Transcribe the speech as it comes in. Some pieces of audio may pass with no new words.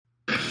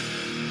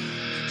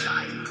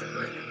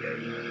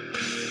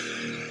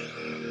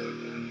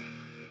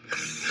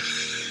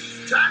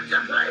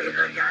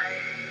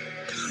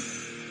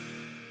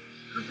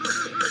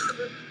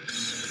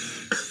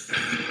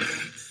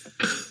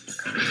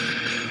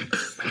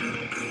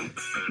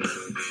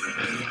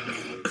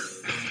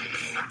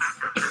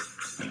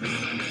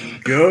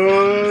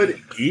Good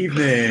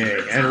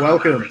evening, and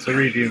welcome to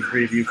Review and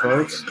Preview,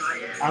 folks.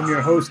 I'm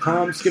your host,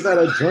 Tom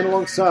Scavetta, joined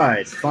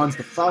alongside Fonz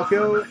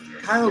DeFalco,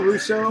 Kyle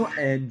Russo,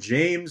 and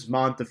James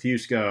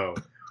Montefusco.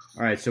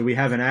 All right, so we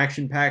have an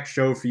action-packed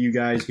show for you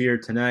guys here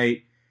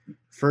tonight.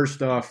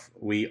 First off,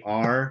 we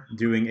are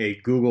doing a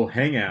Google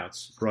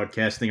Hangouts,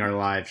 broadcasting our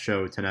live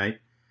show tonight.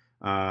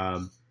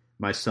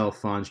 Myself,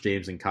 Fonz,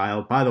 James, and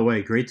Kyle. By the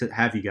way, great to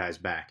have you guys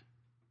back.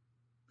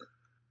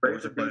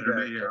 Great to be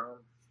here.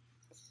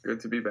 Good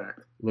to be back.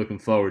 Looking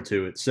forward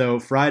to it. So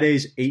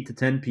Fridays, 8 to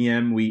 10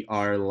 p.m., we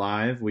are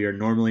live. We are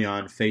normally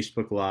on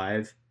Facebook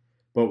Live,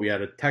 but we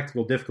had a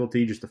technical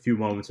difficulty just a few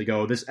moments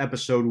ago. This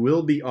episode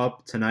will be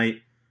up tonight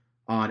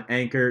on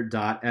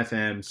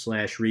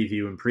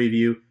anchor.fm/review and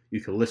preview. You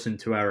can listen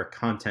to our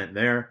content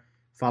there.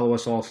 Follow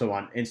us also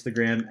on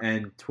Instagram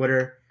and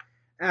Twitter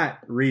at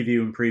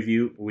Review and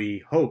Preview. We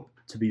hope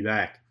to be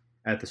back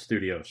at the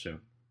studio soon.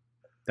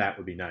 That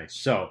would be nice.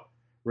 So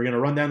we're going to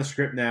run down the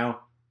script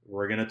now.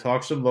 We're going to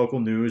talk some local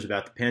news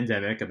about the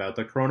pandemic, about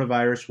the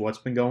coronavirus, what's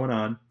been going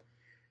on.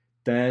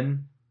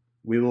 Then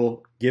we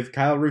will give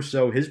Kyle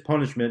Russo his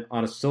punishment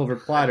on a silver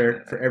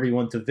platter for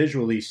everyone to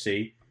visually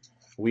see.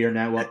 We are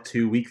now up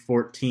to week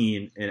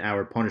 14 in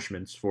our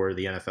punishments for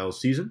the NFL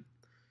season.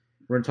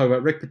 We're going to talk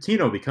about Rick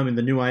Pitino becoming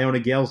the new Iona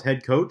Gales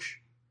head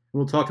coach.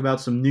 We'll talk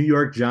about some New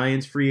York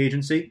Giants free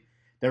agency.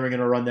 Then we're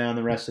going to run down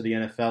the rest of the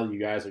NFL. You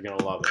guys are going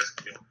to love it.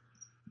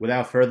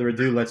 Without further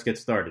ado, let's get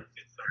started.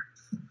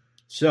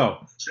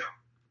 So,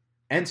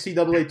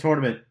 NCAA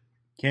tournament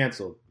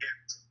canceled.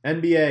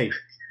 NBA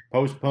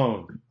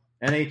postponed.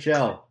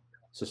 NHL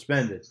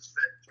suspended.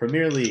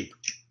 Premier League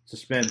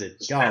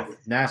suspended. Golf,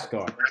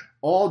 NASCAR,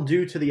 all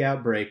due to the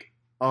outbreak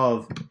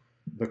of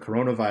the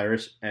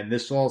coronavirus. And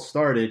this all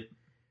started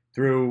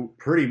through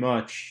pretty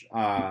much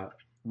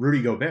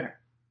Rudy Gobert,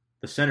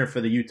 the center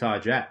for the Utah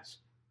Jazz.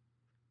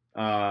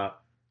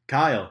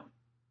 Kyle,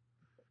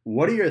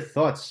 what are your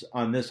thoughts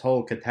on this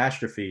whole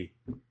catastrophe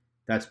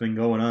that's been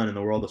going on in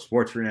the world of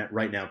sports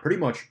right now? Pretty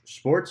much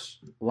sports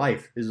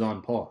life is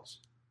on pause.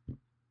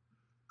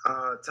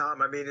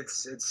 Tom, I mean,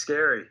 it's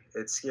scary.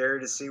 It's scary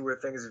to see where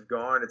things have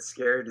gone. It's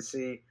scary to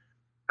see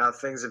how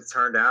things have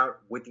turned out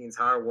with the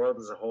entire world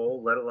as a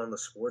whole, let alone the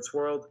sports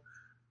world.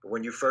 But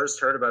when you first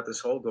heard about this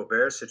whole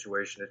Gobert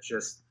situation, it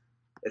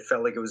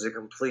felt like it was a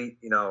complete,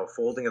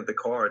 folding of the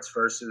cards.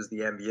 First it was the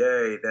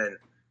NBA, then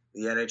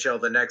the NHL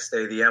the next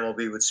day, the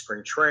MLB with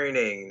spring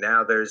training.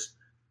 Now there's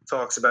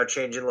talks about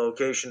changing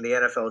location, the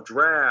NFL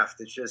draft.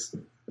 It's just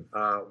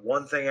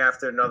one thing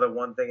after another,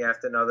 one thing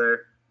after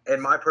another.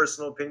 And my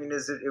personal opinion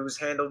is that it was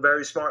handled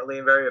very smartly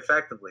and very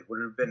effectively. Would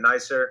it have been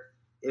nicer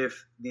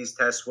if these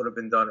tests would have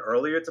been done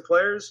earlier to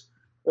players,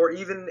 or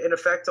even in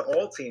effect to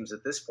all teams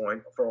at this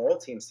point, for all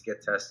teams to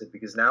get tested?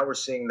 Because now we're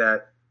seeing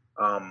that,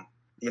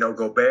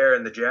 Gobert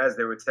and the Jazz,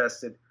 they were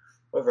tested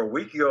over a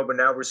week ago, but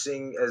now we're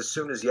seeing as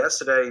soon as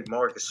yesterday,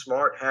 Marcus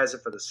Smart has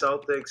it for the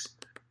Celtics.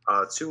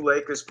 2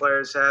 Lakers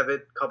players have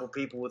it. A couple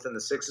people within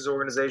the Sixers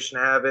organization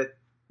have it.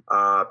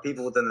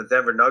 People within the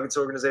Denver Nuggets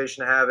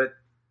organization have it.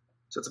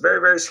 So it's a very,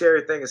 very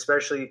scary thing,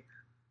 especially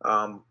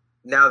now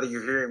that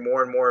you're hearing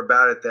more and more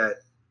about it,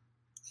 that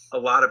a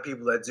lot of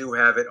people that do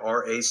have it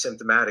are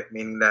asymptomatic,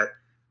 meaning that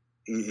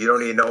you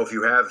don't even know if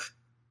you have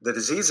the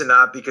disease or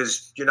not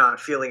because you're not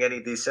feeling any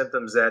of these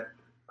symptoms that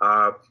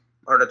are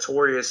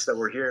notorious that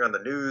we're hearing on the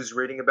news,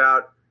 reading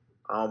about.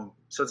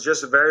 So it's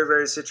just a very,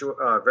 very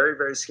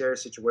very scary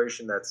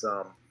situation that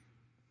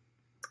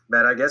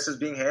I guess is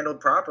being handled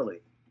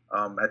properly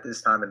at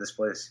this time in this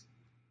place.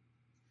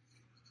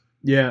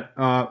 Yeah,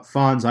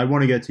 Fonz, I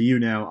want to get to you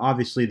now.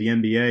 Obviously, the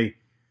NBA,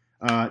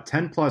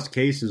 10-plus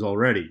cases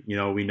already.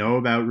 We know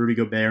about Rudy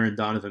Gobert and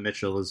Donovan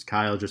Mitchell, as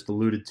Kyle just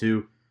alluded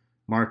to.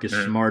 Marcus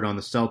Smart on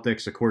the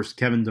Celtics. Of course,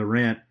 Kevin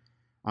Durant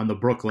on the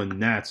Brooklyn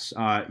Nets.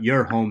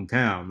 Your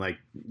hometown, like,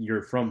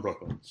 you're from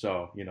Brooklyn,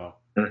 so,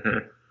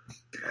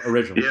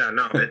 originally. Yeah,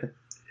 no,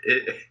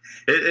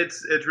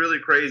 it's really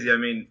crazy. I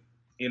mean,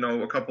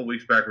 a couple of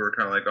weeks back we were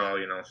kind of like,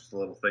 it's just a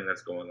little thing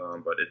that's going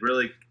on, but it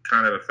really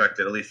kind of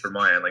affected, at least for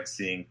my end, like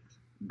seeing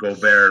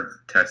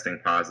Gobert testing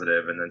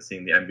positive and then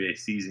seeing the NBA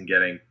season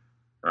getting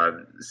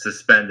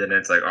suspended, and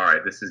it's like, all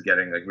right, this is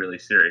getting like really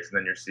serious. And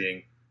then you're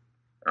seeing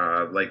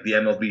like the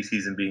MLB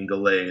season being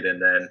delayed,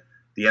 and then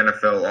the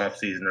NFL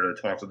offseason or the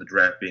talks of the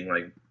draft being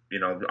like,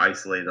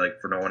 isolated like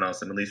for no one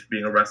else. And at least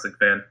being a wrestling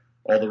fan,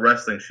 all the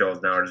wrestling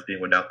shows now are just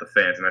being without the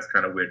fans, and that's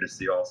kind of weird to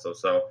see also.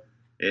 So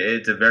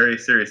it's a very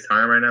serious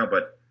time right now,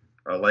 but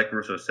like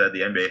Russo said,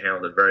 the NBA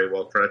handled it very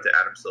well. Credit to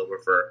Adam Silver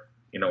for,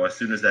 as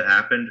soon as that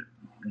happened,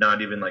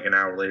 not even like an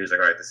hour later, he's like,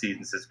 all right, the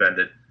season's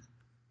suspended,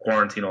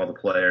 quarantine all the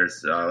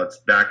players. Let's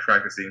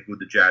backtrack to seeing who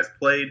the Jazz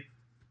played.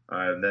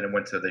 And then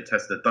they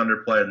tested the Thunder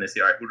player, and they see,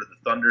 all right, who did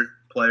the Thunder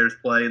players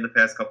play in the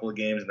past couple of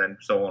games, and then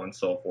so on and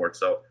so forth.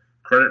 So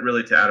credit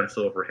really to Adam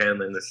Silver for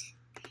handling this,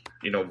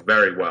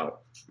 very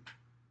well.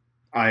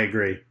 I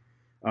agree.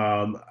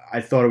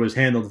 I thought it was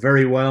handled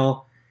very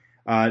well.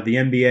 The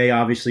NBA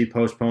obviously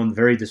postponed,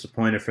 very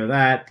disappointed for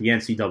that. The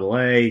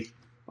NCAA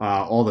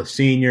all the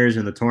seniors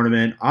in the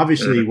tournament.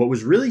 Obviously, what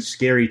was really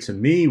scary to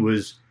me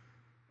was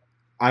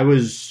I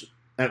was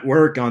at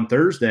work on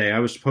Thursday. I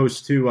was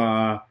supposed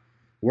to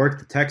work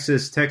the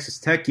Texas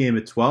Tech game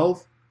at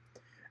 12,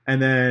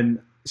 and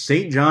then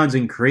St. John's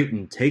and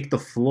Creighton take the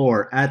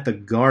floor at the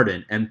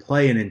Garden and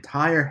play an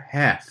entire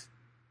half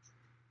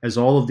as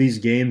all of these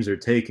games are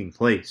taking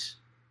place.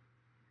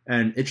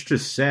 And it's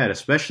just sad,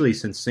 especially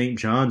since St.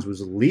 John's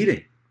was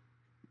leading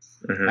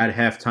at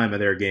halftime of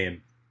their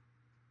game.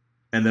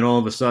 And then all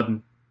of a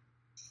sudden,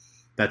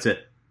 that's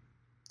it.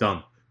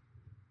 Done.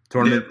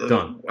 Tournament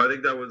done. I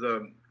think that was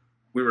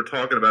we were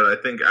talking about it.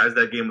 I think as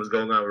that game was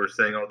going on, we were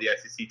saying, oh, the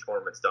SEC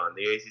tournament's done.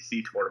 The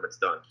ACC tournament's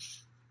done.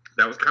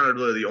 That was kind of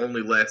really the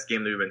only last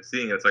game that we've been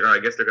seeing. And it's like, I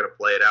guess they're going to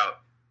play it out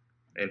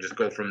and just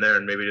go from there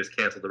and maybe just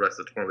cancel the rest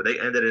of the tournament. They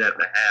ended it at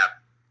the half.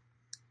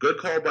 Good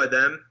call by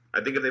them.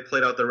 I think if they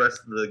played out the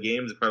rest of the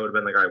games, it probably would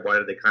have been like, all right, why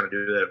did they kind of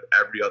do that if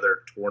every other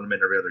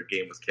tournament, every other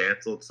game was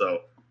canceled?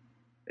 So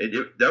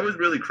that was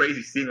really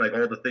crazy seeing like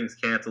all the things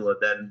canceled, and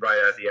then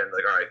right at the end,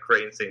 like, all right,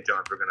 Creighton, St.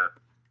 John's,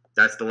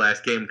 that's the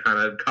last game, kind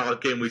of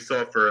college game we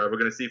saw we're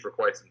going to see for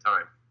quite some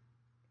time.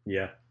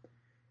 Yeah.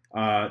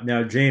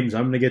 Now, James,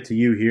 I'm going to get to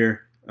you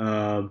here.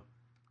 NFL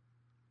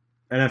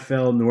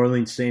New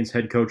Orleans Saints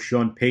head coach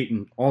Sean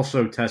Payton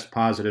also tests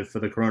positive for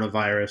the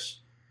coronavirus.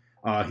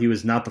 He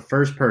was not the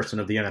first person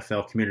of the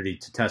NFL community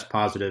to test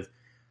positive.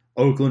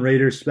 Oakland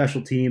Raiders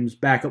special teams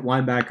backup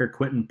linebacker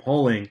Quentin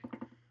Poling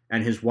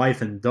and his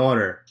wife and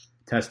daughter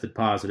tested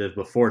positive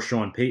before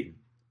Sean Payton.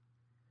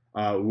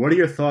 What are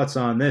your thoughts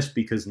on this?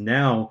 Because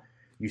now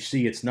you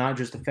see it's not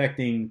just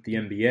affecting the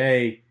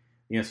NBA,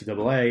 the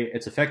NCAA,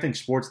 it's affecting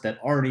sports that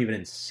aren't even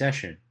in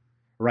session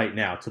right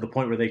now, to the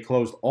point where they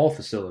closed all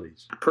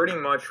facilities. Pretty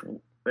much,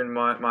 in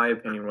my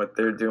opinion, what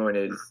they're doing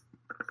is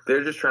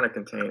they're just trying to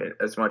contain it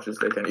as much as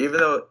they can. Even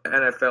though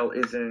NFL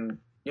is in,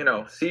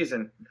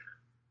 season,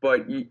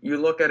 but you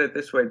look at it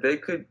this way,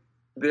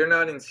 they're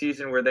not in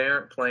season where they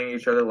aren't playing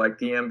each other like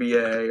the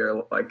NBA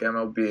or like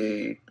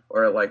MLB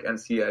or like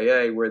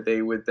NCAA, where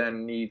they would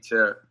then need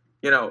to,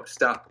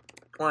 stop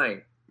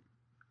playing.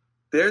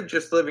 They're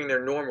just living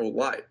their normal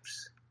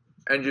lives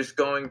and just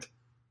going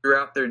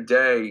throughout their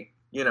day,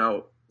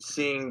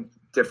 seeing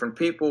different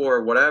people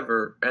or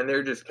whatever, and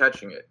they're just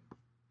catching it.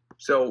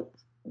 So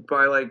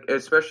by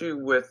especially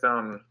with,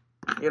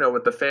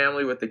 with the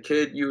family, with the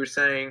kid, you were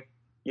saying,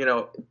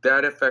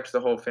 that affects the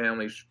whole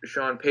family.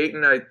 Sean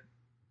Payton, I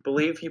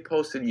believe he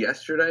posted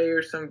yesterday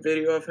or some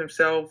video of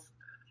himself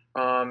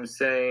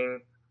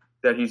saying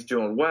that he's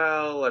doing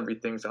well,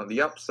 everything's on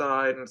the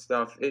upside and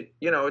stuff.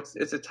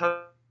 It's a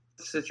tough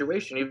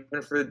situation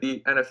even for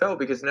the NFL,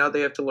 because now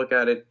they have to look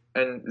at it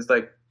and it's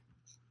like,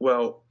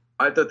 well,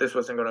 I thought this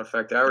wasn't going to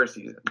affect our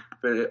season,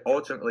 but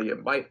ultimately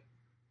it might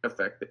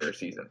affect their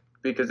season,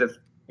 because if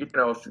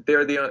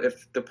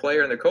the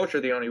player and the coach are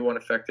the only one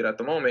affected at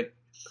the moment,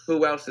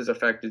 who else is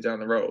affected down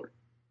the road?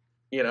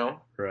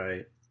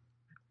 Right.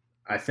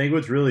 I think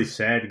what's really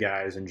sad,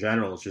 guys, in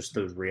general, is just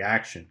the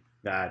reaction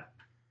that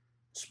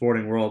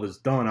sporting world has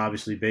done.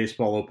 Obviously,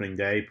 baseball opening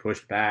day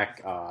pushed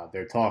back.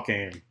 They're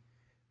talking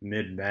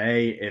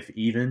mid-May, if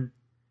even,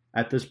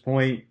 at this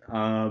point.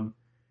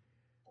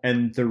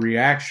 And the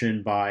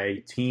reaction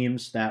by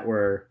teams that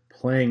were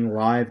playing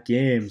live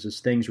games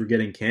as things were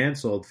getting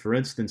canceled. For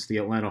instance, the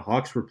Atlanta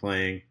Hawks were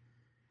playing,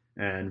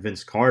 and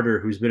Vince Carter,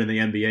 who's been in the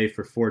NBA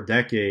for 4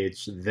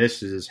 decades,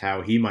 this is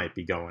how he might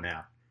be going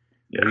out.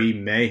 Yeah. We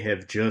may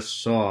have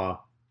just saw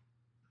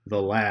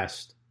the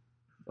last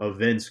of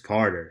Vince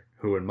Carter,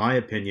 who, in my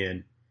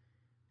opinion,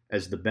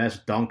 is the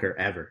best dunker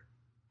ever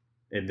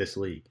in this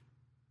league.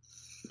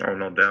 Oh,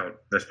 no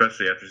doubt.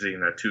 Especially after seeing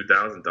that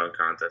 2000 dunk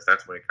contest.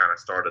 That's when he kind of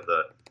started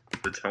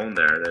the tone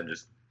there. And then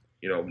just,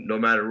 no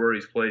matter where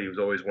he's played, he was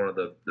always one of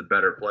the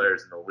better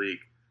players in the league.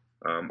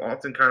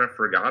 Often kind of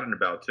forgotten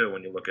about, too,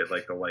 when you look at,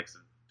 the likes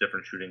of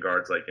different shooting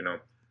guards, the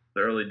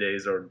early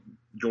days or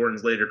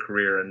Jordan's later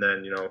career, and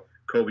then,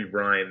 Kobe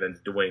Bryant, then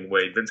Dwayne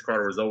Wade. Vince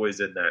Carter was always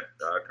in that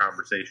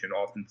conversation,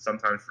 often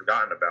sometimes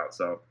forgotten about.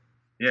 So,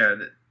 yeah,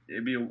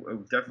 it'd be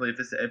definitely,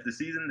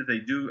 if they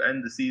do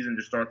end the season,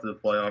 just start to the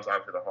playoffs.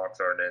 Obviously, the Hawks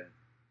aren't in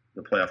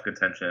the playoff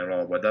contention at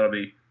all, but that'll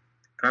be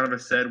kind of a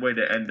sad way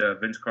to end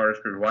Vince Carter's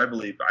career, who I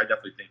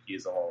definitely think he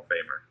is a Hall of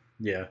Famer.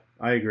 Yeah,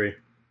 I agree.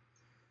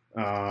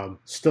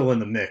 Still in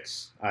the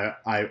mix,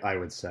 I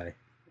would say.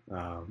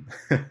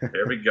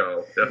 There we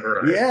go.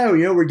 Right. Yeah,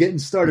 we're getting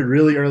started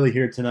really early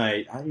here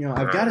tonight.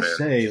 I've got to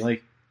say,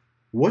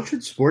 what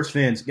should sports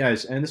fans,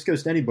 guys, and this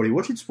goes to anybody,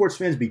 what should sports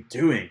fans be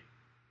doing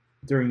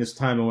during this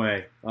time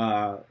away?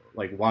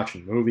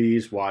 Watching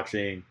movies,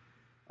 watching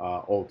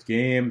old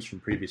games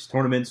from previous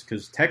tournaments,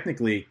 because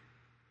technically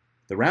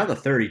the round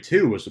of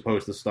 32 was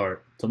supposed to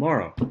start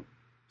tomorrow.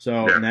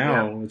 So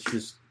it's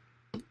just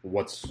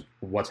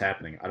what's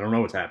happening. I don't know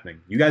what's happening.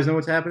 You guys know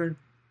what's happening?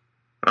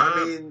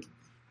 I mean,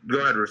 go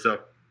ahead, Russo.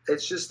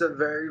 It's just a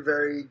very,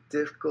 very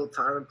difficult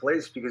time and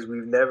place, because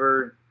we've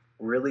never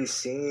really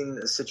seen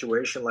a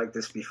situation like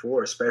this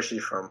before, especially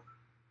from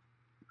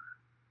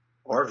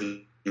our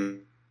view.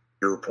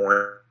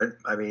 viewpoint.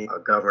 I mean,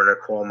 Governor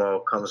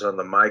Cuomo comes on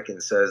the mic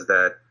and says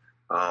that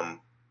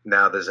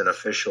now there's an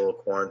official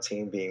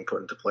quarantine being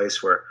put into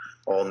place where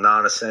all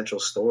non-essential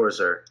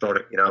stores are,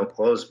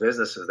 closed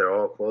businesses. They're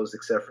all closed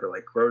except for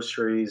like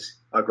grocery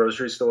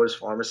stores,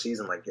 pharmacies,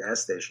 and like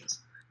gas stations.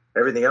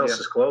 Everything else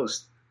is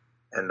closed.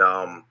 And,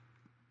 I'm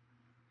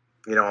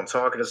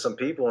talking to some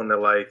people and they're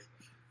like,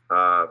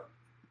 I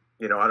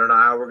don't know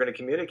how we're going to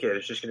communicate.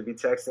 It's just going to be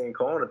texting and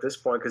calling at this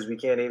point because we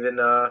can't even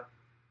go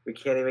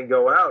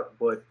out.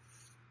 But,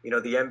 the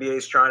NBA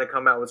is trying to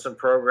come out with some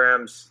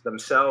programs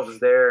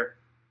themselves there.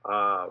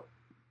 I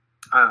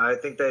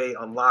think they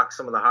unlocked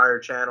some of the higher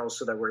channels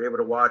so that we're able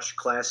to watch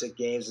classic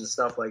games and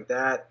stuff like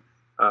that.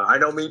 I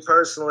know me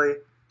personally,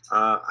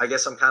 I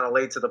guess I'm kind of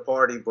late to the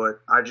party,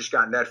 but I just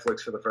got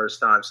Netflix for the first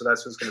time, so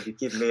that's what's going to be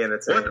keeping me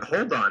entertained. What?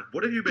 Hold on.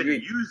 What have you been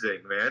using,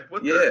 man?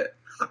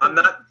 I'm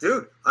not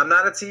a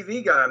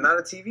TV guy. I'm not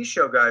a TV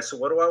show guy. So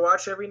what do I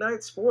watch every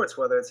night? Sports,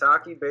 whether it's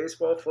hockey,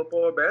 baseball,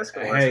 football, or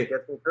basketball. Hey,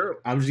 get me through.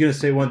 I'm just going to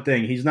say one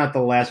thing. He's not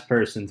the last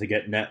person to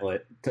get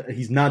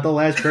He's not the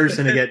last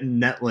person to get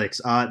Netflix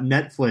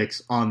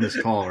on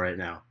this call right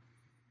now.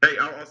 Hey,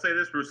 I'll say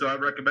this, Russo. I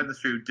recommend this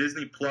for you.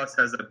 Disney Plus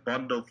has a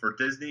bundle for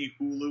Disney,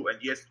 Hulu, and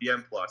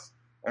ESPN Plus.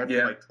 All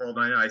for like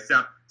 $12.99. I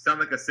sound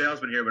like a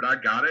salesman here, but I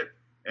got it.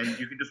 And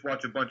you can just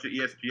watch a bunch of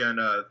ESPN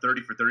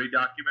 30 for 30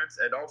 documents.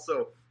 And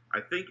also, I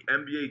think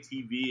NBA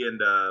TV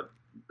and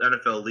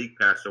NFL League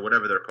Pass or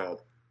whatever they're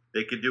called,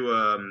 they could do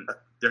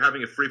they're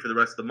having it free for the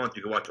rest of the month.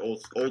 You can watch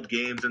old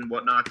games and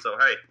whatnot. So,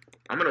 hey,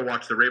 I'm going to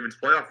watch the Ravens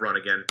playoff run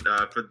again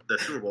for the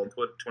Super Bowl in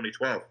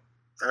 2012.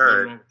 All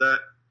right.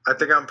 I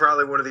think I'm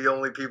probably one of the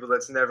only people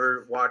that's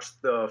never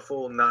watched the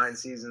full 9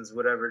 seasons,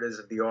 whatever it is,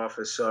 of The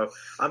Office. So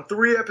I'm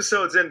 3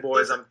 episodes in,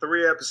 boys. I'm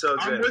 3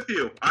 episodes in. I'm with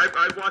you.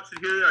 I watched it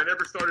here. I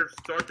never started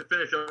start to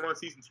finish. I'm on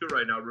season 2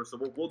 right now, Russo.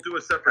 We'll do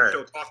a separate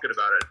show talking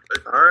about it.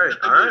 All right.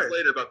 Years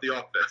later about The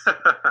Office.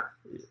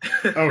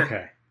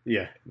 Okay.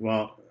 Yeah.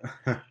 Well,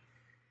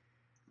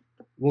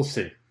 we'll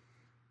see.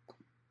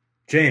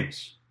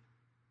 James,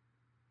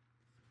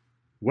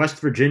 West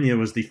Virginia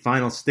was the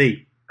final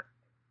state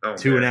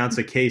to announce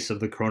a case of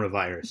the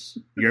coronavirus.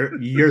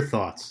 Your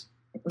thoughts?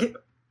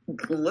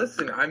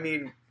 Listen, I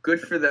mean, good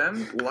for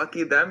them.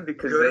 Lucky them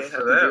because they didn't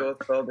have to deal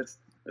with all this.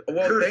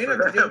 Well, they didn't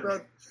have to deal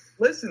with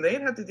Listen, they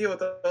didn't have to deal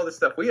with all this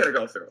stuff we had to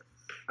go through.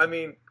 I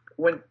mean,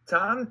 when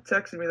Tom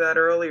texted me that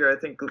earlier, I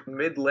think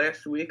mid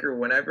last week or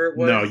whenever it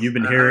was. No, you've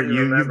been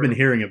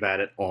hearing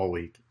about it all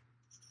week.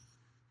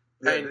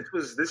 Yeah,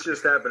 this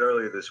just happened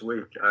earlier this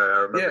week. I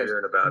remember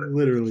hearing about it.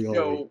 Literally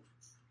all week.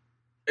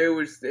 I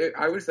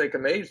was like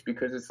amazed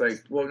because it's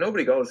like, well,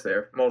 nobody goes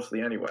there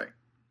mostly anyway,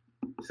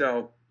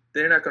 so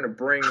they're not going to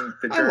bring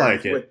the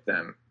germs with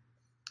them.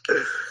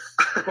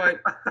 But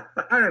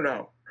I don't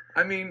know.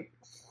 I mean,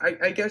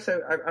 I guess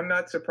I'm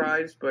not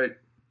surprised, but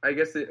I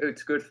guess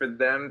it's good for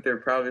them. They're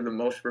probably the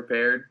most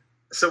prepared.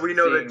 So we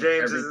know that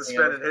James isn't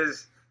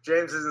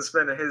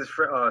spending his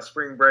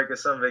spring break or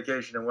some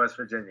vacation in West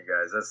Virginia,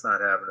 guys. That's not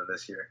happening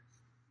this year.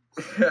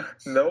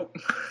 Nope.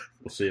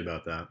 We'll see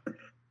about that.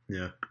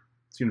 Yeah.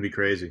 It's going to be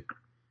crazy.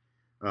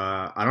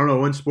 I don't know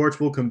when sports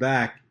will come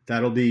back.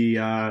 That'll be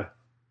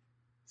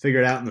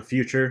figured out in the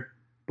future.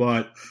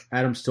 But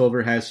Adam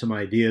Silver has some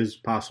ideas,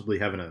 possibly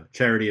having a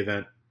charity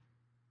event.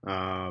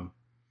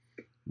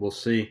 We'll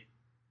see.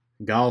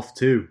 Golf,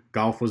 too.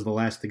 Golf was the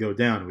last to go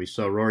down. We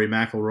saw Rory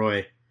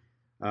McIlroy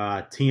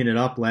teeing it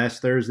up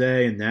last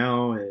Thursday, and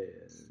now,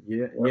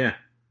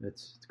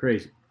 it's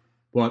crazy.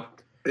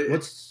 But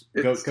let's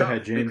go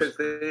ahead, James. Because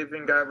they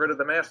even got rid of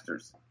the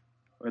Masters.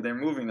 Or they're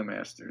moving the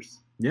Masters.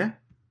 Yeah.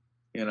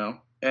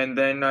 And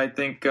then I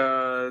think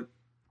Kentucky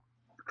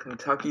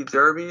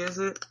Derby, is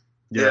it?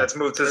 Yeah, it's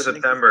moved to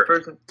September.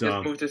 It's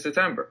moved to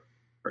September.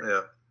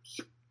 Yeah.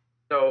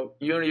 So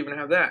you don't even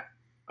have that.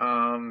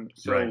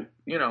 Right.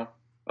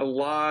 A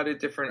lot of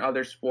different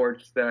other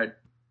sports that,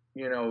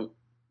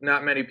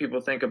 not many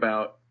people think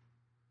about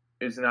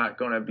is not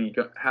going to be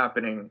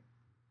happening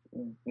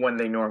when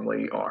they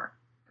normally are.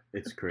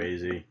 It's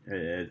crazy.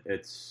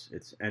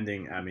 It's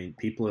ending. I mean,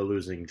 people are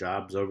losing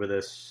jobs over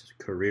this.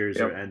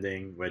 Careers are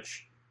ending,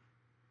 which,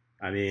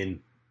 I mean,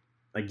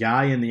 a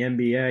guy in the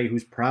NBA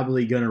who's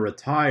probably going to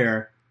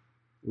retire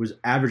was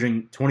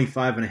averaging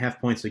 25.5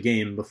 points a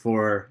game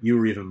before you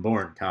were even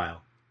born,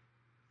 Kyle.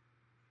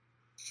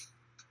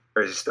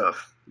 Crazy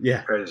stuff.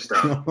 Yeah. Crazy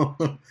stuff.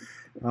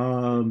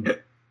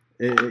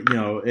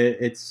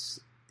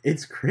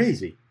 It's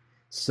crazy.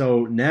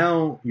 So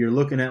now you're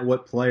looking at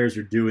what players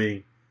are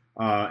doing.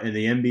 In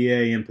the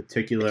NBA in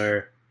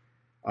particular,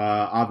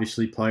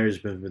 obviously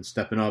players have been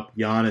stepping up.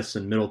 Giannis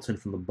and Middleton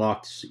from the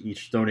Bucks,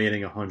 each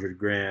donating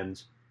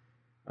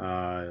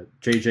 $100,000.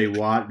 J.J.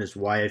 Watt and his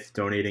wife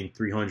donating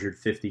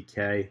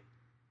 $350K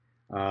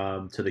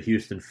to the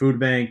Houston Food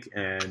Bank,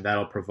 and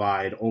that'll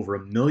provide over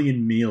 1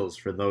 million meals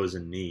for those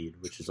in need,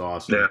 which is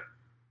awesome. Yeah.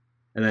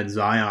 And then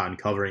Zion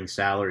covering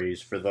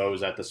salaries for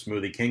those at the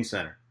Smoothie King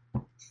Center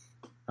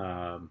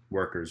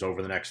workers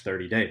over the next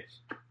 30 days.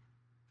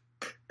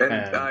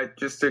 And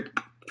just to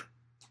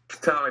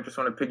Tom, I just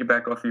want to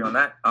piggyback off you on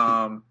that.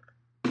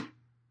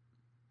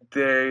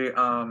 they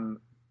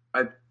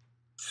I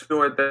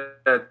saw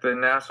that the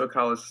Nassau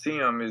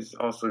Coliseum is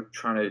also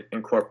trying to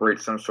incorporate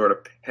some sort of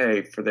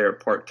pay for their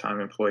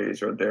part-time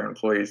employees or their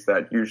employees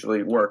that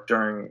usually work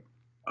during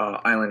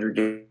Islander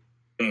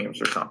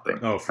games or something.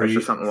 Oh,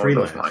 something along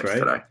freelance, those lines right?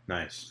 today.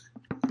 Nice.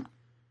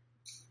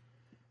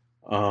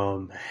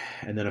 And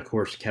then of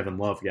course Kevin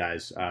Love,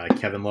 guys.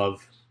 Kevin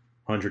Love,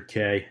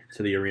 $100K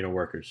to the arena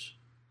workers.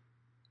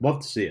 Love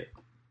to see it.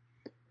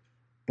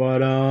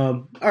 But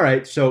all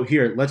right, so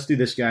here, let's do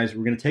this, guys.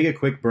 We're gonna take a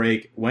quick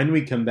break. When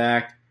we come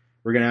back,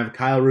 we're gonna have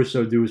Kyle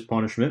Russo do his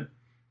punishment,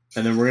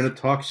 and then we're gonna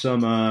talk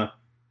some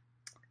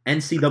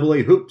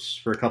NCAA hoops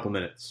for a couple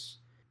minutes.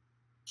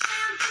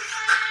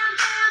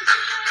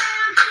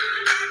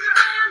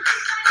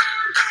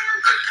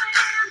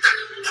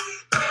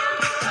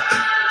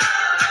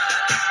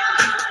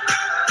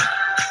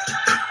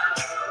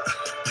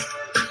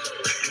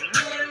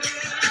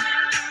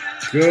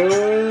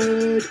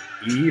 Good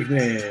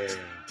evening,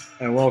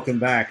 and welcome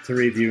back to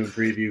Review and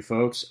Preview,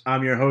 folks.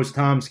 I'm your host,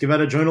 Tom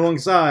Scavetta, joined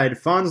alongside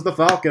Fonz the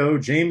Falco,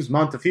 James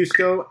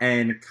Montefusco,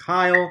 and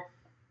Kyle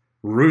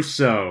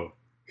Russo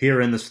here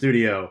in the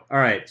studio. All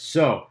right,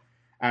 so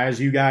as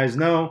you guys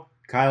know,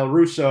 Kyle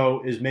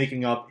Russo is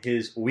making up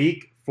his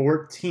Week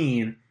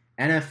 14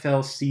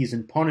 NFL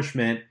season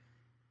punishment.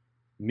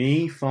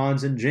 Me,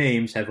 Fonz, and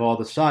James have all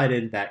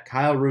decided that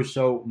Kyle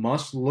Russo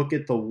must look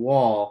at the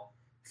wall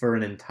for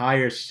an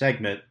entire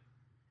segment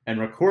and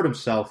record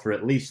himself for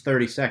at least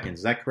 30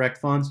 seconds. Is that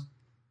correct, Fonz?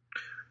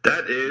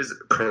 That is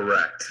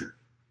correct.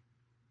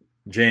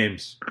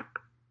 James,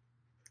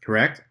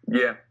 correct?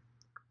 Yeah.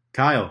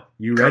 Kyle,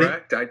 you ready?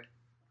 Correct.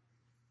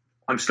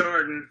 I'm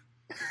starting.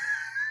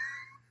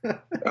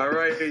 All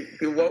right.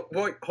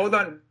 Hold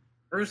on,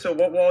 Russo.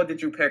 What wall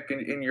did you pick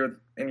in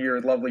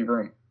your lovely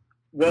room?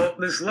 Well,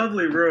 this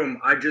lovely room,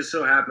 I just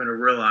so happen to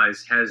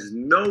realize, has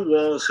no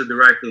walls to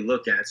directly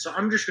look at. So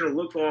I'm just going to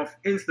look off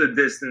into the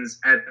distance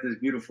at this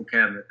beautiful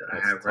cabinet that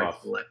I have right to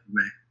the left of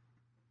me.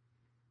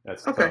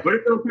 That's okay. tough. But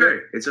it's okay.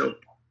 It's open.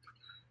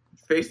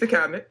 Face the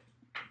cabinet.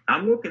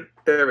 I'm looking.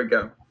 There we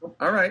go.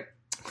 All right.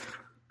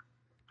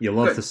 You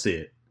love Good. to see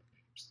it.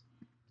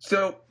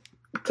 So,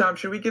 Tom,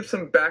 should we give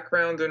some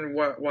background on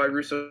why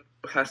Russo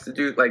has to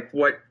do, like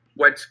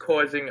what's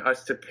causing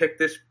us to pick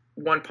this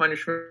one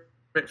punishment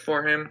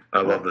for him? I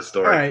love the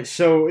story. All right,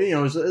 so it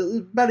was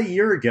about a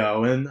year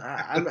ago, and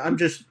I'm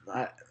just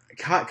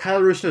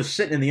Kyle Russo's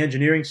sitting in the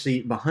engineering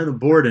seat behind the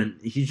board, and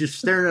he's just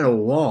staring at a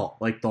wall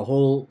like the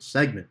whole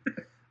segment.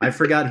 I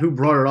forgot who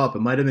brought it up.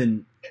 It might have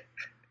been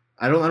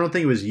I don't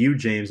think it was you,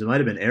 James. It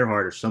might have been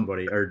Earhart or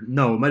somebody, or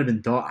no, it might have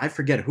been Daw. I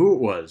forget who it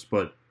was,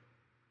 but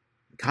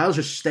Kyle's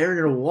just staring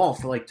at a wall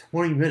for like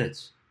 20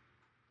 minutes.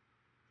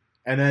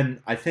 And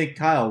then I think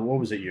Kyle, what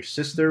was it? Your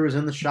sister was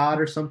in the shot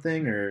or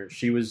something, or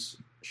she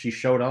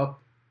showed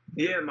up.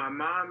 Yeah, my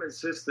mom and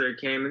sister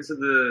came into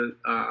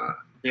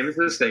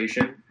the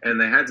station, and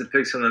they had to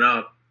pick something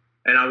up.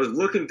 And I was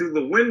looking through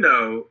the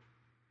window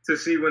to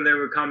see when they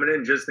were coming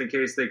in, just in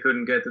case they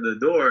couldn't get to the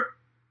door.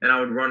 And I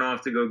would run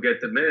off to go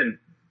get them in.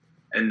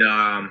 And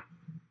I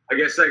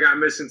guess I got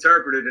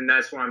misinterpreted, and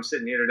that's why I'm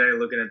sitting here today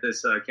looking at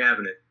this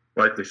cabinet.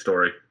 Likely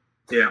story.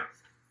 Yeah.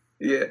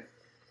 Yeah.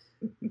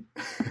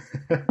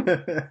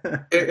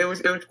 It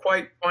was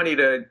quite funny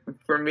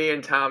for me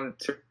and Tom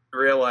to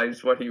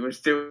realize what he was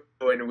doing.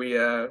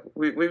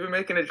 We've been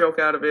making a joke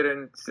out of it,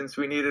 and since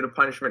we needed a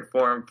punishment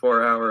for him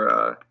for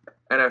our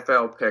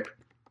NFL pick.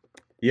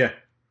 Yeah,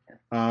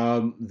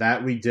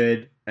 that we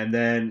did, and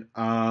then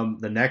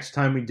the next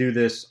time we do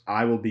this,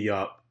 I will be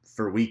up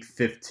for Week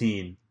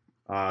 15.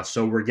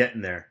 So we're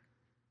getting there.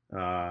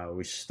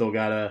 We still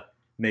gotta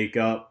make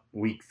up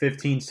Week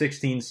 15,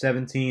 16,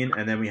 17,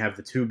 and then we have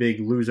the two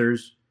big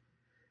losers.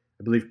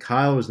 I believe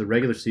Kyle was the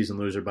regular season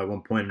loser by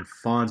 1 point, and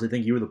Fonz, I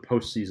think you were the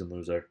postseason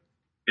loser.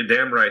 You're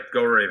damn right.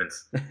 Go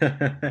Ravens.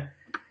 All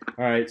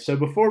right, so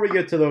before we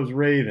get to those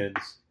Ravens,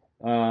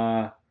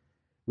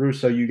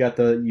 Russo, you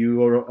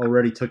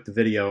already took the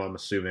video, I'm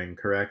assuming,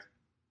 correct?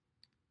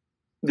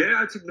 Yeah,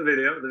 I took the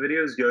video. The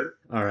video is good.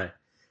 All right,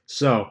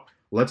 so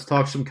let's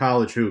talk some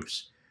college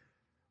hoops.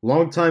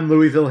 Longtime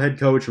Louisville head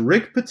coach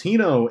Rick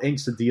Pitino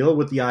inks a deal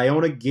with the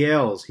Iona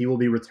Gales. He will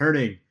be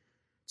returning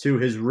to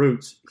his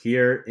roots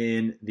here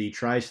in the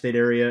tri-state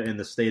area in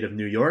the state of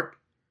New York.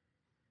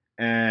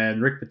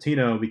 And Rick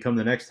Pitino become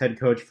the next head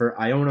coach for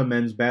Iona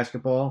men's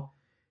basketball.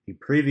 He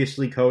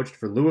previously coached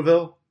for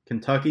Louisville,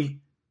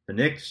 Kentucky, the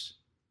Knicks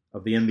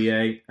of the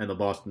NBA, and the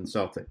Boston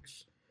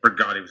Celtics.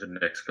 Forgot he was a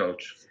Knicks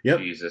coach. Yep.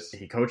 Jesus.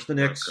 He coached the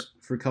Knicks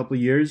for a couple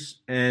of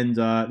years, and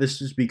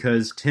this is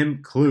because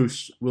Tim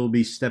Kluse will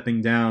be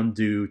stepping down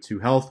due to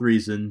health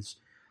reasons.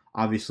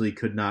 Obviously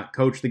could not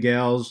coach the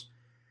Gales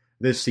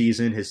this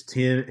season. His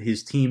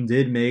team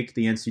did make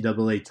the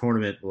NCAA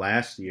tournament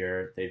last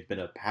year. They've been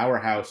a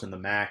powerhouse in the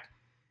MAC.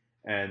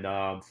 And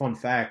fun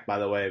fact, by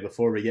the way,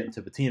 before we get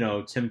into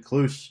Pitino, Tim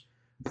Kluse,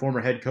 former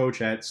head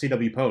coach at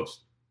CW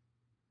Post.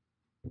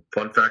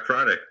 Fun Fact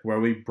Friday. Where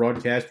we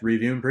broadcast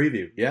Review and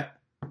Preview. Yeah.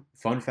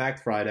 Fun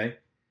Fact Friday.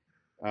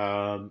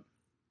 And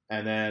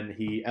then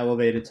he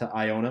elevated to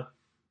Iona.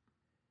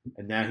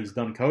 and now he's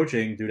done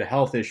coaching due to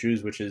health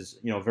issues, which is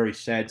very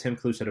sad. Tim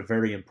Cluse had a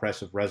very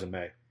impressive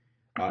resume,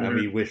 and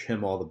we wish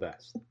him all the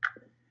best.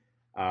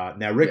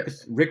 Now Rick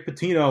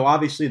Pitino,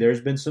 obviously there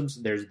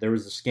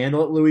was a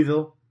scandal at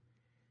Louisville.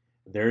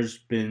 There's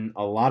been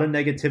a lot of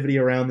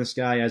negativity around this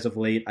guy as of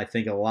late. I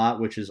think a lot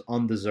which is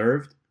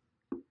undeserved.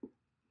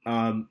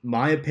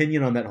 My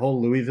opinion on that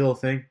whole Louisville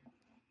thing,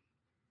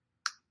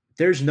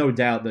 there's no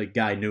doubt the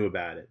guy knew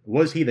about it.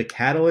 Was he the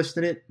catalyst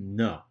in it?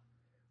 No.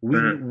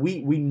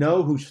 We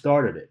know who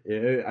started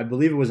it. I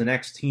believe it was an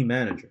ex-team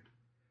manager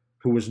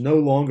who was no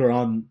longer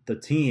on the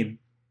team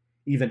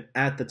even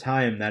at the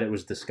time that it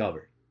was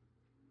discovered.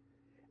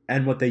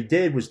 And what they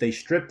did was they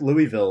stripped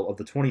Louisville of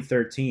the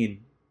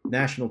 2013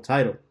 national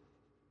title.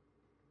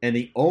 And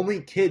the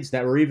only kids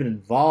that were even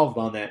involved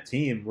on that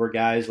team were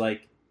guys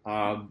like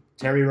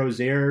Terry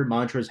Rozier,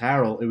 Montrezl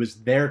Harrell. It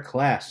was their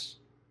class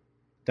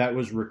that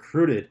was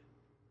recruited.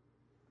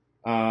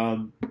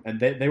 And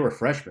they were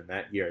freshmen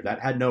that year. That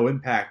had no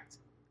impact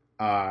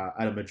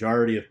at a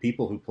majority of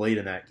people who played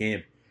in that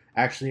game.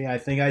 Actually, I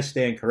think I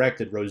stand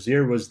corrected.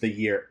 Rozier was the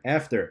year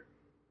after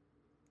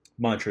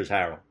Montrezl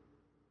Harrell.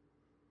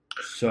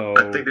 So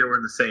I think they were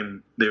in the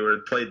same.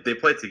 They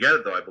played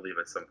together though, I believe,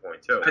 at some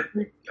point too.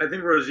 I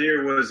think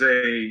Rozier was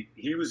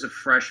a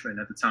freshman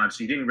at the time, so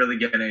he didn't really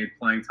get any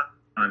playing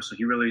time. So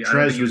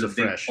Trez was a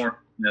fresh. I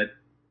don't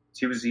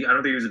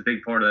think he was a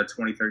big part of that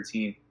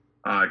 2013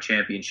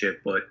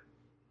 championship, but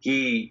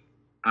he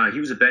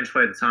was a bench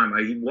player at the time.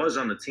 He was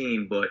on the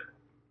team, but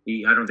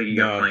I don't think he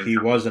got playing time. He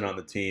wasn't on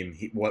the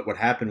team. What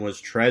happened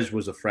was Trez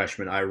was a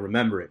freshman. I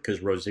remember it because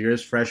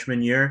Rozier's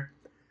freshman year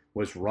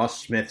was Russ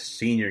Smith's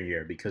senior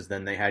year, because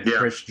then they had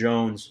Chris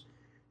Jones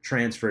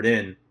transferred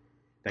in.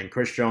 Then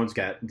Chris Jones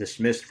got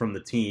dismissed from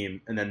the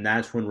team, and then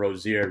that's when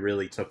Rozier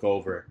really took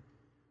over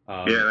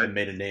and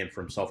made a name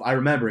for himself. I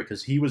remember it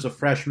because he was a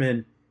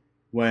freshman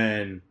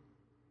when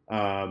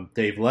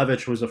Dave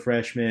Levitch was a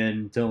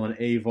freshman, Dylan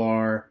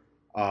Avar.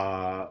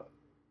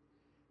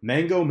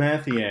 Mango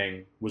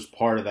Mathiang was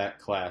part of that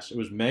class. It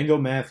was Mango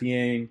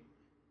Mathiang,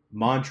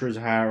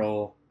 Montrezl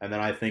Harrell, and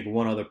then I think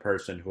one other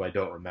person who I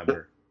don't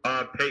remember.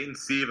 Peyton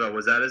Siva,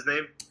 was that his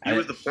name? He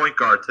was the point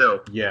guard too.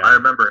 Yeah, I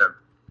remember him.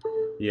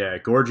 Yeah,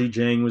 Gorgie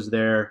Jang was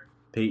there.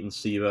 Peyton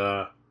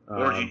Siva.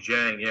 Gorgie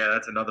Jang, yeah,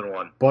 that's another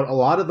one. But a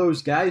lot of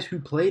those guys who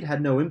played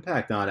had no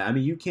impact on it. I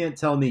mean, you can't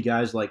tell me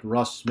guys like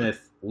Russ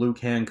Smith, Luke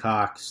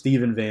Hancock,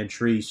 Stephen Van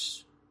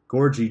Treese,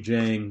 Gorgie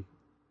Jang,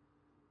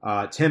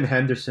 Tim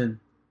Henderson.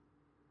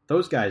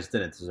 Those guys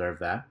didn't deserve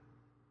that.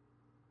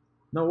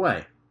 No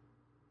way.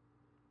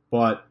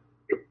 But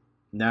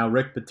now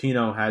Rick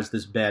Pitino has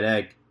this bad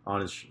egg on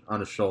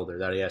his shoulder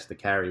that he has to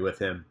carry with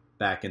him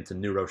back into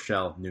New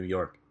Rochelle, New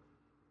York,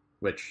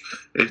 which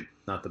is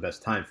not the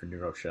best time for New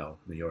Rochelle,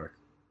 New York.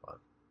 But.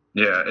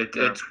 Yeah,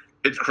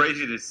 it's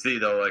crazy to see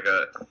though, like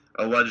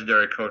a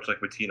legendary coach like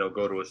Pitino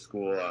go to a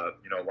school,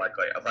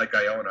 like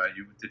Iona. I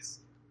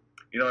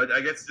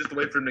guess it's just a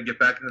way for him to get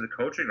back into the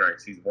coaching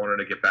ranks. He's wanted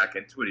to get back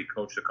into it. He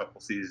coached a couple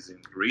seasons in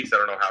Greece. I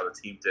don't know how the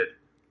team did,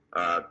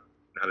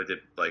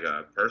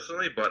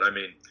 personally, but I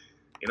mean.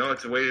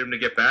 It's a way for him to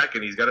get back,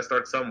 and he's got to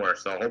start somewhere.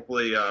 So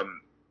hopefully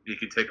he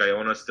can take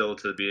Iona still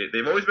to be –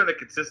 they've always been a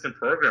consistent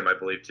program, I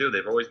believe, too.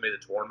 They've always made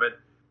the tournament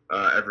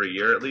every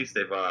year at least.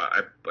 They've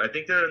I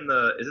think they're in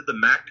the – is it the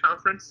MAC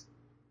conference?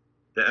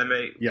 The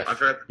MA – yes. I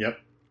forgot. Yep.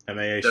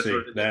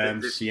 MAAC.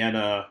 Them,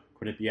 Siena,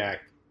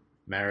 Quinnipiac,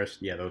 Marist.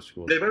 Yeah, those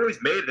schools. They've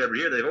always made it every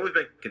year. They've always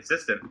been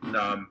consistent.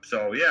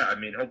 So, yeah, I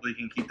mean, hopefully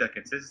he can keep that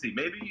consistency.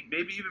 Maybe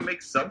even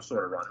make some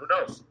sort of run. Who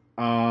knows?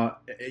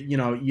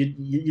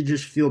 You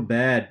just feel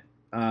bad –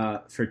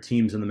 for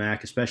teams in the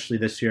MAC, especially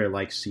this year,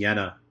 like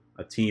Siena,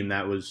 a team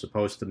that was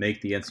supposed to make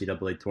the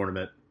NCAA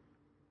tournament.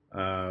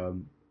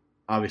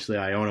 Obviously,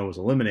 Iona was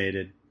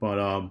eliminated,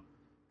 but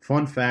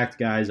fun fact,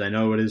 guys, I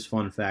know it is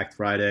Fun Fact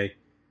Friday.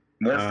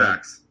 More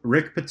facts.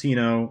 Rick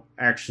Pitino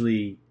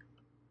actually,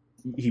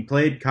 he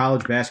played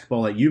college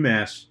basketball at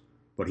UMass,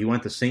 but he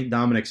went to St.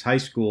 Dominic's High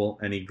School,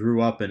 and he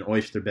grew up in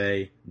Oyster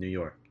Bay, New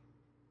York.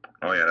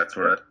 Oh, yeah, that's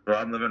where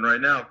I'm living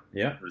right now.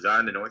 Yeah.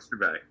 Resigned in Oyster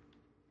Bay.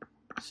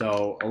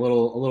 So a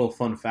little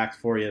fun fact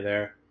for you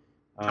there.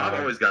 Todd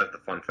always got the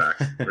fun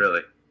facts, really.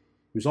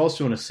 He was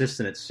also an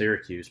assistant at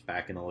Syracuse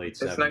back in the late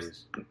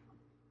 70s.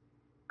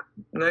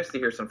 Nice to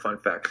hear some fun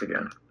facts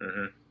again.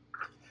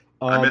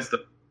 Mm-hmm. I missed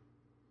them.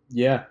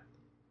 Yeah.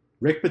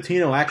 Rick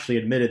Pitino actually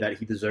admitted that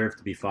he deserved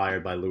to be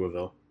fired by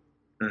Louisville.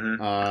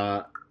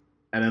 Mm-hmm.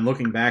 And then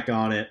looking back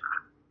on it,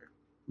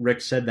 Rick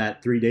said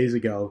that 3 days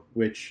ago,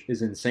 which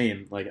is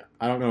insane. Like,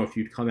 I don't know if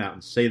you'd come out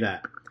and say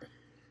that.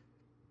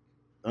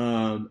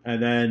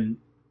 And then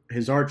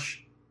his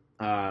arch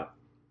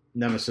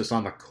nemesis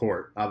on the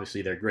court,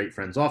 obviously they're great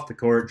friends off the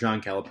court,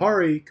 John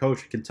Calipari,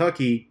 coach of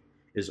Kentucky,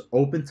 is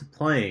open to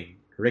playing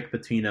Rick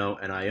Pitino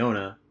and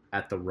Iona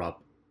at the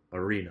Rupp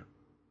Arena.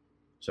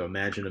 So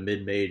imagine a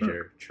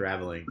mid-major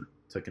traveling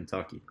to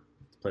Kentucky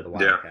to play the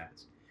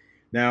Wildcats.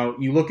 Yeah. Now,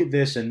 you look at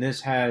this, and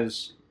this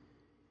has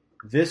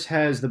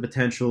the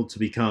potential to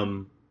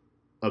become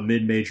a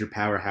mid-major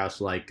powerhouse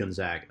like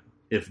Gonzaga,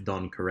 if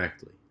done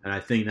correctly. And I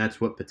think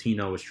that's what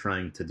Patino was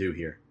trying to do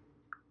here.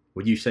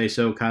 Would you say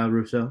so, Kyle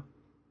Russo?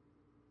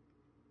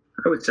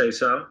 I would say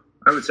so.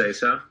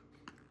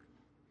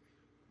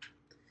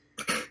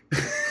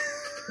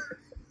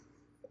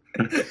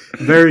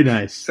 Very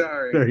nice.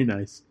 Sorry. Very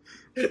nice.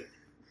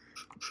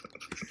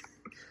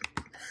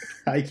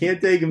 I can't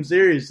take him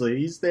seriously.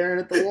 He's staring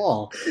at the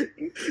wall.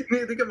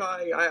 Neither can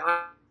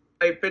I.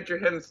 I picture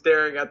him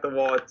staring at the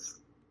wall at the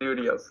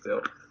studio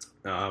still.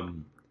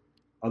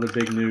 Other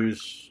big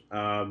news,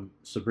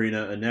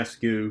 Sabrina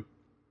Ionescu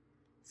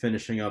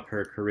finishing up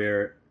her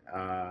career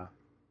at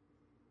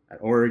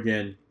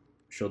Oregon.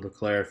 She'll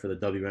declare for the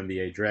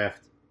WNBA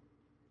draft.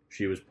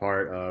 She was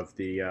part of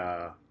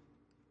the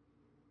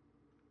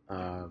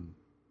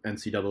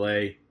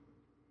NCAA.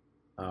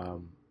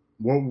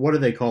 What do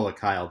they call it,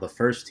 Kyle? The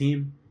first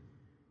team?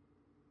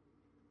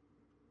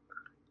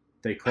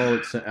 They call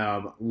it.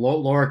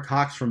 Laura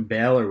Cox from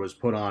Baylor was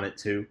put on it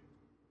too.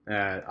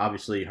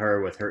 Obviously,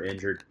 her with her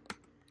injured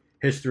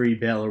history,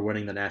 Baylor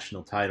winning the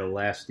national title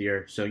last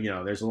year. So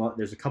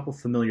there's a couple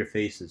familiar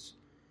faces.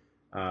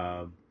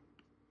 On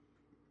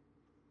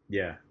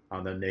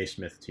the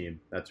Naismith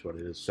team, that's what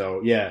it is.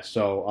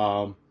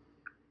 So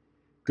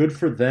good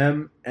for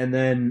them. And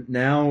then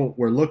now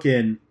we're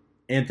looking.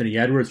 Anthony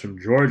Edwards from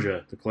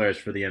Georgia declares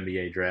for the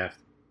NBA draft.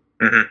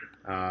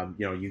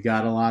 Mm-hmm. You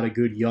got a lot of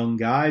good young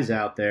guys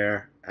out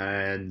there,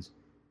 and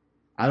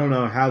I don't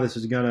know how this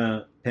is going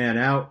to pan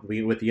out.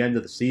 With the end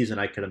of the season,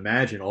 I could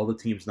imagine all the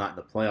teams not in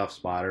the playoff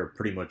spot are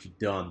pretty much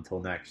done until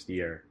next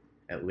year,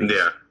 at least.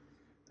 Yeah.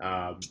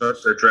 Start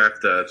their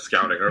draft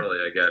scouting early,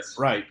 I guess.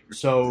 Right.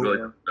 So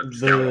really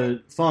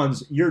the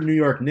funds, your New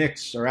York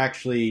Knicks are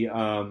actually,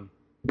 I'm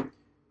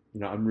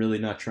really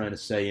not trying to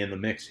say in the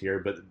mix here,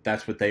 but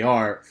that's what they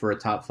are for a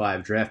top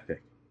 5 draft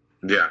pick.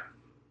 Yeah.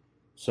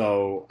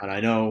 So, and I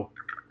know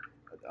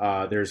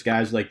there's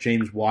guys like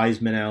James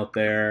Wiseman out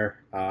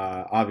there.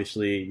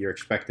 Obviously, you're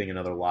expecting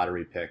another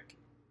lottery pick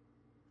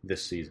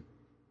this season.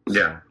 So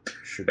yeah.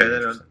 And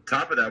then on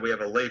top of that, we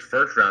have a late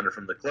first rounder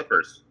from the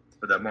Clippers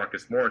for that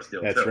Marcus Morris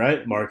deal. That's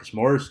right, Marcus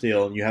Morris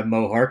deal, and you have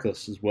Mo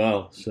Harkless as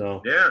well.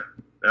 So yeah,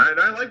 and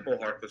I like Mo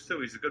Harkless too.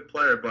 He's a good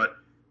player, but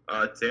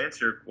to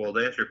answer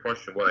your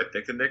question, what I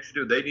think the Knicks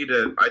should do, I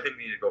think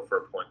they need to go for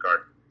a point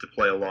guard to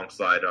play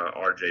alongside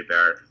R.J.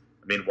 Barrett.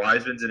 I mean,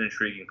 Wiseman's an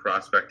intriguing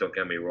prospect. Don't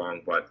get me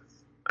wrong, but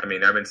I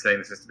mean, I've been saying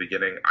this since the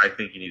beginning. I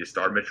think you need to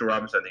start Mitchell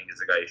Robinson. I think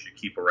he's a guy you should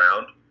keep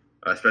around,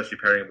 especially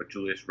pairing him with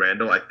Julius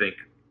Randle. I think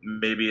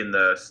maybe in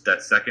that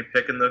second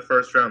pick in the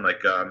first round,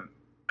 like a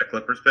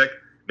Clippers pick,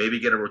 maybe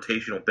get a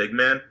rotational big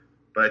man.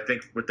 But I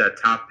think with that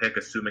top pick,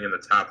 assuming in the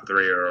top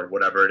 3 or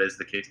whatever it is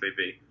the case may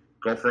be,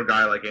 go for a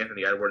guy like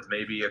Anthony Edwards,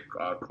 maybe a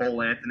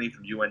Cole Anthony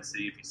from UNC.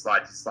 If he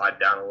slide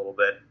down a little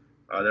bit.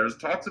 There's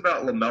talks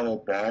about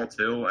LaMelo Ball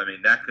too. I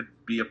mean, that could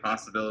be a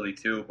possibility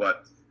too.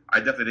 But I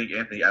definitely think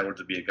Anthony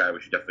Edwards would be a guy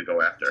we should definitely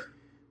go after.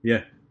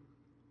 Yeah,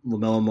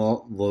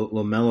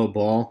 LaMelo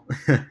Ball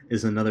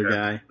is another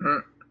guy.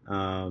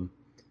 LaMelo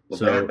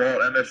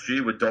Ball at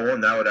MSG with Dolan,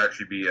 that would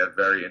actually be a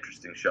very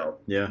interesting show.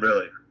 Yeah,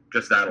 really,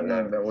 just that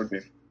alone, that would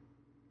be.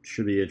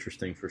 Should be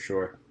interesting for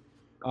sure.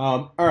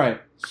 All right,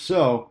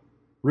 so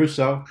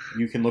Russo,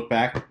 you can look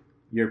back.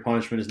 Your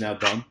punishment is now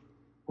done.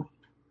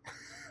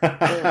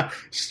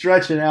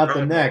 Stretching out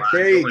the neck.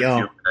 There you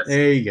go.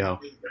 There you go.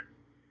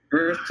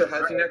 So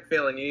how's your neck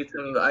feeling? You need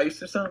some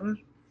ice or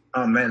something?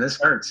 Oh man, this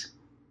hurts.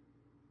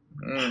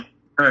 All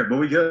right, but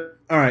we good.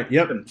 All right,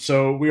 yep.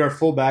 So we are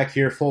full back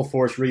here, full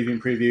force review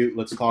and preview.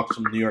 Let's talk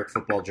some New York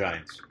Football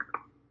Giants.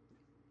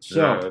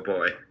 So, oh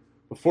boy,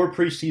 before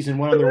preseason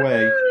went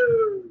underway,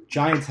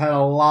 Giants had a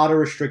lot of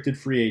restricted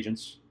free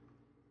agents.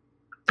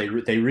 They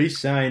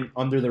re-signed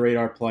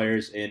under-the-radar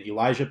players in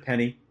Elijah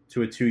Penny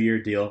to a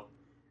 2-year deal,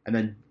 and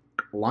then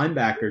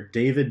linebacker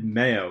David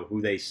Mayo,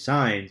 who they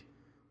signed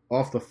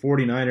off the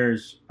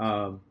 49ers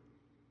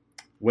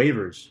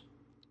waivers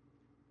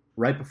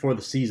right before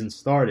the season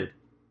started.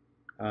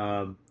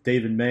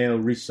 David Mayo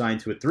re-signed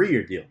to a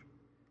 3-year deal.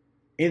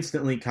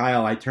 Instantly,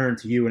 Kyle, I turn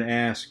to you and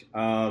ask,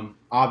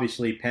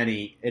 obviously,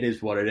 Penny, it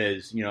is what it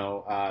is.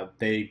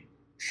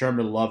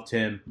 Sherman loved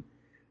him.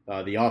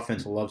 The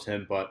offense loves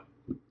him, but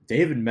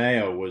David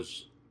Mayo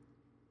was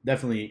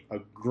definitely a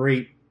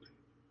great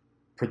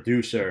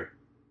producer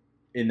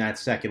in that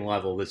second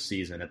level this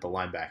season at the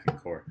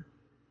linebacking core.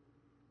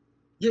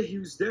 Yeah, he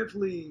was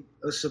definitely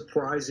a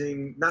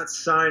surprising, not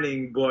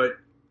signing, but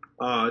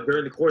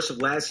during the course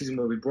of last season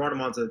when we brought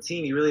him onto the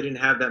team, he really didn't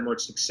have that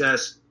much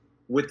success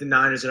with the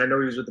Niners, and I know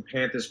he was with the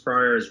Panthers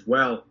prior as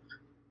well.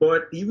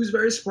 But he was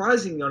very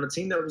surprising on a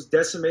team that was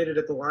decimated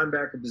at the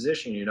linebacker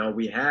position.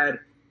 We had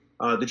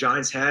the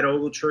Giants had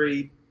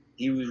Ogletree.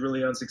 He was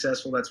really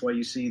unsuccessful. That's why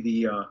you see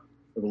the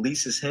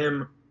release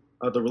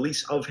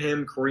of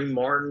him, Kareem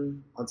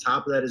Martin on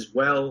top of that as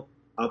well.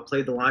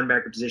 Played the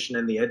linebacker position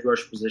and the edge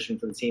rush position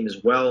for the team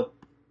as well.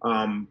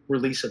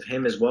 Release of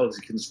him as well because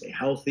he couldn't stay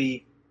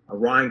healthy.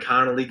 Ryan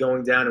Connolly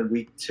going down in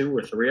week 2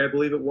 or 3, I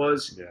believe it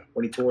was,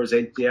 when he tore his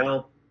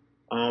ACL.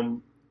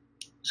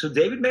 So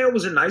David Mayo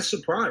was a nice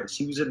surprise.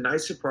 He was a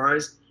nice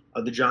surprise.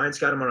 The Giants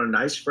got him on a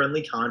nice,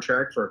 friendly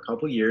contract for a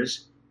couple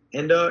years,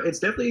 and it's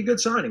definitely a good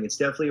signing. It's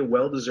definitely a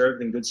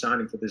well-deserved and good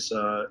signing for this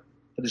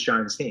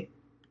Giants team.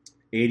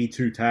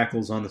 82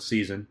 tackles on the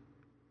season.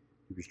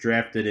 He was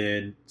drafted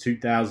in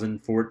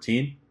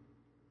 2014. He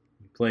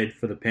played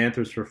for the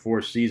Panthers for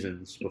 4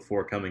 seasons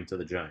before coming to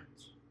the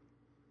Giants.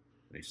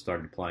 He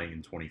started playing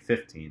in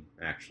 2015,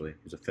 actually. He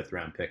was a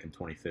 5th-round pick in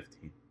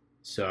 2015.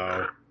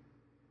 So,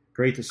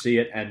 great to see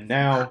it. And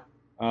now,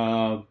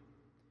 the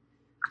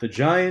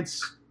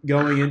Giants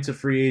going into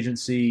free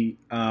agency,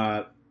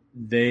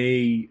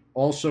 they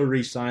also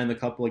re-signed a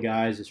couple of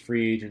guys as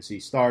free agency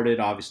started.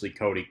 Obviously,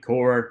 Cody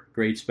Core,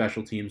 great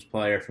special teams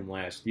player from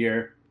last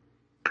year.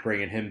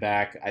 Bringing him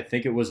back. I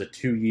think it was a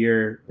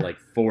 2-year, like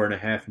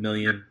 $4.5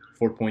 million,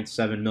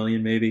 $4.7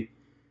 million maybe.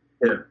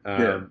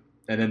 Yeah.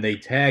 And then they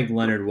tagged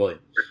Leonard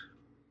Williams.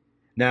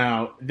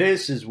 Now,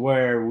 this is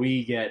where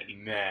we get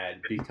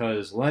mad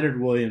because Leonard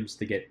Williams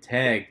to get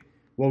tagged,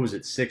 what was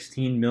it,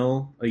 $16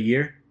 million a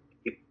year?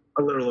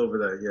 A little over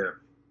that, yeah.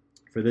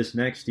 For this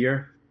next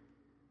year.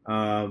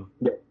 Yeah.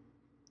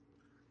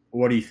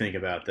 What do you think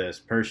about this?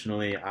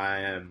 Personally, I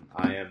am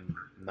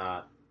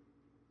not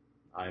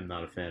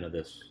a fan of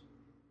this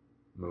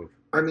move.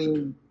 I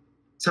mean,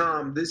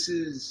 Tom, this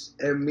is,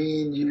 and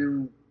me and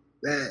you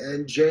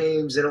and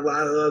James and a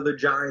lot of other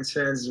Giants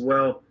fans as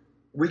well,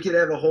 we could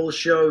have a whole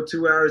show,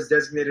 2 hours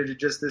designated to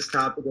just this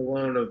topic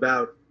alone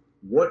about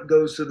what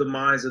goes through the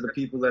minds of the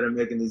people that are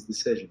making these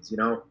decisions. You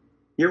know,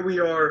 here we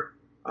are,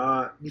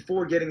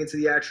 before getting into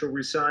the actual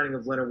re-signing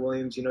of Leonard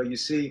Williams, you know, you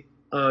see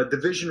a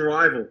division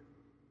rival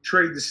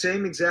trade the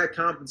same exact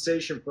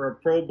compensation for a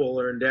Pro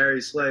Bowler in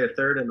Darius Slay, a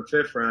 3rd and a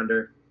 5th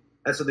rounder.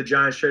 That's what the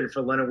Giants traded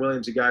for Leonard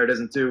Williams, a guy who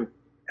doesn't do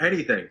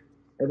anything.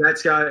 And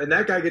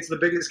that guy gets the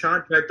biggest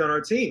contract on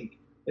our team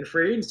in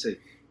free agency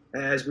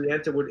as we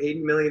enter with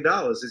 $80 million.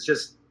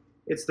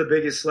 It's the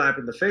biggest slap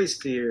in the face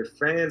to your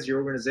fans,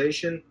 your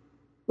organization.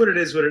 But it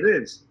is what it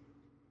is.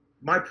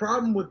 My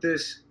problem with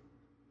this,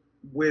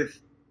 with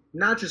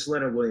not just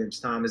Leonard Williams,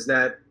 Tom, is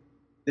that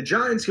the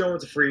Giants go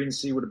into free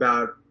agency with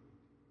about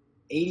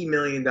 $80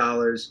 million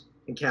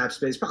in cap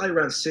space, probably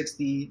around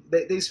 60.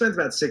 They spent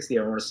about 60,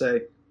 I want to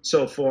say,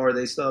 so far.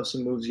 They still have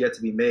some moves yet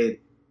to be made.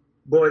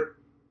 But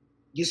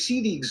you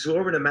see the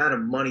exorbitant amount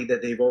of money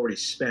that they've already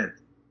spent.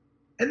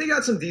 And they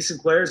got some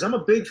decent players. I'm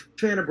a big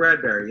fan of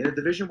Bradbury. In a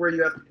division where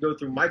you have to go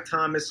through Mike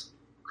Thomas,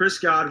 Chris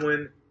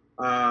Godwin,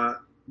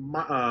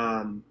 Mike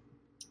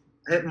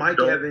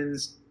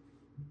Evans,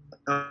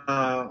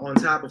 on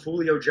top of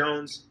Julio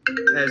Jones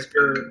as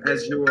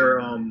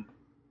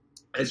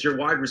your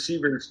wide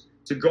receivers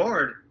to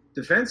guard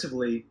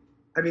defensively.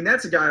 I mean,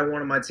 that's a guy I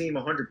want on my team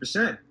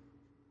 100%.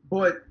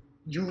 But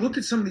you look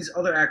at some of these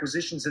other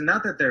acquisitions, and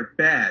not that they're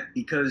bad,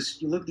 because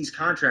you look at these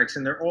contracts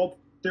and they're all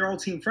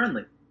team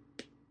friendly.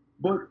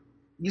 But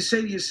you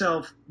say to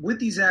yourself, with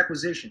these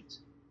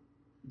acquisitions,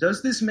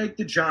 does this make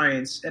the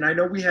Giants, and I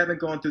know we haven't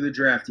gone through the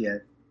draft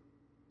yet,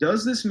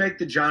 does this make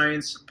the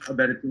Giants a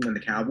better team than the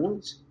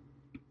Cowboys?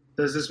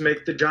 Does this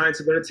make the Giants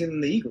a better team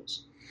than the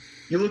Eagles?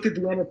 You look at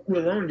the NFC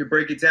alone, you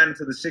break it down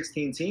into the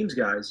 16 teams,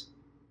 guys.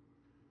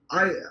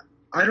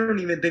 I don't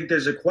even think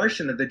there's a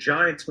question that the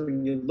Giants,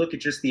 when you look at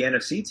just the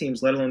NFC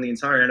teams, let alone the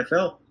entire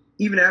NFL,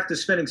 even after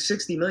spending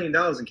 $60 million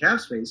in cap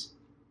space,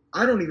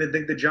 I don't even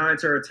think the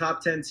Giants are a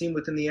top 10 team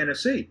within the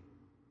NFC.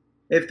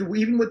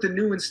 Even with the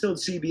new instilled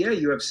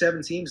CBA, you have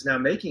 7 teams now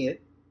making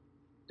it.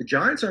 The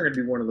Giants aren't going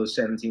to be one of those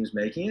 7 teams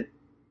making it.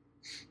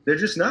 They're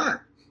just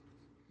not.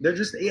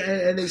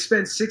 And they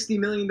spent $60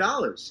 million.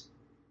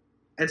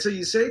 And so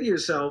you say to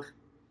yourself,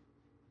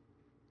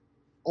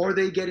 are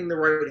they getting the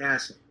right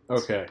asset?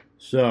 Okay,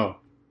 so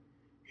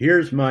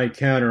here's my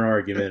counter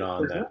argument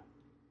on that.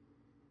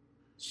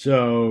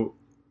 So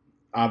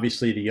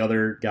obviously the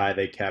other guy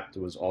they kept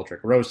was Aldrick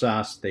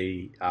Rosas.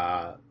 They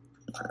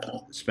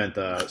spent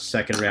a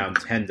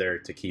 2nd-round tender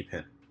to keep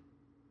him.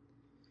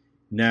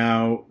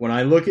 Now, when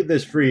I look at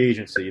this free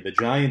agency, the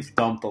Giants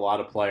dumped a lot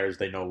of players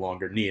they no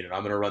longer need, and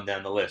I'm going to run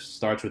down the list.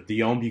 Starts with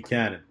Dion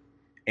Buchanan,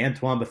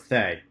 Antoine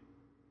Bethea,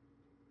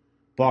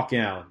 Buck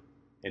Allen,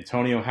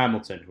 Antonio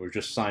Hamilton, who was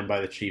just signed by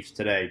the Chiefs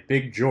today,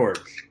 Big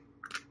George,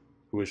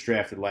 who was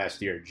drafted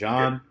last year,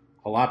 John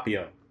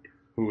Halapio,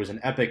 who was an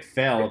epic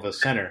fail of a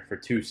center for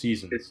 2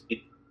 seasons,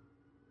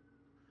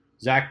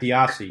 Zach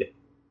Diassi,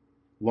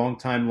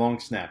 longtime long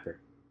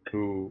snapper,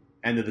 who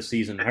ended the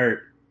season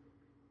hurt.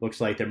 Looks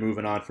like they're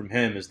moving on from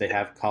him as they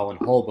have Colin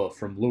Hulba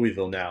from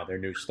Louisville now, their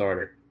new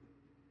starter.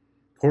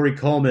 Corey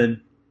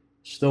Coleman,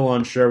 still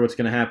unsure what's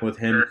going to happen with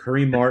him.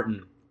 Kareem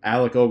Martin,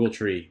 Alec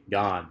Ogletree,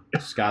 gone.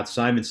 Scott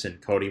Simonson,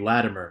 Cody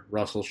Latimer,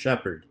 Russell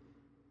Shepard,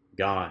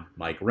 gone.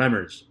 Mike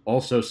Remmers,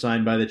 also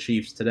signed by the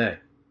Chiefs today.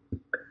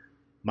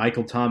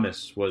 Michael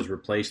Thomas was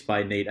replaced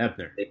by Nate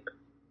Ebner.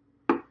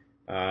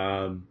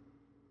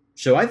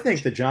 So I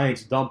think the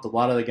Giants dumped a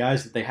lot of the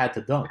guys that they had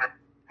to dump.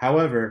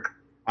 However,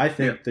 I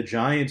think the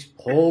Giants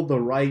pulled the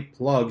right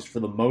plugs for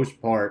the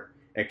most part,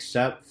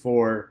 except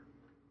for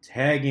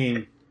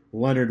tagging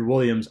Leonard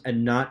Williams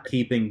and not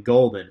keeping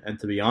Golden. And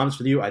to be honest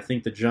with you, I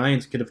think the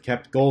Giants could have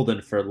kept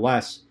Golden for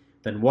less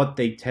than what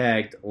they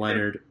tagged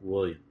Leonard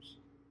Williams.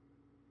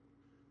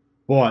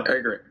 But, I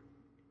agree.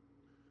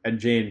 and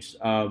James,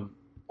 I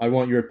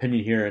want your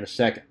opinion here in a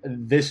second.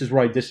 This is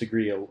where I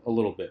disagree a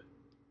little bit.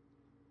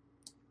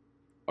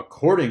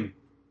 According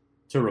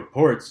to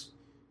reports,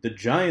 the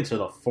Giants are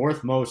the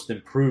fourth most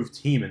improved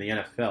team in the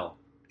NFL,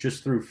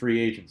 just through free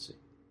agency.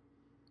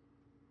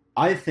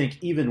 I think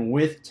even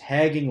with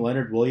tagging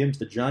Leonard Williams,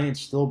 the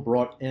Giants still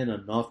brought in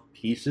enough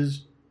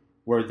pieces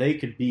where they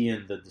could be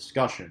in the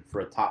discussion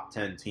for a top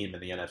 10 team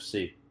in the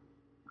NFC.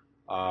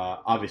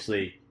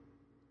 Obviously,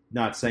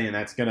 not saying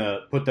that's going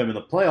to put them in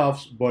the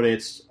playoffs, but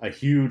it's a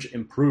huge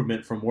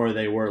improvement from where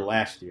they were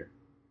last year.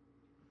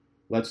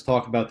 Let's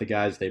talk about the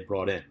guys they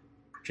brought in.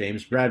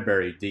 James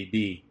Bradbury,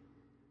 DB,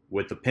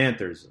 with the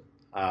Panthers.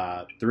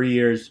 3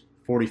 years,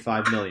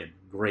 $45 million.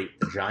 Great.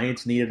 The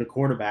Giants needed a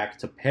quarterback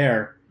to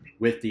pair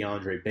with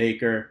DeAndre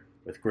Baker,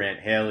 with Grant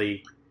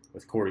Haley,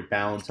 with Corey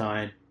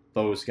Ballantyne,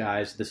 those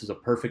guys. This is a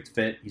perfect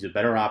fit. He's a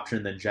better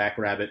option than Jack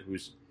Rabbit,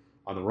 who's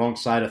on the wrong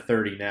side of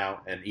 30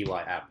 now, and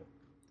Eli Apple.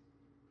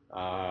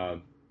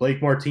 Blake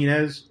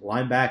Martinez,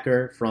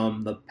 linebacker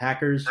from the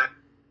Packers.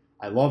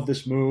 I love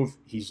this move.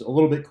 He's a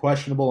little bit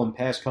questionable in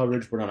pass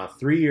coverage, but on a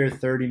 3-year,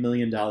 $30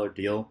 million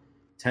deal,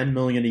 $10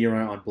 million a year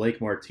on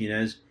Blake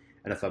Martinez.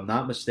 And if I'm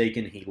not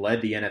mistaken, he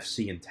led the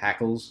NFC in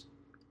tackles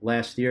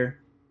last year.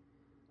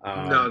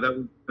 No,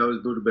 that was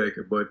Buda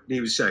Baker, but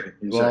he was second.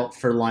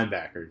 For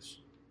linebackers.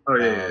 Oh,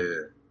 yeah.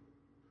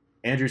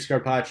 Andrew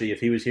Scarpacci, if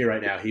he was here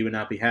right now, he would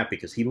not be happy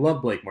because he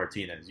loved Blake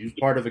Martinez. He was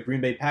part of a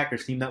Green Bay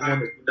Packers team that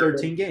won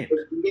 13 games.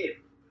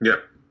 Yeah.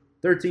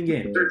 13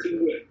 games.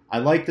 I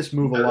like this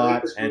move a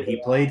lot, and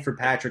he played for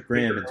Patrick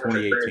Graham in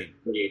 2018.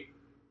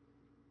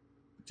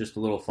 Just a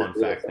little fun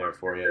fact there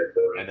for you.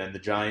 And then the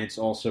Giants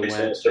also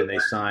went and they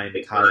signed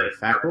Kyler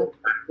Fackrell.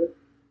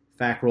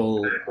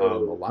 Fackrell,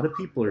 a lot of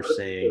people are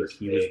saying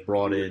he was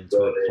brought in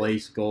to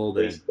replace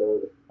Golden.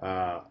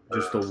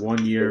 Just a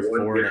 1 year,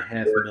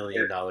 $4.5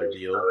 million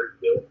deal.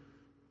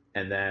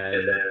 And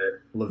then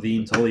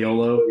Levine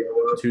Toliolo,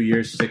 2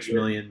 years, $6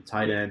 million,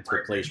 tight end to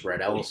replace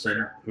Red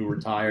Ellison, who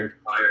retired.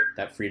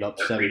 That freed up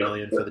 $7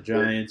 million for the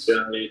Giants.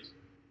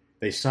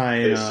 They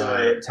sign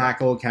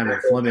tackle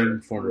Cameron Fleming,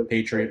 former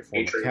Patriot,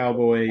 former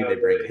Cowboy. They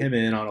bring him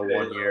in on a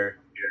 1 year.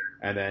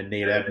 And then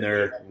Nate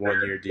Ebner,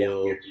 1 year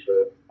deal.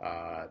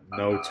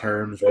 No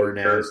terms were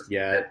announced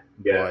yet,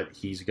 but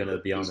he's going to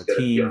be on the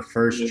team.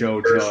 First Joe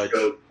Judge,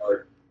 New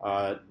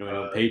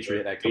England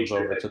Patriot, that comes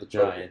over to the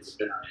Giants.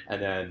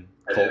 And then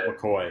Colt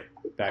McCoy,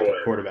 backup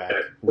quarterback,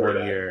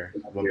 1 year,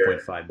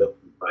 $1.5 million.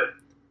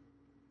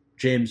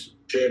 James,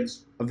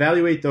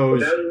 evaluate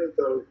those.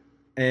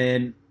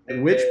 And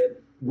which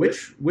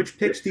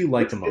picks do you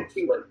like the most?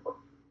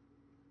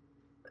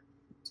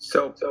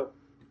 So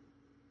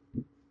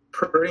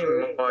pretty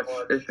much,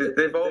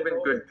 they've all been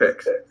good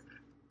picks.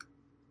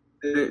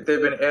 They've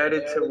been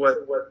added to what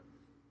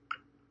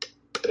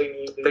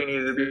they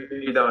needed to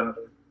be done.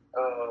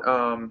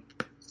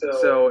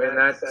 So in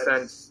that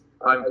sense,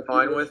 I'm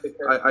fine with.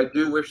 I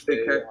do wish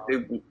they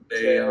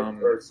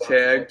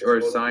tagged or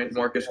signed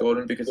Marcus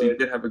Golden because he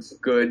did have a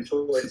good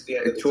towards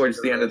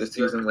the end of the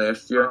season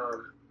last year.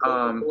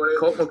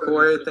 Colt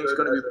McCoy, I think, is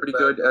going to be pretty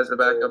good as a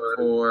backup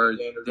for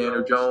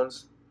Daniel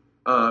Jones.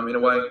 In a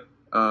way,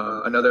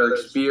 another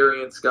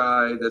experienced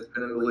guy that's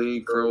been in the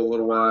league for a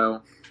little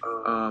while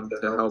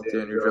to help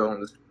Daniel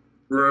Jones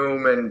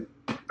groom and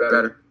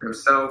better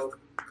himself.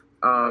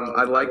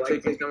 I like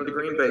taking some of the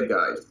Green Bay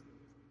guys.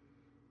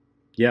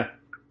 Yeah.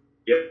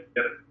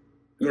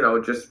 You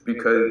know, just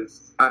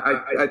because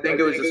I think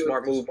it was a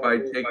smart move by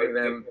taking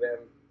them.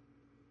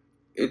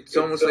 It's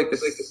almost like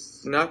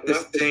not the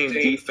same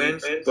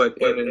defense, but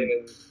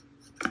in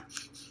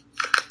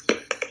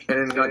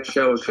a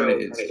nutshell, it kind of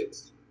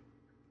is.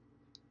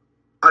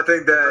 I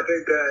think that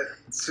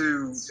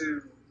to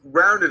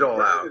round it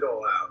all out,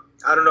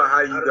 I don't know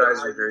how you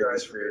guys would grade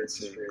this free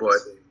agency,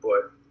 but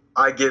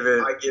I give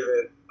it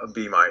a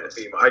B minus.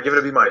 I give it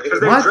a B minus because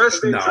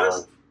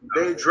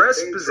they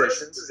address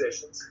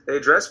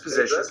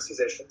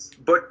positions,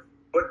 but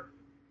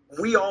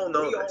we all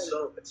know this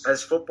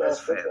as football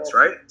fans,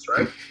 right?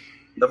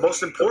 The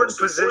most important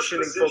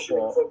position in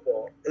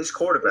football is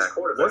quarterback.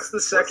 What's the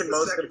second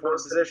most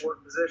important position?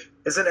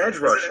 It's an edge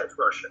rusher.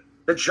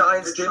 The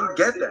Giants didn't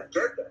get that.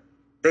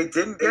 They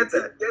didn't get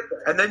that.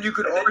 And then you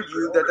could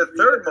argue that the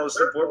third most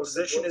important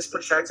position is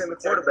protecting the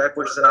quarterback,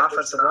 which is an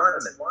offensive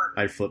lineman.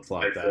 I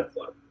flip-flop that.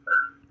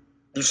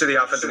 You say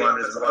the offensive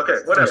lineman is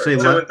okay, whatever. I say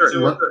left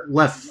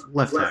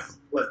tackle.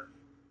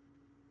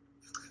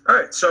 All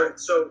right, so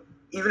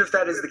even if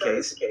that is the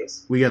case,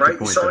 we got right?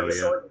 the point, though,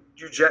 yeah.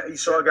 You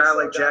saw a guy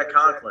like Jack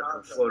Conklin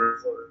who floated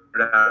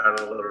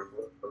out a little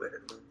bit,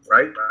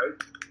 right?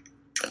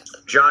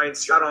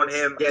 Giants got on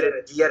him. He had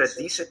a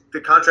decent.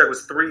 The contract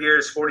was 3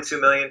 years, $42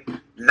 million,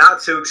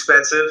 not too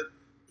expensive.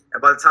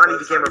 And by the time he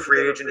became a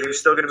free agent, he was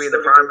still going to be in the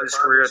prime of his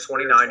career, a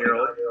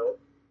 29-year-old.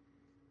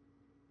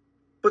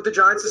 But the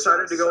Giants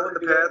decided to go on the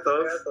path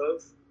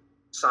of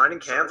signing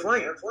Cam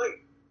Fleming.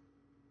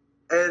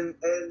 And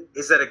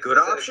is that a good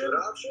option?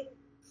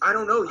 I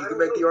don't know. You can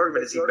make the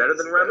argument: is he better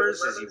than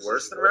Remmers? Is he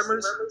worse than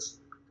Remmers?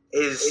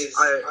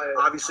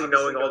 Obviously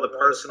knowing all the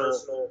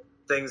personal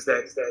things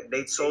that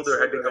Nate Solder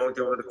had been going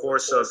through over the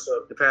course of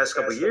the past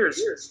couple of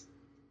years.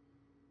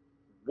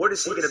 What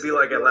is he going to be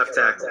like at left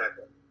tackle?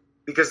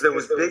 Because there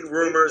was big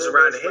rumors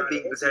around him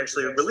being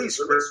potentially released,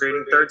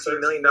 creating $13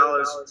 million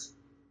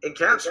in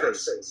cap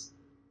space.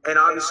 And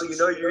obviously,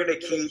 you're going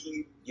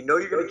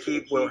to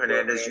keep Will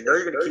Hernandez.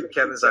 You're going to keep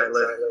Kevin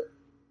Zeitler.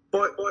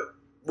 But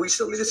we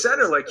still need a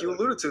center, like you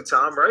alluded to,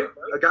 Tom, right?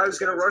 A guy who's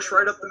going to rush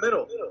right up the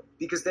middle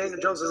because Daniel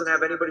Jones doesn't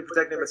have anybody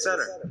protecting him at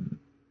center.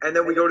 And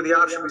then we go to the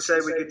option, we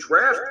say we could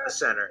draft a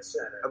center,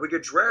 and we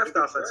could draft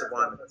offensive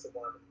linemen.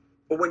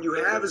 But when you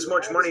have as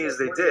much money as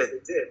they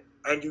did,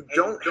 and you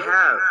don't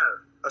have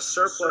a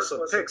surplus of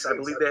picks, I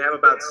believe they have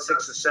about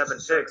 6 or 7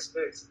 picks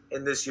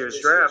in this year's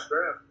draft,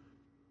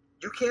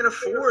 you can't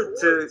afford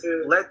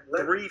to let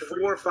 3,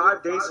 4,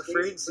 5 days of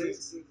free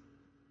agency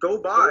go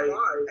by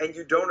and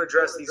you don't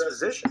address these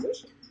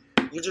positions.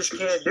 You just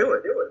can't do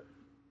it.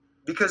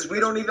 Because we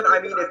don't even,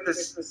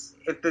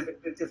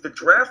 if the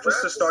draft was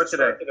to start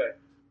today,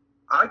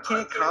 I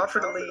can't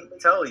confidently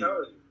tell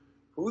you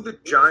who the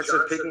Giants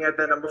are picking at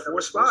that number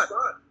 4 spot.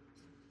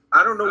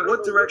 I don't know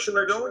what direction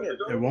they're going in.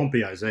 It won't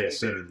be Isaiah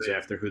Simmons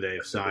after who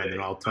they've signed,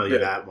 and I'll tell you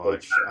that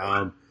much.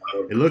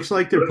 It looks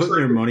like they're putting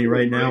their money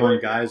right now on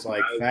guys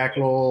like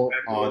Fackrell,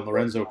 on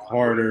Lorenzo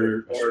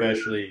Carter,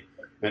 especially,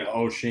 and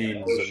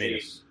Oshane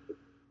Ximines.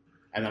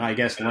 And then I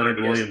guess Leonard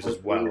Williams as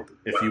well,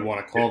 if you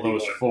want to call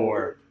those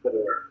 4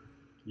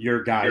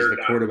 your guys the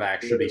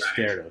quarterback should be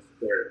scared of.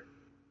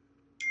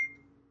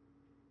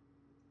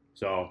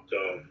 So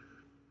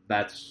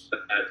that's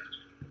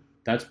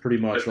pretty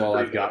much all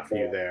I've got for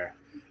you there.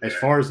 As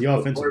far as the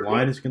offensive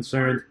line is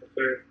concerned,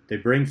 they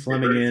bring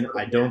Fleming in.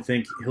 I don't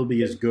think he'll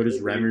be as good as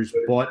Remmers,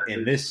 but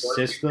in this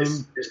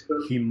system,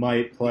 he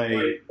might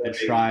play and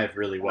strive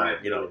really well.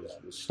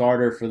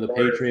 Starter for the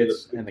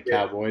Patriots and the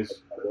Cowboys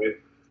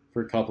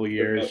for a couple of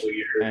years,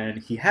 and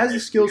he has the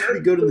skills to be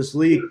good in this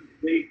league.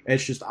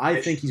 It's just I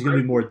think he's going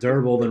to be more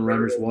durable than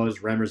Remmers was.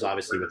 Remmers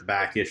obviously with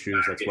back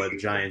issues. That's why the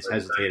Giants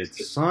hesitated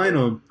to sign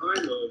him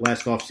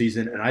last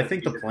offseason. And I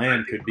think the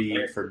plan could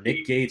be for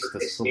Nick Gates to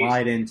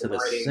slide into the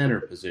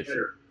center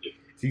position.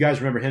 If you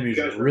guys remember him,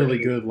 he was really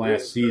good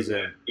last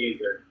season.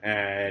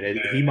 And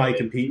he might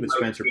compete with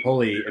Spencer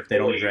Pulley if they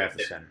don't draft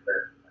the center.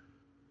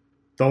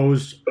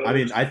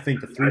 I think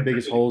the 3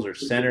 biggest holes are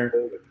center,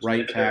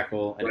 right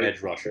tackle, and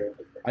edge rusher.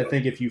 I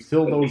think if you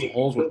fill those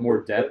holes with more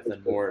depth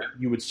and more,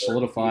 you would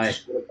solidify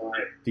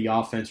the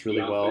offense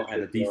really well,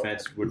 and the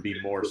defense would be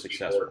more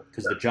successful.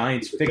 Because the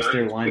Giants fixed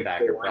their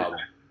linebacker problem,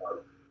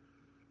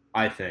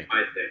 I think.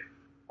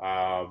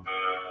 And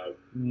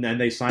then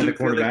they signed the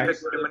cornerback.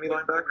 Too many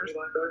linebackers?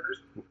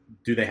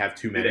 Do they have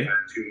too many?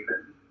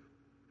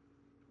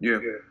 Yeah.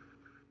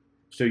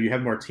 So you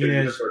have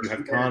Martinez, you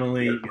have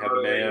Connolly, you have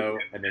Mayo,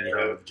 and then you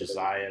have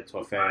Josiah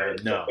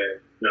Tuafea. No,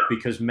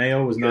 because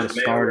Mayo was not a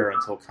starter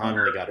until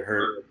Connolly got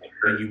hurt.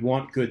 And you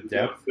want good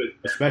depth,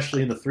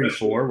 especially in the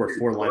 3-4 where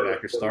 4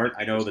 linebackers start.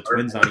 I know the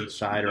Twins on each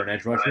side are an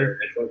edge rusher,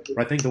 but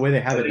I think the way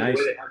they have it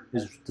nice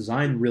is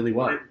designed really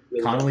well.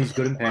 Connolly's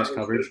good in pass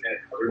coverage.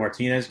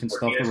 Martinez can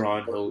stuff the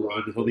run.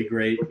 He'll be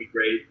great.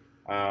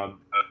 And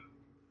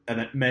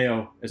then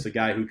Mayo is the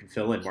guy who can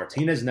fill in.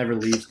 Martinez never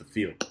leaves the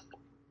field.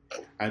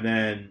 And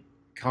then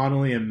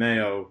Connolly and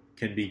Mayo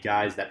can be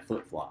guys that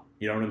flip-flop.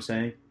 You know what I'm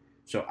saying?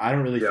 So I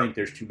don't really think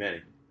there's too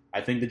many.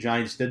 I think the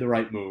Giants did the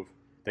right move.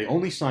 They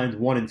only signed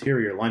 1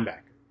 interior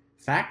linebacker.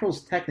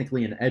 Fackrell's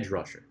technically an edge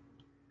rusher.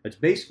 That's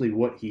basically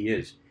what he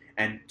is.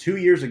 And 2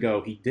 years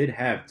ago, he did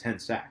have 10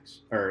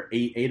 sacks, or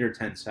 8 or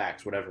 10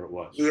 sacks, whatever it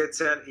was. He had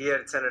 10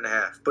 and a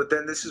half. But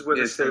then this is where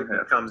the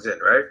statement comes in,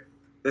 right?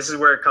 This is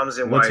where it comes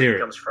in why it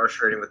becomes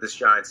frustrating with this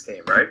Giants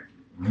team, right?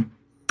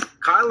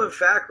 Kylan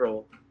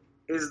Fackrell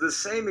is the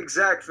same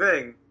exact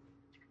thing,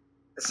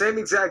 the same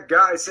exact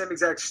guy, same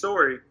exact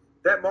story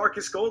that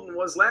Marcus Golden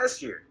was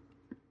last year.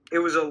 It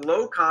was a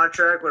low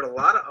contract with a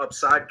lot of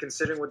upside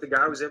considering what the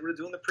guy was able to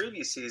do in the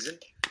previous season,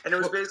 and it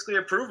was basically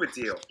a prove-it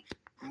deal.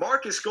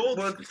 Marcus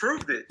Golden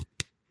proved it.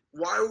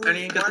 Why are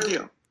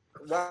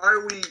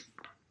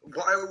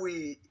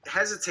we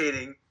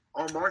hesitating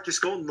on Marcus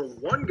Golden, the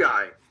one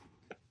guy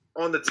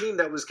on the team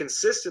that was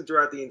consistent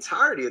throughout the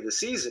entirety of the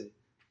season,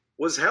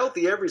 was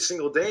healthy every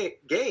single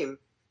game,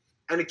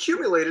 and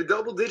accumulated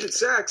double-digit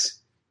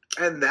sacks,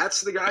 and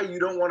that's the guy you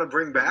don't want to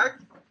bring back?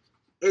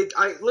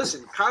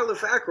 Listen, Kylan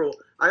Fackrell,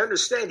 I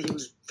understand he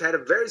had a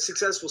very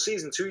successful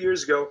season 2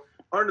 years ago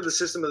under the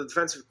system of the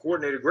defensive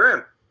coordinator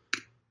Graham.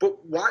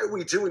 But why are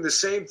we doing the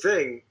same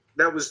thing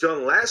that was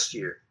done last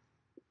year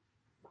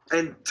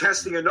and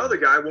testing another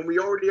guy when we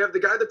already have the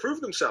guy that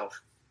proved himself?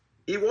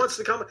 He wants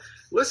to come.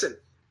 Listen,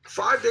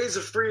 5 days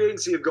of free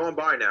agency have gone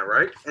by now,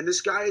 right? And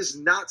this guy is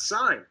not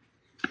signed.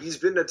 He's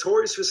been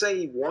notorious for saying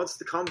he wants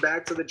to come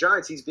back to the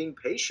Giants. He's being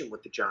patient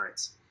with the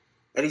Giants.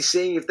 And he's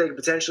seeing if they could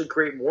potentially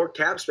create more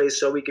cap space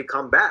so he could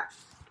come back.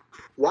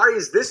 Why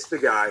is this the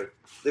guy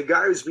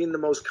who's been the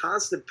most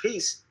constant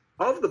piece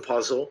of the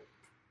puzzle,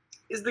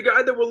 is the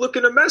guy that we're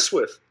looking to mess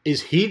with.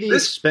 Is he the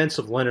expense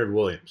of Leonard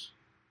Williams?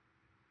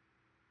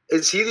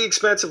 Is he the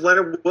expense of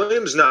Leonard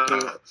Williams? No,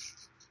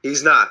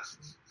 he's not.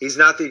 He's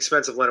not the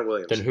expense of Leonard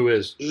Williams. Then who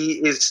is? He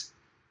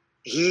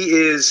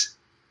is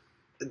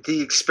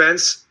the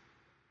expense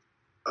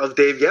of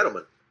Dave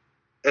Gettleman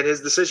and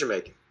his decision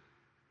making.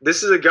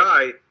 This is a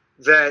guy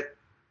that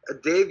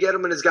Dave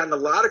Gettleman has gotten a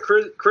lot of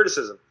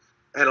criticism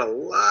and a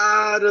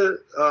lot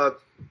of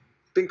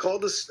been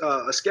called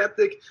a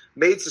skeptic,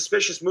 made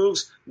suspicious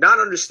moves, not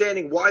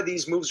understanding why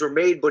these moves were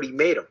made, but he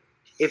made them.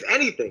 If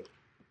anything,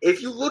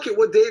 if you look at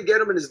what Dave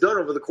Gettleman has done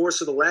over the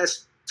course of the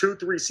last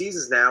 2-3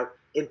 seasons now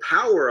in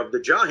power of the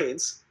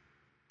Giants,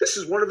 this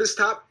is one of his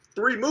top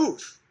 3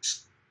 moves.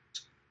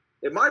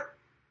 In my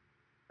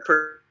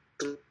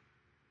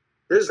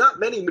there's not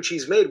many which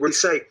he's made where you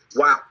say,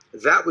 wow,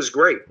 that was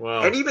great.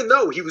 Wow. And even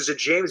though he was a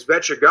James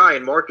Bettcher guy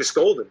in Marcus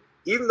Golden,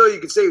 even though you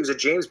could say he was a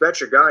James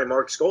Bettcher guy in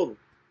Marcus Golden,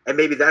 and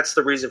maybe that's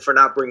the reason for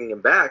not bringing him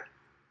back,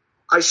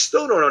 I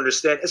still don't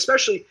understand,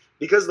 especially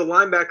because the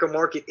linebacker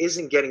market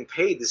isn't getting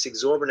paid this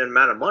exorbitant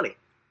amount of money.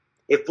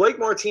 If Blake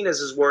Martinez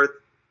is worth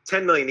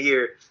 $10 million a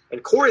year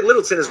and Corey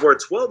Littleton is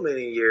worth $12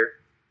 million a year,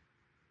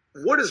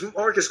 what does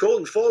Marcus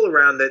Golden fall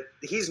around that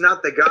he's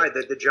not the guy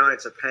that the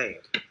Giants are paying?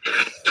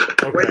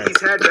 Okay. When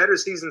he's had better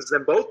seasons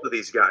than both of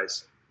these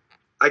guys.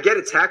 I get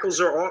it.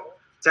 Tackles are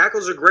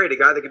great, a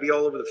guy that could be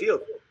all over the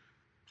field.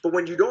 But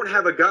when you don't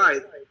have a guy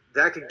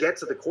that could get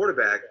to the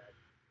quarterback,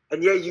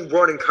 and yeah, you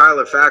brought in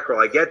Kyler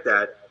Fackrell, I get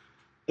that,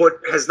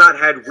 but has not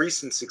had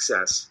recent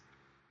success.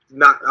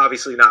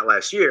 Obviously not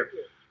last year.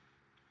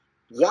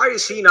 Why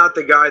is he not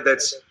the guy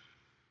that's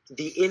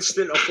the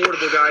instant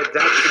affordable guy?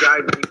 That's the guy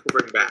we need to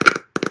bring back.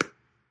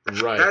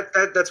 Right.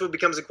 That's what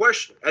becomes a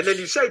question. And then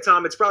you say,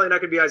 Tom, it's probably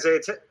not going to be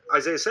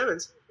Isaiah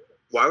Simmons.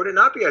 Why would it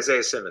not be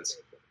Isaiah Simmons?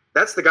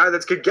 That's the guy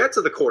that could get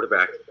to the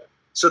quarterback.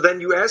 So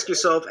then you ask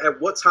yourself, at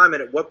what time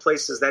and at what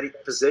place does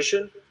that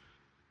position,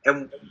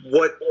 and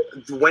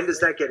when does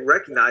that get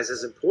recognized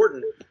as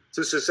important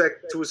to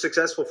a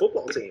successful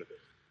football team?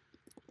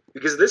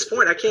 Because at this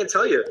point, I can't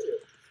tell you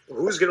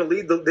who's going to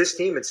lead this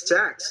team in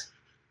sacks.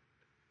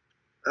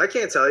 I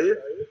can't tell you.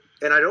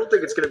 And I don't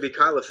think it's going to be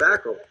Kyler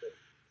Fackrell.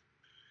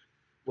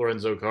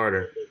 Lorenzo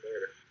Carter.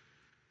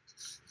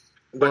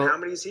 But how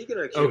many is he going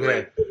to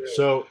accumulate? Okay,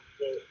 so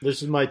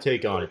this is my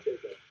take on it.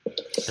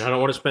 And I don't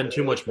want to spend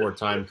too much more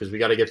time because we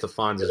got to get to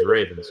Fonz's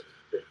Ravens.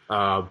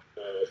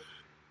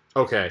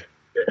 Okay,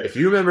 if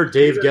you remember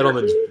Dave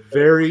Gettleman's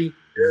very,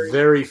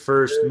 very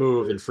first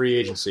move in free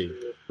agency,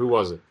 who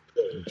was it?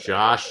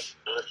 Josh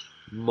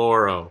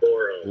Morrow.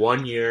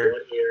 1 year,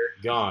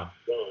 gone.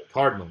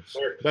 Cardinals.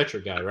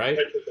 Bettcher guy, right?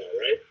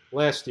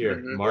 Last year,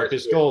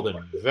 Marcus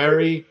Golden.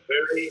 Very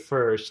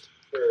first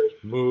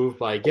move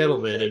by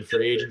Gettleman in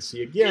free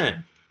agency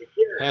again.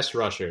 Pass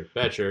rusher,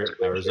 Bettcher,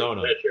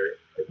 Arizona.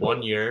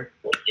 1 year.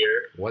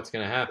 What's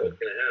going to happen?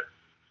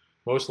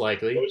 Most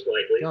likely,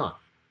 gone.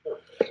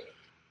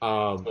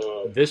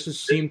 This has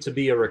seemed to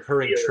be a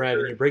recurring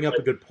trend, and you bring up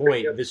a good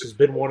point. This has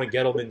been one of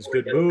Gettleman's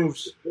good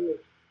moves.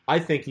 I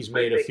think he's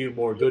made a few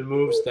more good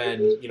moves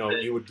than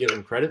you would give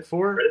him credit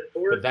for,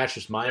 but that's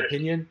just my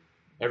opinion.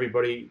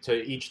 Everybody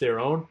to each their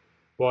own.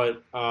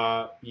 But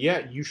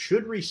yeah, you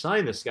should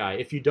re-sign this guy.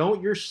 If you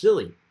don't, you're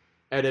silly.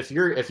 And if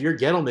you're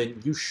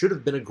Gettleman, you should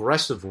have been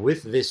aggressive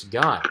with this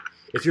guy.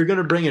 If you're going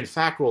to bring in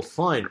Fackrell,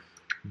 fine,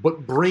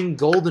 but bring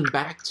Golden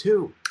back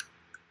too.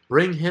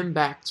 Bring him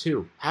back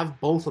too. Have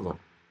both of them.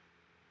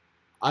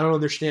 I don't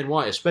understand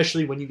why,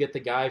 especially when you get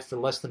the guy for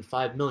less than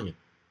 $5 million.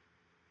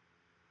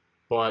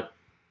 But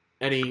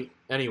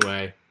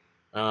anyway,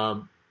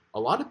 a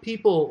lot of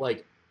people,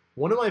 like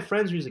one of my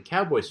friends who's a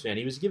Cowboys fan,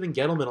 he was giving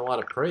Gettleman a lot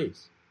of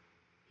praise.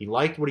 He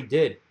liked what he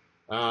did.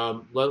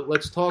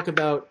 Let's talk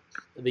about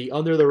the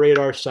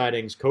under-the-radar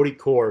sightings. Cody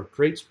Core,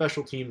 great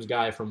special teams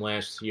guy from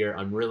last year.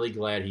 I'm really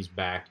glad he's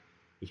back.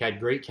 He had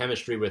great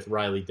chemistry with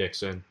Riley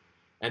Dixon.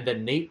 And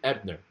then Nate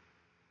Ebner.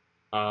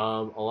 A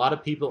lot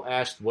of people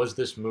asked, was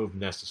this move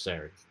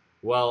necessary?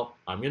 Well,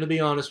 I'm going to be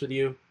honest with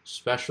you.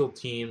 Special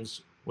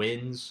teams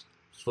wins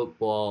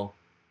football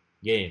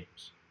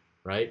games,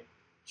 right?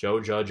 Joe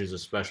Judge is a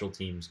special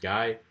teams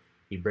guy.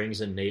 He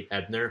brings in Nate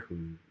Ebner,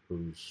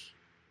 who's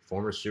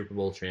former Super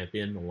Bowl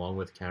champion, along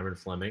with Cameron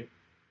Fleming.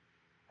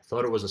 I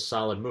thought it was a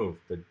solid move.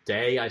 The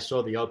day I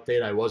saw the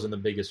update, I wasn't the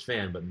biggest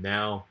fan, but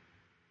now,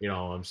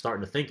 I'm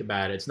starting to think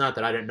about it. It's not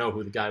that I didn't know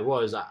who the guy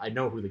was. I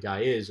know who the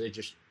guy is.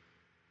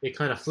 It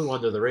kind of flew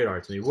under the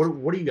radar to me.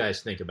 What do you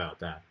guys think about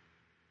that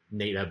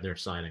Nate Ebner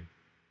signing?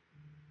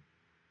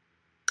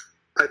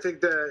 I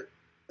think that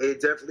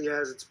it definitely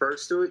has its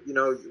perks to it.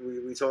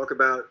 We talk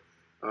about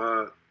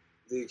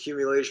the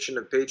accumulation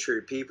of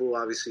Patriot people.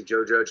 Obviously,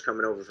 Joe Judge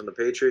coming over from the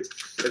Patriots.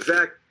 In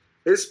fact,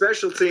 his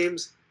special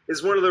teams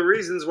is one of the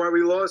reasons why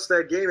we lost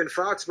that game in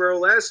Foxborough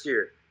last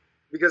year,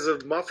 because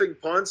of muffing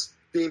punts,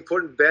 being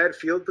put in bad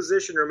field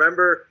position.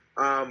 Remember,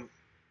 Nate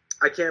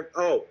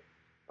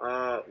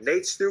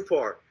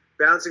Stupar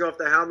bouncing off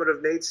the helmet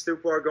of Nate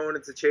Stupar going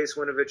into Chase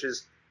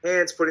Winovich's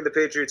hands, putting the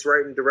Patriots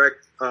right in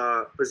direct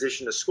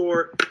position to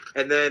score,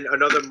 and then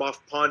another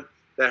muff punt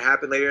that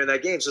happened later in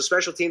that game. So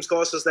special teams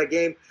cost us that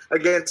game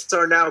against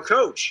our now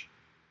coach.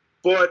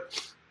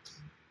 But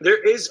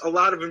there is a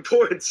lot of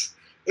importance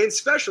in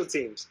special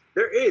teams.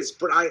 There is,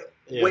 but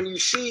when you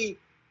see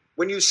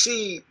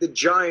the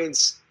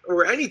Giants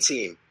or any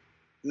team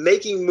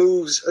making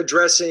moves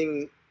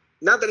addressing,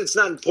 not that it's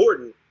not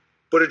important,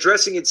 but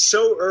addressing it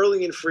so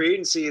early in free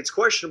agency, it's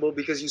questionable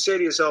because you say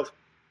to yourself,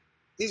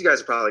 these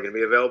guys are probably going to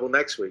be available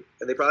next week,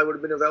 and they probably would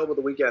have been available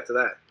the week after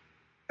that.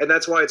 And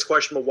that's why it's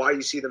questionable why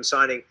you see them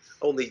signing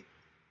only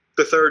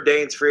the third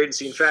day into free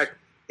agency. In fact,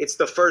 it's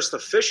the first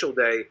official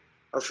day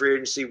of free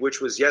agency,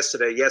 which was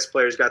yesterday. Yes,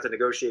 players got to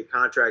negotiate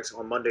contracts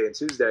on Monday and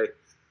Tuesday,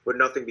 but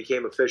nothing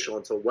became official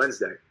until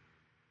Wednesday.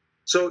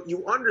 So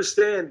you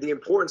understand the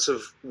importance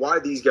of why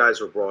these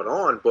guys were brought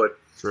on, but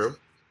True.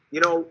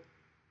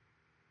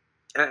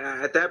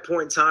 At that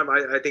point in time,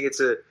 I think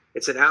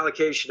it's an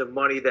allocation of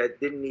money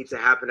that didn't need to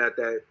happen at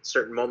that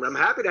certain moment. I'm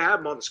happy to have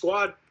him on the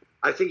squad.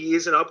 I think he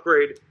is an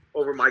upgrade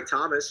over Mike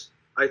Thomas.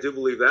 I do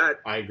believe that.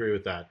 I agree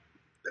with that.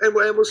 And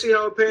we'll see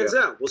how it pans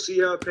out. We'll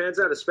see how it pans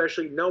out,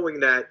 especially knowing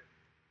that,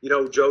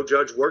 Joe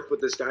Judge worked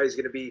with this guy. He's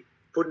going to be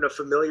put in a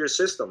familiar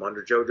system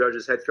under Joe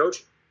Judge's head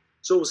coaching.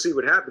 So we'll see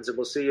what happens, and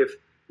we'll see if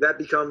that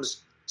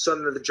becomes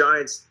something that the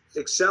Giants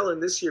excel in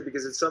this year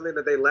because it's something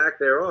that they lack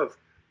thereof,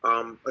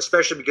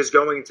 especially because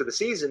going into the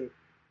season,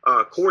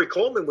 Corey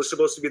Coleman was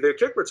supposed to be their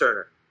kick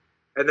returner.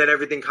 And then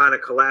everything kind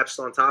of collapsed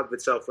on top of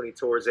itself when he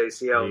tore his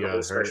ACL and the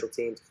whole special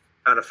teams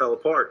kind of fell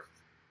apart.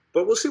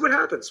 But we'll see what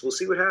happens.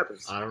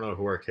 I don't know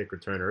who our kick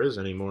returner is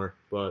anymore,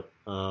 but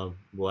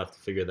we'll have to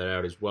figure that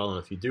out as well.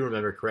 And if you do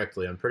remember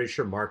correctly, I'm pretty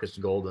sure Marcus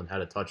Golden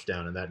had a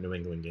touchdown in that New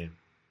England game.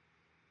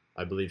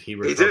 I believe he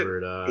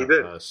recovered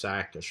a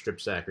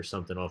strip sack or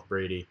something off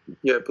Brady.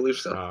 Yeah, I believe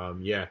so.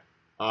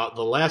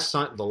 The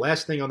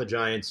last thing on the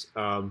Giants,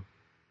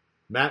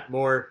 Matt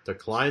Moore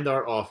declined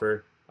our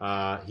offer.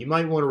 He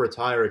might want to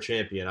retire a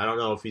champion. I don't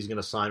know if he's going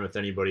to sign with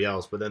anybody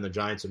else, but then the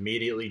Giants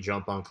immediately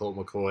jump on Colt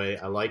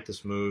McCoy. I like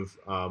this move.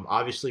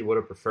 Obviously would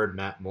have preferred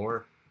Matt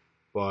Moore,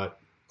 but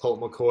Colt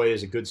McCoy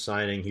is a good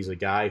signing. He's a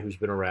guy who's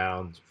been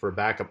around for a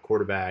backup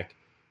quarterback.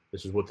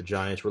 This is what the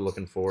Giants were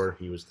looking for.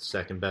 He was the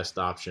second best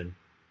option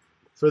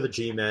for the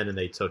G-men, and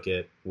they took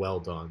it. Well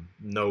done.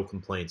 No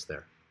complaints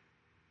there.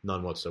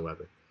 None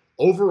whatsoever.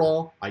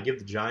 Overall, I give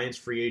the Giants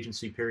free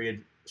agency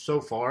period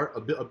so far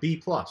a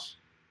B+.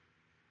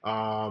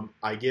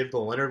 I give the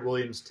Leonard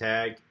Williams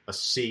tag a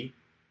C.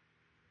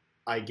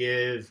 I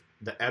give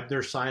the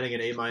Ebner signing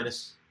an A-.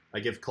 I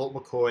give Colt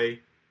McCoy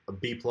a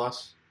B+.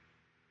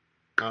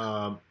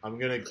 I'm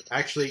gonna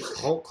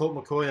Colt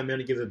McCoy. I'm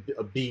gonna give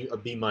a B-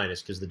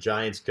 because the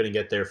Giants couldn't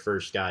get their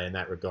first guy in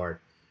that regard.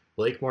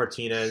 Blake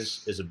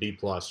Martinez is a B+.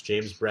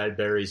 James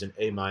Bradbury's an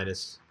A-.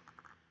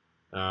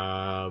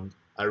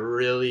 I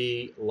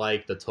really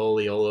like the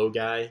Toliolo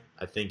guy.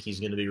 I think he's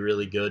going to be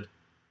really good.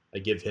 I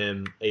give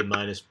him A-,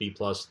 B+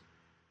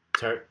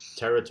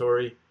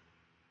 territory.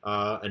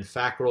 And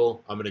Fackrell,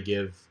 I'm going to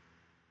give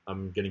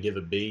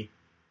a B,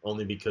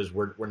 only because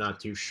we're not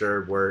too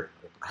sure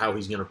how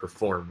he's going to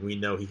perform. We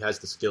know he has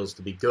the skills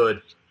to be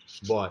good,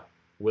 but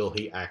will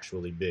he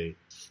actually be?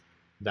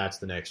 That's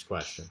the next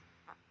question.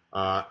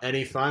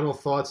 Any final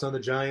thoughts on the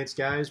Giants,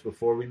 guys,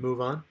 before we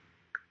move on?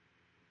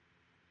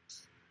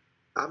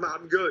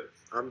 I'm good.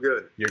 I'm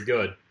good. You're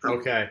good.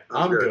 Okay.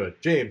 I'm good.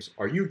 James,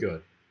 are you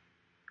good?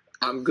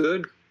 I'm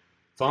good.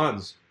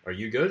 Fonz, are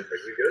you good?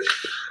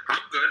 I'm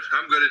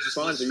good at just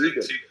Fonz, listening are you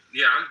good?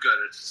 Yeah, I'm good.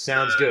 It's,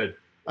 Sounds good.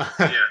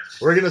 Yeah.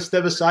 We're going to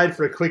step aside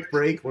for a quick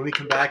break. When we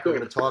come back, we're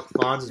going to talk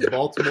Fonz's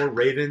Baltimore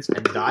Ravens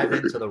and dive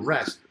into the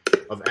rest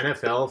of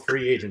NFL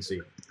free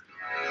agency.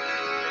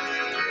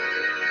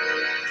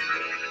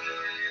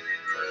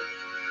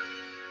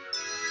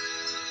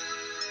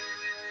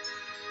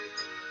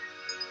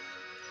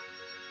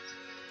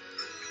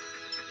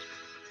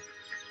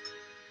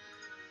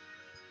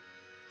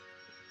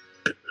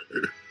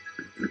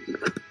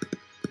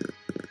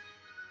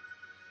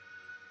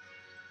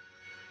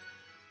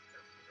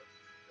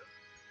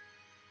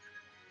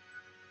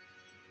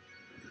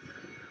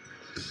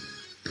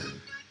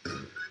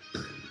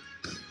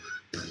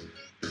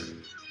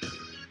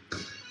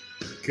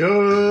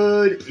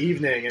 Good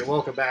evening, and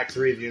welcome back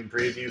to Review and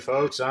Preview,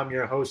 folks. I'm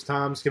your host,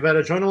 Tom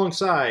Scavetta, joined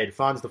alongside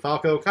Fonz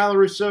DeFalco, Kyle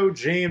Russo,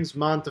 James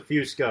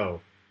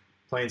Montefusco,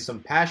 playing some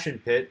Passion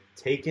Pit,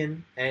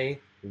 taking a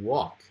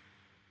walk.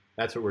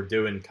 That's what we're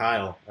doing,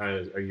 Kyle.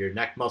 Are your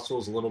neck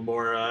muscles a little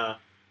more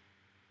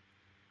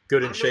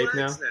good in shape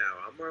now?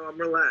 I'm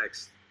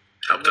relaxed.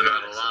 Helped him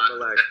out a lot. I'm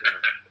relaxed now.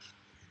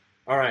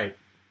 All right.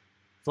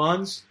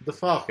 Fonz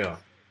DeFalco,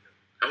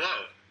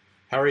 Hello.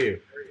 how are you?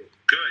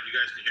 Good. You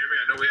guys can hear me?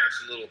 I know we have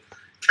some little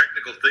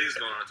technical things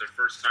going on. It's our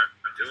first time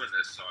doing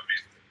this, so I mean,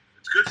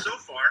 it's good so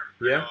far.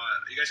 Yeah.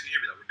 You guys can hear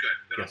me though. We're good.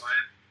 Good Yes. on my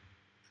end.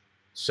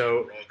 So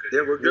We're all good.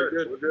 Yeah, we're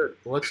good. We're good.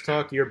 let's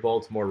talk your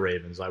Baltimore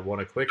Ravens. I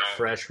want a quick,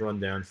 fresh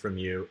rundown from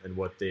you and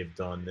what they've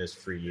done this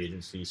free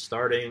agency,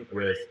 starting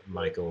with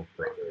Michael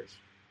Brockers.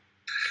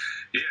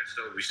 Yeah,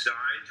 so we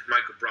signed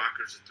Michael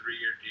Brockers a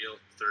 3-year deal,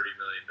 $30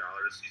 million.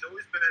 He's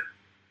always been,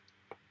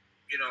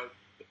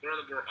 one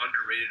of the more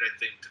underrated, I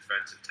think,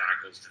 defensive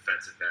tackles,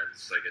 defensive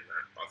ends, like in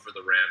that for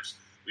the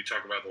Rams. We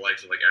talk about the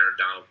likes of like Aaron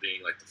Donald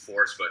being like the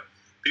force, but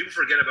people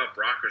forget about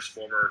Brocker's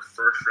former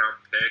first-round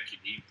pick.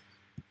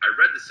 I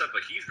read this up,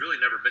 like he's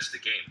really never missed a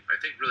game. I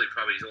think really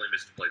probably he's only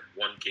missed like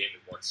one game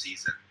in one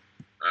season.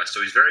 So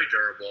he's very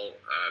durable.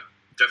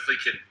 Definitely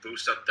can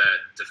boost up that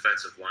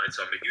defensive line.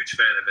 So I'm a huge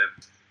fan of him.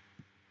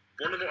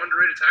 One of the more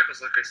underrated tackles,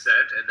 like I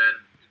said, and then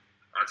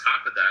on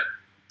top of that,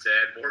 to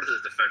add more to the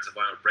defensive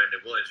line with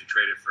Brandon Williams, we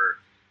traded for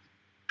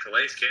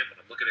Calais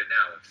Campbell. I'm looking at it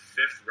now, a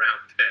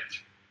 5th-round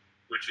pick,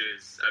 which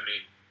is, I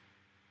mean,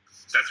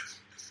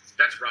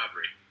 that's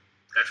robbery.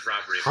 That's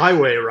robbery.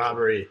 Highway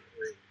robbery.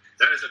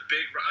 That is a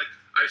big.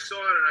 I saw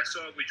it, and I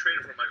saw we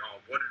traded for him. Like,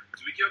 oh, what?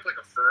 Do we give up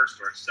like a first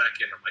or a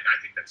second? I'm like, I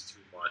think that's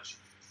too much.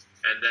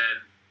 And then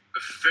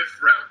a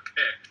 5th-round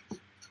pick.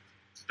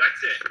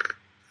 That's it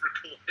for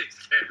Calais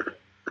Campbell.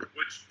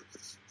 Which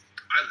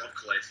I love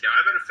Calais Campbell.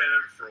 I've been a fan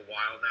of him for a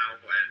while now,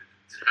 and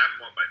to have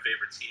him on my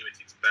favorite team, it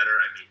seems better.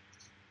 I mean,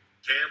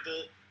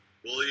 Campbell,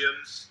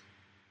 Williams,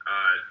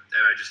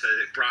 and I just said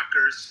it,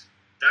 Brockers.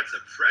 That's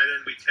a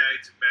and we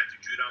tagged Matthew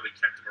Judon. We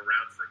kept him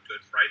around for a good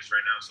price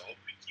right now, so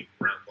hopefully we keep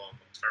him around long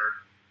term.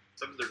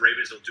 Some of the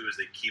Ravens will do is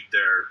they keep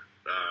their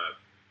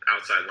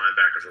outside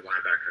linebackers or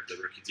linebackers at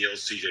the rookie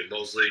deals. C.J.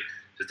 Mosley,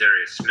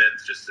 Zadarius Smith,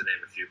 just to name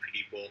a few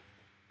people.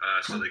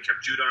 So they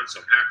kept Judon,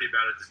 so I'm happy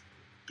about it. Just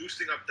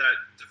boosting up that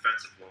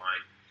defensive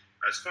line.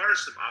 As far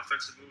as some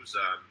offensive moves,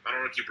 I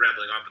don't want to keep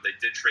rambling on, but they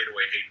did trade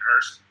away Hayden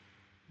Hurst.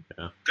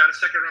 Yeah. Got a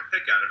 2nd-round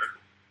pick out of him,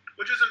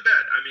 which isn't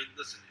bad. I mean,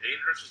 listen,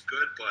 Hayden Hurst was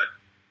good, but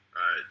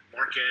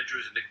Mark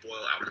Andrews and Nick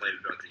Boyle outplayed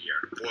him throughout the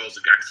year. Boyle's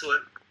an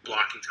excellent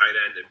blocking tight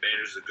end, and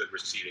Andrews is a good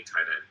receiving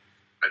tight end.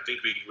 I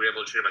think we were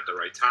able to trade him at the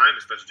right time,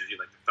 especially if you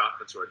like the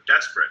Falcons who are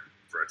desperate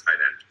for a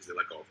tight end because they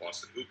let go of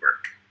Austin Hooper.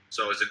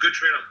 So it's a good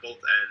trade on both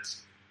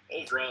ends.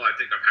 Overall, I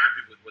think I'm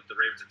happy with what the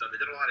Ravens have done. They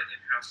did a lot of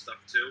in-house stuff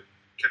too.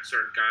 Kept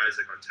certain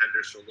guys like on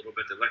tenders for a little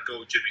bit. They let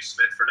go of Jimmy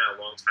Smith for now, a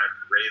long time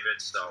for the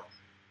Ravens. So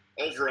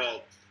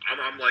overall,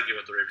 I'm liking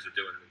what the Ravens are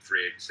doing in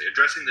free agency.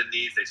 Addressing the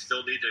needs, they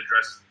still need to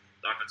address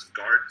the offensive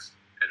guards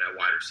and a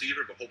wide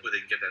receiver, but hopefully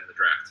they can get that in the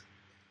draft.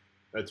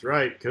 That's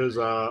right, because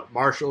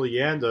Marshall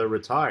Yanda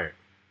retired.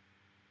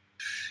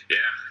 Yeah,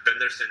 been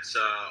there since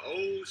 07,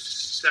 08,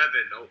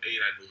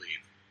 I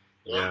believe.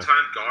 Yeah.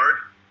 Long-time guard.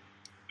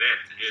 Man,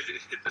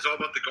 it's all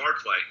about the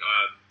guard play.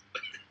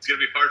 It's going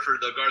to be hard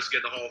for the guards to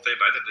get in the Hall of Fame,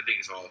 but I think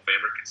he's a Hall of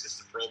Famer,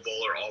 consistent Pro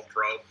Bowler,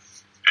 All-Pro.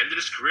 Ended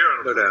his career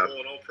on a Pro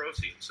Bowl and All-Pro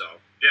team. So,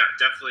 yeah,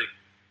 definitely.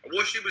 I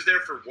wish he was there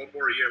for one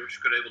more year. We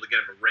could have able to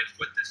get him a ring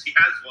with this. He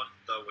has one,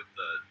 though, with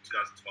the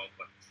 2012,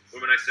 but it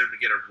would be nice for him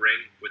to get a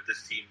ring with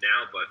this team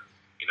now, but,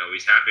 you know,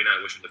 he's happy now.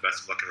 I wish him the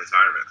best of luck in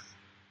retirement.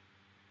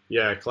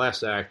 Yeah,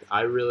 class act.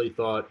 I really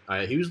thought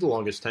he was the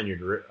longest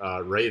tenured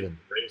Raven.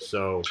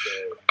 So,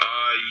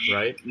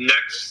 right?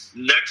 Next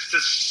to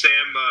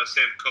Sam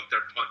Cook,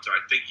 their punter.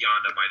 I think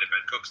Yanda might have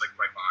been. Cook's like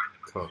right behind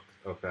him. Cook.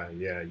 Okay,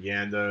 yeah,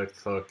 Yanda,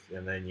 Cook,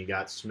 and then you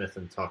got Smith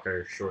and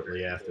Tucker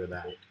shortly after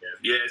that.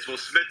 Yeah, well,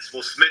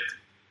 Smith,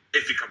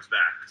 if he comes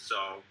back,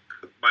 so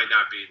might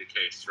not be the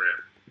case for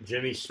him.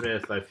 Jimmy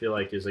Smith, I feel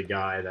like, is a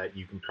guy that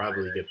you can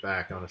probably get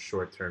back on a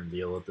short-term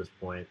deal at this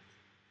point.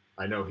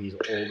 I know he's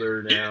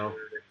older now,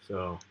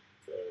 so.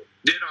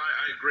 Yeah, no,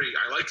 I agree.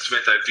 I like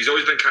Smith. He's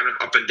always been kind of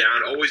up and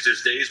down. Always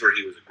there's days where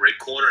he was a great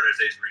corner, and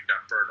there's days where he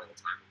got burned all the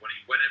time. But when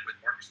he went in with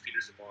Marcus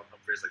Peters and Vaughn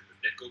Humphrey as like the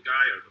nickel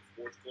guy or the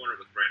 4th corner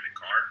with Brandon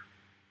Carr,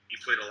 he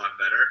played a lot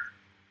better.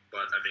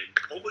 But, I mean,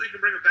 hopefully he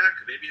can bring him back.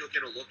 Maybe he'll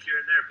get a look here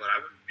and there, but I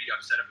wouldn't be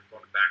upset if we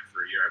brought him back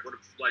for a year. I would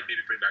have liked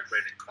maybe bring back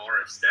Brandon Carr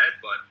instead,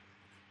 but,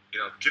 you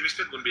know, Jimmy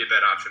Smith wouldn't be a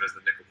bad option as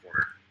the nickel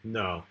corner.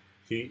 No,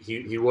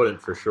 he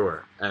wouldn't for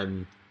sure.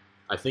 And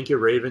I think your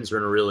Ravens are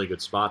in a really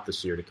good spot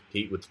this year to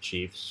compete with the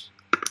Chiefs.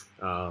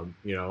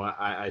 You know,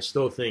 I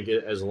still think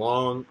as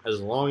long as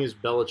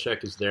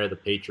Belichick is there, the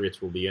Patriots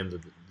will be in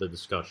the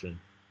discussion.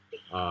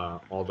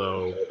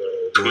 Although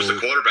who's the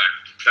quarterback?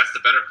 That's the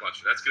better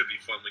question. That's going to be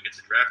fun when we get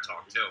to draft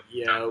talk too.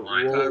 Yeah,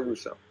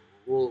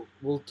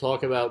 we'll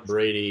talk about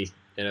Brady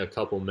in a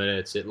couple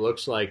minutes. It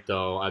looks like,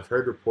 though, I've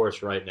heard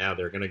reports right now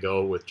they're going to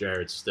go with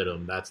Jarrett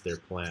Stidham. That's their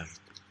plan.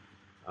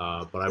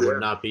 But I would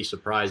not be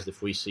surprised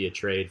if we see a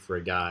trade for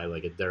a guy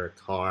like a Derek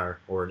Carr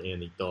or an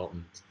Andy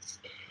Dalton.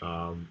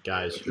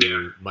 Guys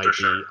who might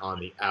be on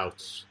the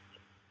outs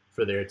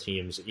for their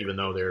teams, even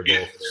though they're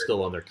both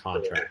still on their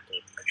contract.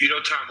 You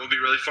know, Tom, it would be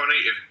really funny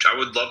I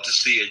would love to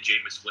see a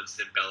Jameis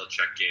Winston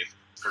Belichick game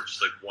for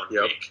just like 1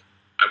 week.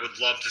 I would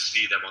love to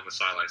see them on the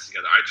sidelines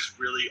together. I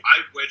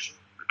wish,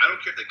 I don't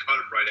care if they cut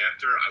him right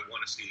after. I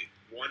want to see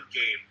one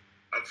game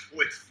of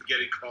Winston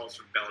getting calls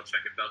from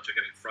Belichick and Belichick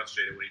getting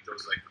frustrated when he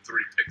throws like 3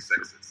 pick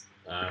sixes.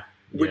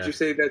 Would you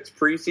say that's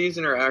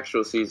preseason or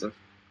actual season?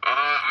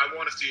 I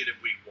want to see it in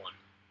week 1.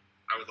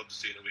 I would love to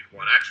see it in week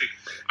 1. Actually,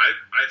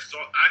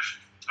 Tom,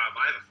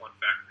 I have a fun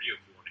fact for you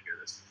if you want to hear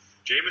this.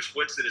 Jameis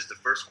Winston is the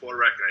first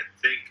quarterback, I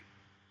think,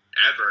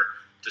 ever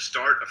to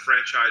start a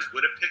franchise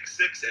with a pick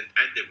 6 and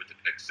end it with a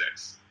pick 6.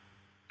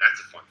 That's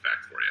a fun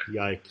fact for you.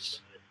 Yikes.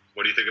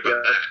 What do you think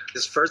about that?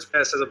 His first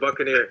pass as a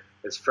Buccaneer.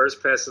 His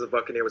first pass to the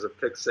Buccaneer was a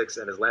pick six,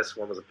 and his last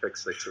one was a pick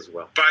six as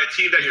well. By a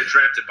team that you're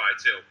drafted by,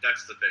 too.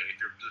 That's the thing. If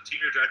you're the team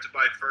you're drafted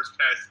by, first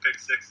pass, pick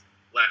six,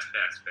 last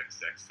pass, pick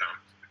six. Tom,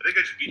 I think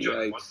I should beat you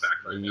on one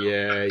fact right now.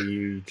 Yeah,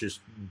 you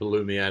just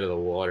blew me out of the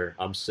water.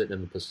 I'm sitting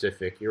in the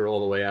Pacific. You're all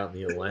the way out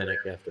in the Atlantic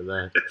after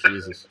that.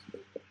 Jesus.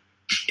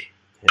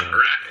 Damn.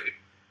 Right.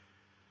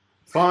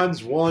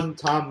 Fonz 1,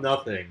 Tom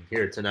nothing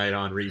here tonight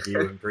on Review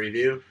and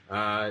Preview.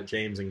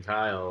 James and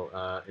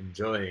Kyle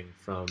enjoying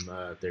from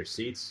their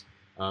seats.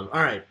 All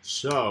right,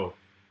 so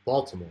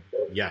Baltimore,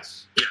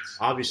 yes.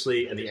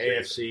 Obviously, in the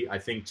AFC, I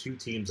think two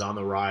teams on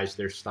the rise.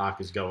 Their stock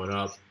is going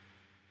up.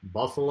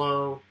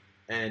 Buffalo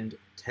and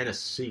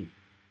Tennessee.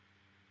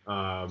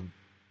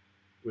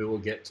 We will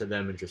get to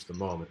them in just a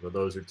moment, but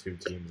those are two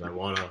teams I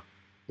want to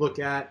look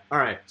at. All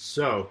right,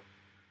 so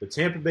the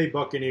Tampa Bay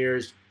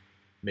Buccaneers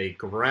made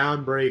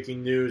groundbreaking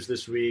news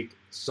this week,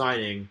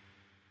 signing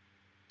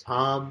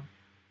Tom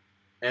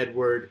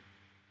Edward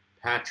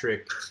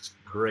Patrick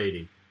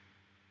Brady.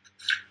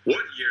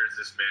 What year is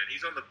this, man?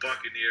 He's on the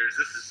Buccaneers.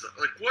 This is,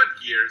 what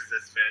year is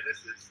this, man?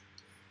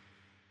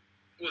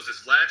 What was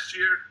this, last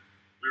year?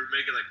 We were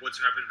making, what's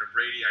happening to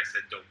Brady? I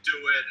said, don't do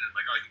it. And,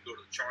 I can go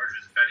to the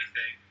Chargers, if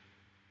anything.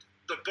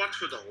 The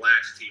Bucs were the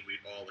last team we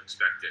all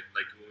expected.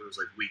 When it was,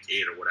 week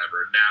 8 or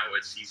whatever. Now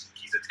he's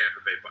a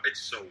Tampa Bay Buc.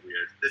 It's so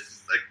weird. This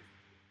is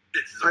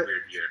a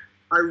weird year.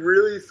 I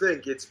really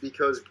think it's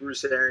because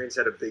Bruce Arians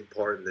had a big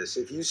part in this.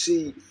 If you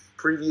see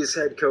previous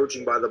head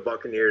coaching by the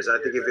Buccaneers,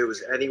 I think if it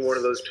was any one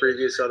of those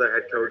previous other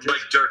head coaches, like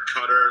Dirk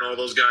Cutter and all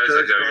those guys,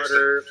 Dirk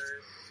Cutter,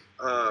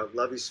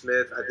 Lovie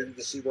Smith, I think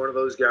you see one of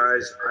those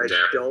guys. I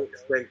don't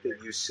think that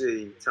you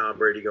see Tom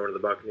Brady going to the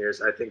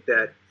Buccaneers. I think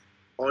that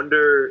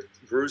under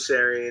Bruce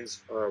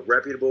Arians,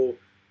 reputable,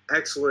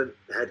 excellent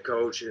head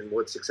coach, and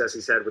what success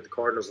he's had with the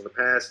Cardinals in the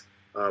past,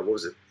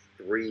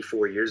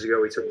 3-4 years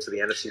ago, he took him to the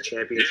NFC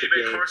Championship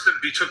game.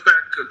 He took back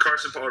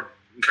Carson Palmer,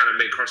 kind of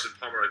made Carson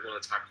Palmer one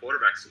of the top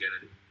quarterbacks again.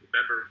 And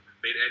remember,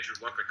 made Andrew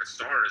Luck a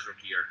star in his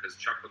rookie year because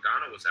Chuck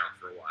Pagano was out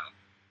for a while.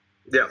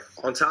 Yeah,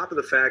 on top of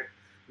the fact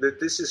that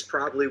this is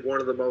probably one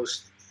of the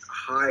most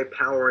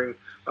high-powering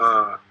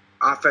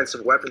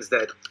offensive weapons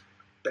that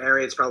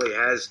Arians probably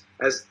has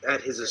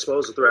at his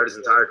disposal throughout his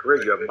entire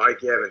career. You have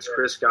Mike Evans,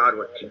 Chris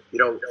Godwin.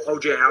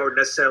 O.J. Howard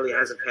necessarily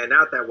hasn't panned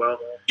out that well.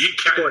 He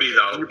can be,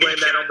 though.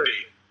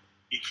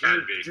 He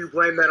can be. Do you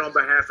blame that on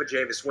behalf of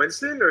Jameis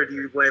Winston, or do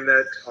you blame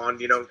that on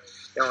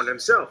on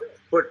himself?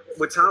 But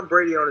with Tom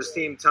Brady on his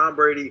team, Tom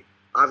Brady,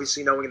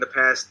 obviously knowing in the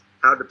past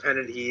how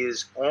dependent he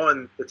is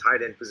on the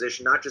tight end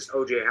position, not just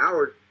O.J.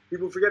 Howard.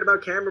 People forget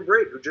about Cameron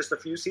Brate, who just a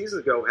few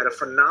seasons ago had a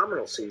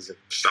phenomenal season.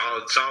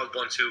 Solid 1-2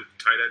 tight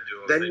end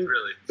duo.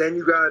 Then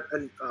you got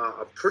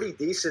a pretty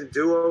decent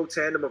duo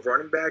tandem of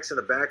running backs in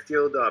the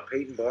backfield,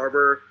 Peyton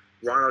Barber,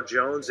 Ronald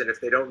Jones, and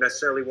if they don't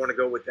necessarily want to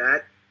go with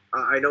that,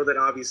 I know that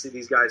obviously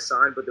these guys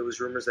signed, but there was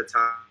rumors that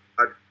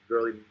Todd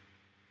Gurley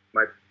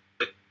might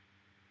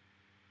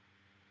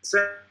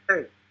say.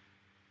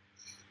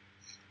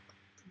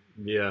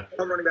 Yeah.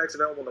 Some running backs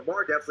available on the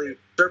market, definitely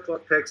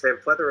surplus picks. They have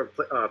a plethora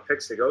of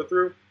picks to go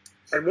through.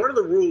 And one of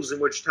the rules in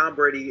which Tom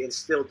Brady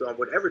instilled on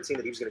whatever team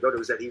that he was going to go to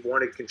is that he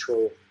wanted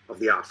control of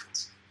the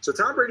offense. So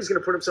Tom Brady's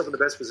going to put himself in the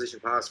best position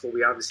possible.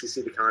 We obviously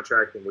see the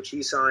contract in which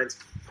he signs,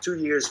 2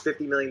 years,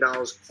 $50 million,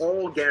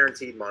 all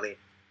guaranteed money.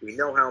 We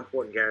know how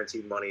important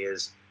guaranteed money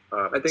is,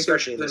 I think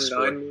especially in there's this a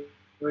sport. $9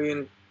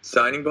 million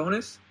signing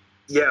bonus.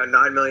 Yeah, a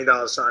 $9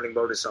 million signing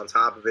bonus on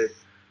top of it,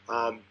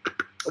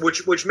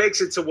 which makes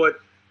it to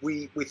what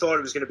we thought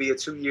it was going to be a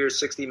 2 year,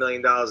 $60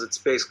 million. It's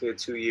basically a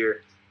 2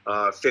 year,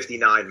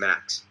 59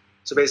 max.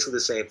 So basically the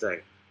same thing.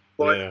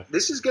 But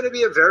This is going to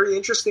be a very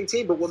interesting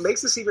team. But what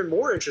makes this even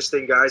more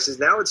interesting, guys, is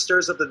now it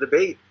stirs up the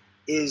debate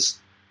is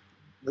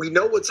we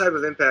know what type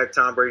of impact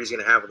Tom Brady's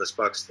going to have on this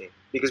Bucs team.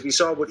 Because we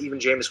saw what even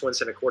Jameis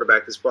Winston, a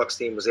quarterback, this Bucs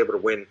team was able to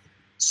win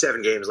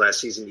 7 games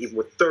last season, even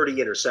with 30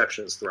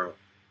 interceptions thrown.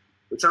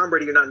 With Tom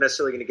Brady, you're not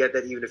necessarily going to get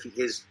that even if he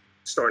is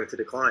starting to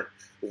decline.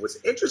 But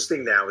what's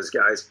interesting now is,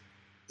 guys,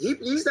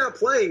 he's now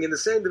playing in the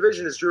same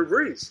division as Drew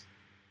Brees.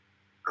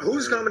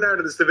 Who's coming out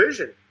of this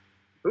division?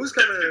 Who's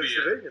coming out of this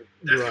division?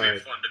 That's going to be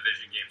fun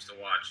division games to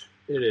watch.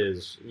 It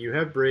is. You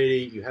have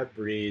Brady, you have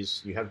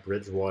Brees, you have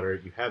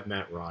Bridgewater, you have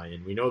Matt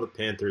Ryan. We know the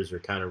Panthers are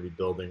kind of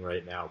rebuilding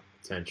right now,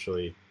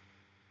 potentially.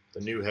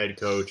 The new head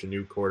coach, a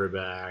new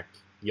quarterback,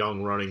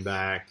 young running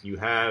back. You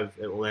have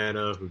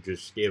Atlanta, who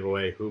just gave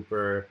away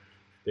Hooper.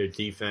 Their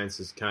defense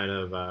is kind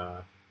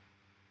of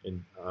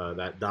in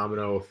that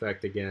domino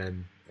effect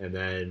again. And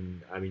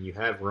then, you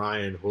have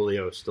Ryan,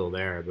 Julio still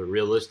there. But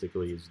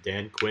realistically, is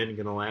Dan Quinn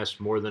going to last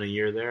more than a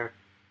year there?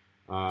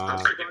 I'm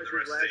surprised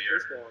he's last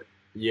this long.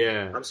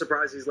 Yeah. I'm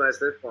surprised he's last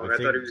this long. I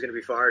thought he was going to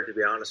be fired, to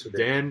be honest with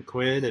you. Dan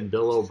Quinn and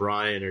Bill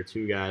O'Brien are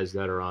two guys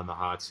that are on the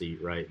hot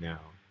seat right now.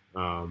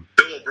 Bill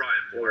O'Brien.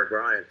 Bill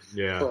O'Brien.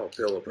 Yeah. Oh,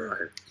 Bill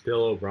O'Brien.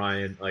 Bill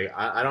O'Brien.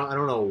 I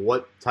don't know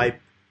what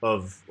type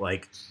of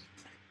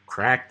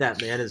crack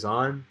that man is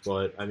on,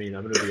 but I'm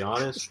going to be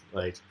honest.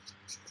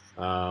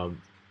 That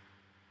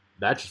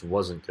just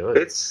wasn't good.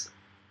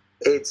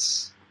 It's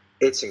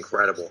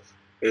incredible.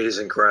 It is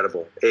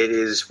incredible. It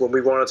is when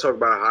we want to talk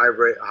about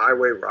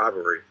highway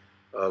robbery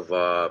of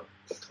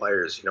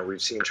players. You know,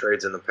 we've seen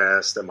trades in the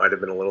past that might have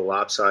been a little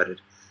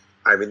lopsided.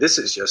 I mean, this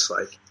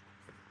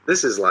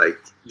is like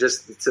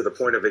just to the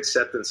point of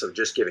acceptance of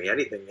just giving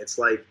anything. It's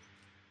like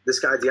this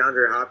guy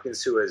DeAndre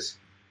Hopkins, who has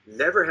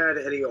never had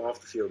any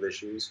off the field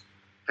issues,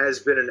 has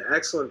been an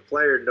excellent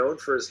player, known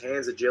for his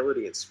hands,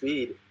 agility, and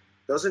speed.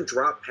 Doesn't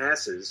drop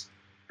passes.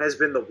 Has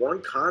been the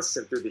one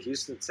constant through the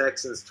Houston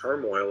Texans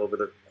turmoil over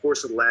the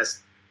course of the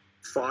last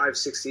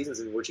 5-6 seasons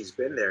in which he's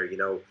been there. You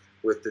know,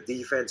 with the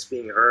defense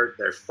being hurt,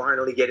 they're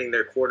finally getting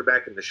their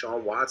quarterback in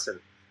Deshaun Watson.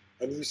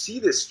 And you see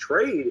this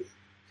trade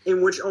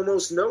in which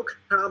almost no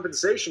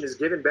compensation is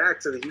given back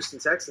to the Houston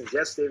Texans.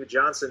 Yes, David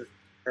Johnson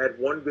had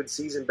one good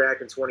season back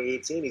in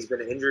 2018. He's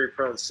been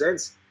injury-prone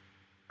since.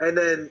 And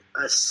then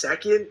a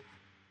second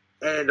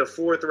and a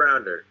fourth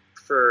rounder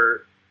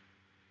for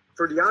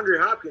DeAndre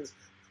Hopkins,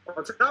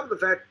 on top of the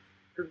fact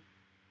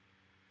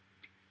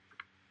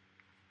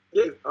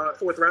gave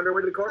fourth rounder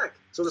away to the quarterback.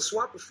 So the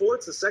swap of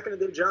fourths, the second of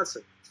David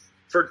Johnson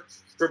for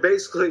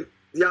basically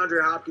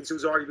DeAndre Hopkins,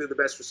 who's arguably the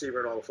best receiver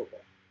in all of football.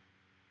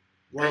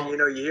 Well, and, you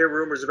know, you hear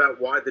rumors about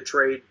why the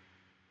trade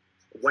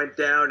went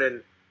down,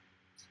 and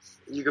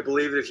you can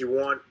believe it if you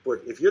want,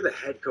 but if you're the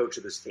head coach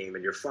of this team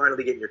and you're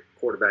finally getting your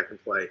quarterback in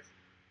play,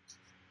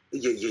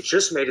 you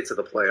just made it to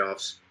the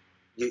playoffs.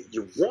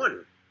 You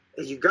won.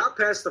 And you got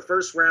past the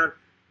first round.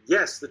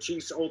 Yes, the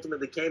Chiefs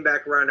ultimately came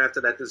back around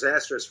after that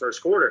disastrous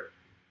first quarter,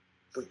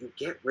 but you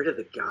get rid of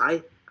the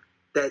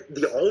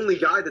only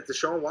guy that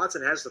Deshaun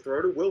Watson has to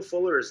throw to. Will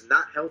Fuller is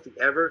not healthy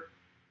ever.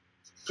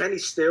 Kenny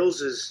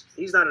Stills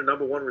he's not a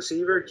number one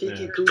receiver.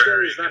 Kiki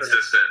Kute is not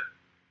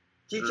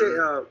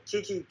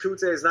Kiki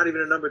Kute is not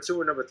even a number 2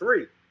 or number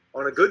 3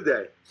 on a good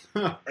day.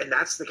 And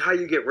that's the guy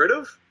you get rid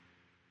of?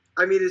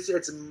 I mean,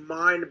 it's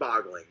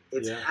mind-boggling.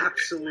 It's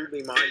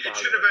absolutely mind-boggling. It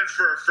should have been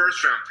for a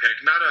first-round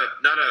pick, not a.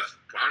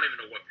 I don't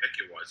even know what pick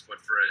it was, but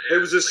for it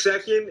was a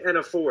second and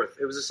a fourth.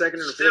 It was a second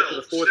and a fourth for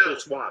the fourth for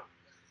swap.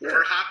 Yeah.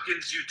 For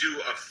Hopkins, you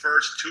do a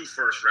first, 2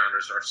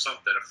 first-rounders or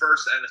something, a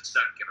first and a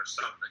second or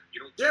something.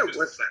 You don't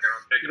do a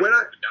second-round pick and down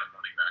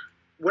running back.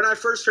 When I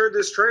first heard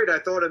this trade, I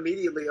thought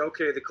immediately,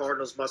 okay, the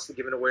Cardinals must have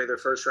given away their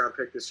first-round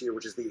pick this year,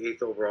 which is the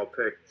 8th overall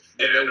pick,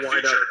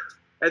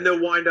 and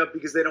they'll wind up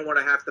because they don't want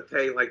to have to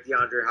pay like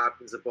DeAndre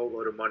Hopkins a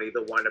boatload of money.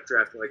 They'll wind up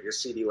drafting like a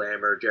CeeDee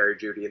Lamb or Jerry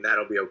Jeudy, and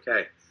that'll be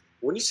okay.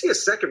 When you see a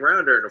second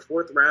rounder and a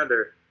fourth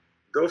rounder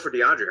go for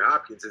DeAndre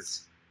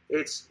Hopkins,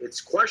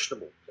 it's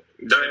questionable.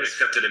 Don't even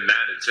accept it in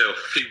Madden too.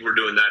 People were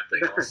doing that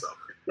thing also.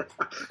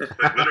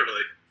 Like,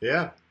 literally.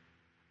 Yeah,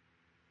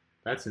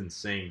 that's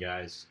insane,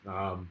 guys.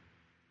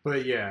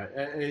 But yeah,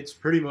 it's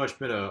pretty much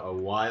been a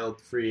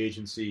wild free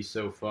agency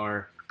so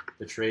far.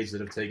 The trades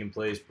that have taken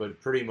place, but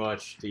pretty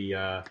much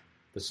the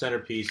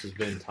centerpiece has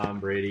been Tom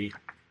Brady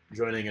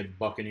joining a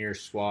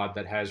Buccaneers squad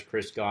that has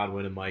Chris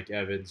Godwin and Mike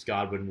Evans.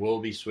 Godwin will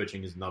be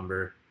switching his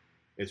number,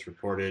 it's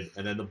reported.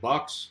 And then the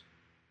Bucs,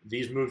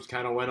 these moves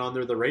kind of went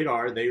under the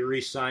radar. They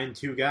re-signed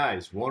 2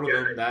 guys. One of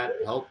them that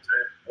helped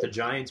the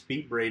Giants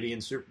beat Brady in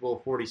Super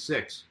Bowl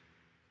 46.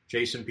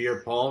 Jason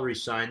Pierre-Paul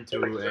re-signed to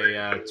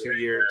a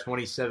 2-year,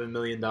 $27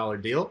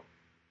 million deal.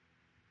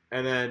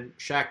 And then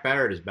Shaq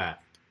Barrett is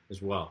back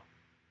as well.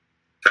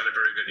 Had a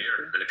very good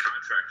year, and a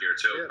contract year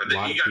too. Yeah. And then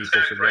A lot he of got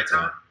people tagged, right, forget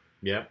Tom?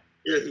 that. Yep.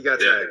 Yeah, he got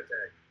tagged.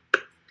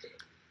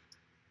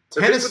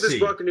 The thing with this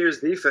Buccaneers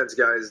defense,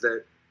 guys,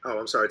 that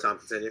I'm sorry, Tom,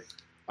 continue.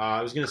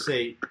 I was going to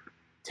say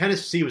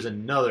Tennessee was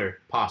another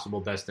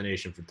possible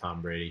destination for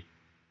Tom Brady,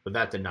 but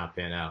that did not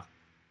pan out.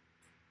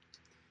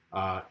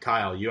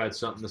 Kyle, you had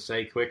something to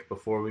say quick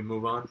before we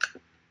move on?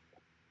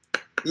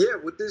 Yeah,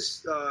 with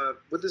this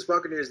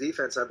Buccaneers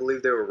defense, I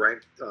believe they were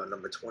ranked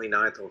number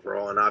 29th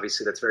overall, and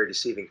obviously that's very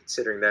deceiving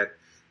considering that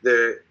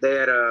they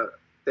had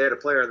a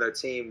player on their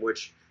team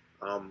which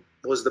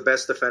was the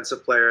best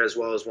defensive player as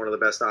well as one of the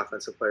best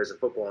offensive players in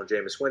football, in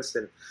Jameis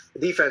Winston.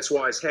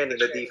 Defense-wise, handing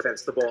the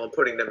defense the ball and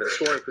putting them in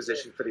scoring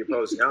position for the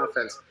opposing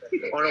offense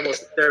on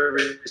almost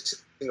every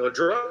single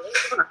drive.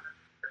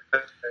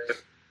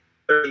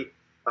 30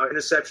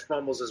 interception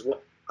fumbles as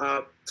well.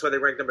 That's why they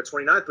ranked number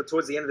 29th. But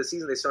towards the end of the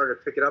season, they started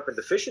to pick it up. And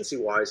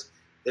deficiency-wise,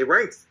 they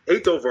ranked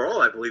 8th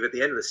overall, I believe, at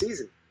the end of the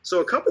season.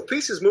 So a couple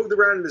pieces moved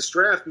around in this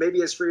draft,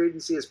 maybe as free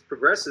agency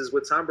progresses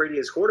with Tom Brady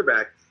as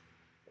quarterback.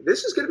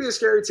 This is going to be a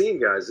scary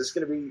team, guys. This is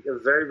going to be a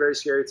very, very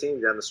scary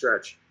team down the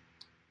stretch.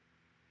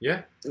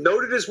 Yeah.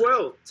 Noted as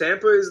well,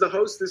 Tampa is the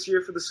host this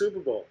year for the Super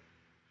Bowl.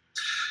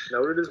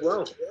 Noted as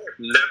well.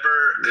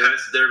 Never has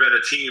there been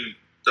a team,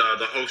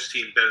 the host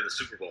team, been in the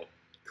Super Bowl.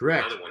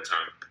 Correct. Another one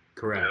time.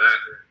 Correct. You know that?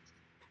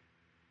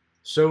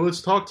 So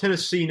let's talk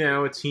Tennessee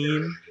now, a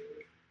team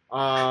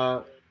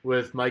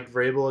with Mike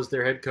Vrabel as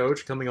their head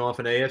coach, coming off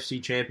an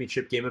AFC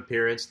Championship game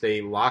appearance.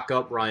 They lock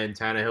up Ryan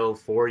Tannehill,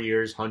 4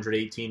 years,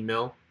 $118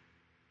 million.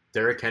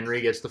 Derrick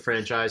Henry gets the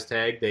franchise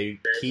tag. They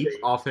keep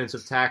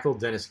offensive tackle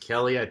Dennis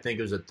Kelly. I think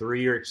it was a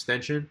 3-year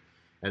extension.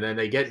 And then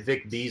they get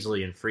Vic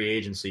Beasley in free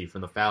agency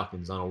from the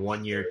Falcons on a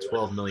 1-year,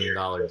 $12 million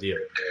deal.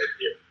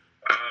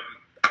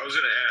 I was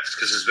going to ask,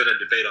 because there's been a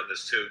debate on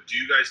this too. Do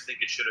you guys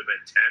think it should have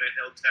been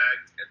Tannehill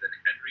tagged and then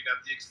Henry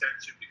got the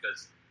extension?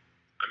 Because,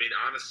 I mean,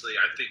 honestly,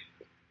 I think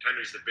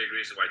Henry's the big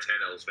reason why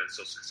Tannehill has been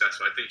so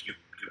successful. I think you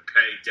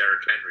pay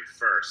Derrick Henry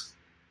first,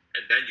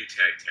 and then you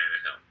tag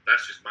Tannehill.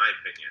 That's just my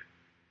opinion.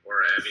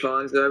 Or I mean,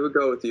 Fonz, I would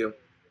go with you.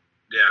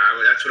 Yeah,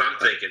 that's what I'm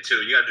thinking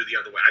too. You got to do the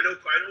other way. I know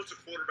it's a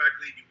quarterback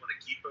league. You want to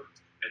keep him,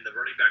 and the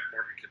running back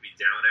market can be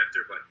down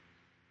after, but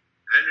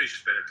Henry's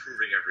just been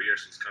improving every year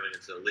since coming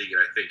into the league,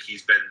 and I think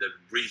he's been the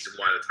reason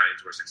why the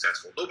Titans were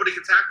successful. Nobody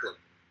can tackle him.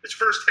 It's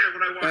firsthand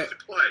when I watched him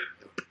play.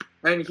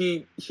 And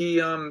he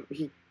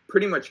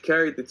pretty much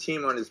carried the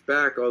team on his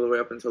back all the way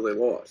up until they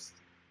lost.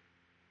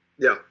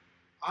 Yeah.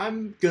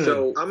 I'm gonna.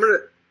 So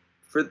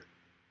for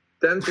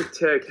them to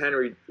tag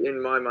Henry,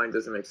 in my mind,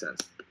 doesn't make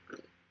sense.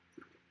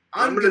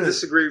 I'm going to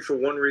disagree for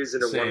one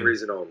reason and Same. one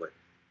reason only.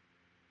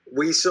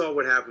 We saw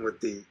what happened with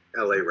the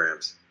LA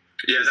Rams.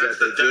 Yeah,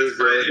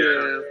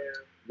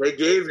 They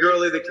gave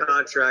Gurley the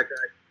contract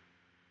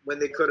when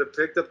they could have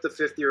picked up the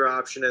 5th-year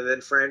option and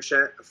then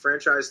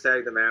franchise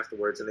tagged them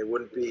afterwards, and they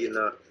wouldn't be in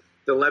the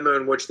dilemma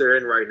in which they're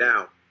in right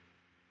now.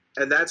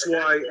 And that's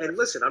why. And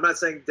listen, I'm not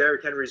saying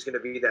Derrick Henry is going to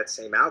be that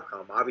same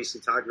outcome.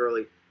 Obviously, Todd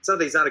Gurley. It's not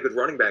that he's not a good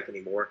running back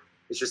anymore.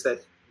 It's just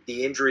that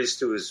the injuries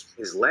to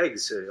his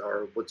legs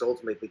are what's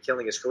ultimately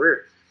killing his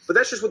career. But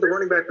that's just what the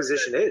running back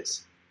position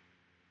is.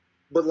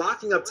 But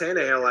locking up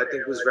Tannehill, I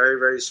think, was very,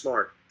 very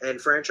smart. And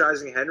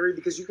franchising Henry,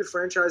 because you could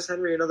franchise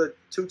Henry another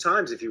 2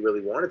 times if you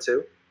really wanted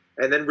to,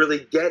 and then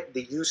really get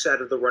the use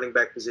out of the running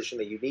back position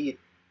that you need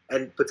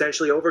and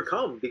potentially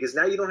overcome. Because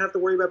now you don't have to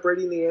worry about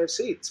Brady in the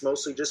AFC. It's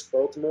mostly just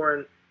Baltimore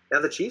and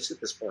now the Chiefs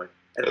at this point.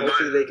 And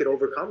hopefully they could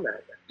overcome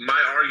that. My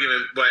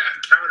argument, but I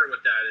counter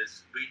with that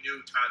is we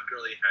knew Todd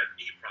Gurley had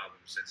knee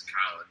problems since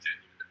college and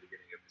even the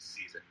beginning of the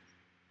season.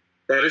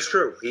 That is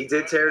true. He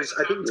did tear his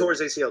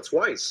ACL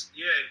twice.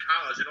 Yeah, in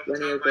college. And Then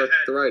he had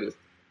arthritis.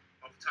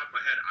 Off the top of my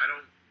head, I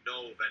don't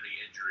know of any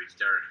injuries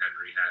Derrick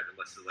Henry had,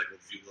 unless there's like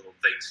a few little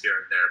things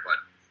here and there.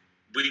 But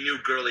we knew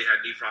Gurley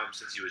had knee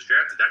problems since he was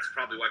drafted. That's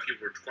probably why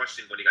people were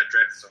questioning when he got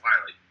drafted so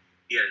highly.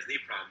 He had his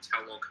knee problems.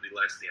 How long could he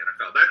last in the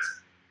NFL?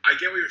 I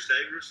get what you're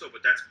saying, Russo,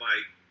 but that's my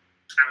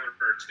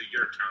counter to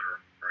your counter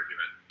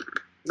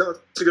argument. No,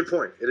 it's a good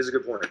point. It is a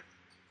good point.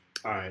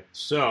 All right,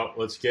 so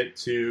let's get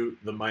to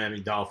the Miami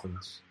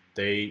Dolphins.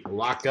 They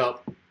lock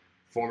up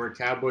former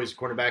Cowboys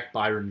cornerback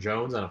Byron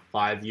Jones on a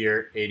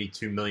 5-year,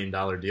 $82 million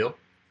deal.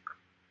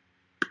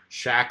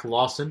 Shaq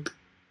Lawson,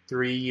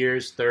 3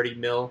 years, $30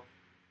 million.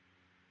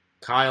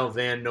 Kyle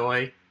Van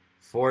Noy,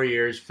 4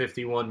 years,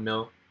 $51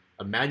 million.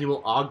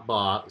 Emmanuel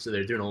Ogbah, so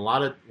they're doing a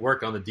lot of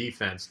work on the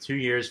defense, 2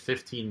 years,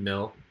 $15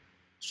 million.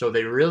 So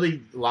they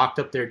really locked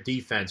up their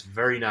defense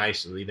very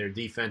nicely. Their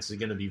defense is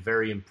going to be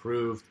very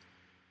improved.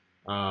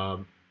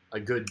 A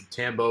good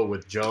Tambo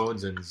with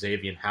Jones and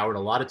Xavier Howard. A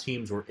lot of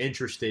teams were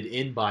interested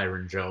in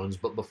Byron Jones,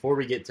 but before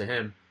we get to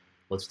him,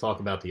 let's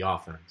talk about the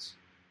offense.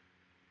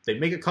 They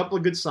make a couple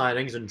of good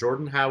signings, and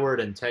Jordan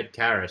Howard and Ted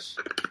Karras,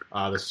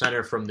 the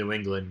center from New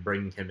England,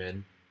 bringing him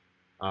in.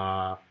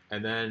 And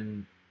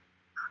then,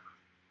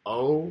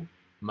 oh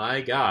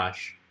my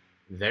gosh,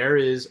 there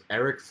is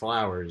Eric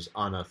Flowers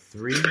on a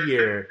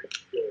 3-year,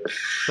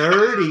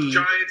 $30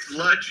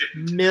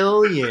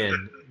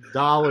 million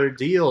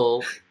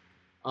deal.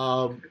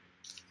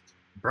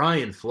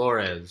 Brian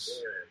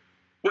Flores,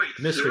 Wait,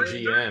 Mr. GM. $30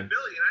 million? I didn't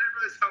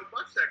realize how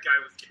much that guy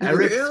was getting.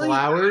 Eric I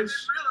Flowers.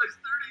 didn't realize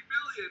 $30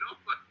 million. Oh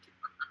my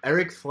god.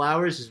 Eric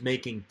Flowers is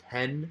making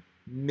 $10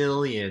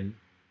 million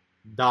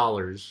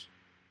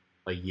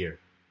a year.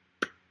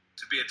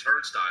 To be a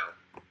turnstile.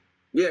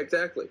 Yeah,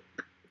 exactly.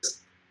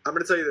 I'm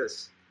going to tell you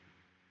this.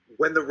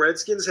 When the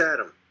Redskins had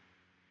him,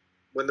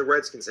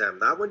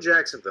 not when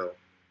Jacksonville,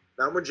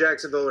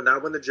 and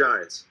not when the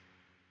Giants,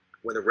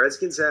 when the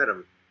Redskins had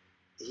him,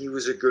 he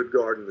was a good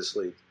guard in this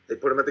league. They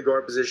put him at the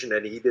guard position,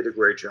 and he did a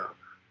great job.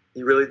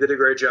 He really did a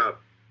great job.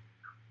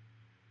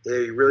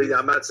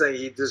 I'm not saying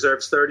he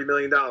deserves $30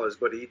 million,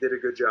 but he did a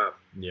good job.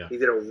 Yeah. He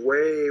did a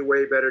way,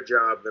 way better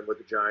job than with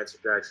the Giants or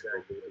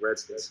Jacksonville with the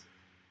Redskins.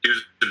 He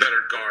was the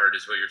better guard,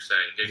 is what you're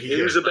saying.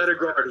 He was a better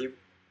guard.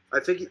 I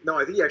think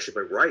he actually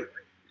played right.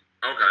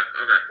 Okay.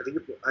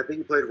 I think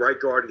he played right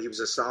guard, and he was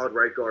a solid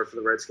right guard for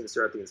the Redskins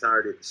throughout the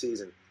entirety of the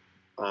season.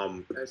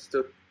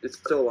 It's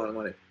still a lot of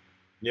money.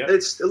 Yeah.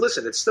 It's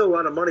still a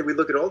lot of money. We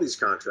look at all these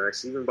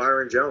contracts, even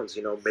Byron Jones,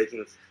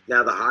 making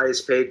now the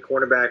highest paid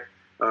cornerback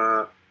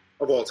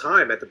of all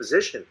time at the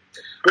position.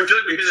 I feel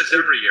like we hear this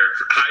every year.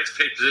 Highest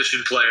paid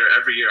position player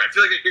every year. I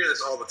feel like I hear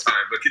this all the time,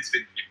 but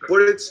continue.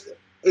 But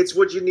it's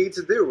what you need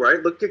to do,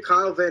 right? Look at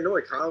Kyle Van Noy.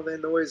 Kyle Van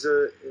Noy is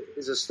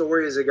a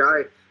story as a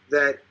guy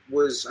that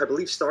was, I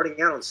believe,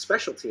 starting out on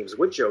special teams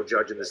with Joe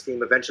Judge and this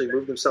team. Eventually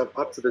moved himself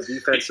up to the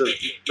defensive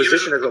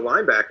position as a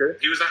linebacker.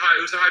 He was a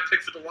high pick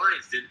for the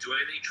Lions. Didn't do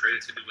anything.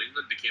 Traded to New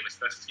England. Became a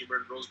special teamer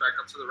and rose back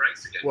up to the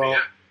ranks again. Well,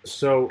 yeah.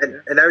 so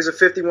and now he's a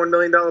 $51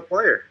 million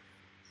player.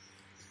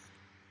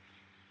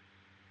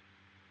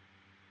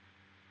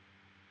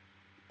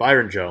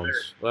 Byron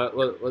Jones.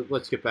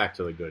 Let's get back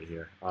to the good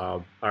here.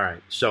 All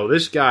right. So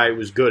this guy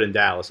was good in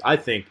Dallas. I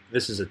think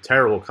this is a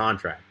terrible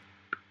contract.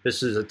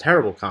 This is a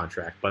terrible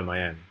contract by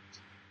Miami.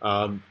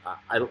 I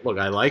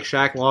like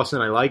Shaq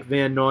Lawson. I like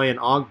Van Noy and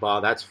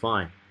Ogba. That's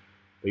fine.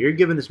 But you're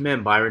giving this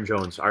man Byron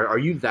Jones. Are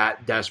you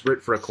that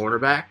desperate for a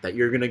cornerback that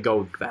you're going to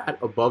go that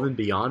above and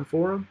beyond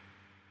for him?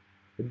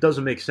 It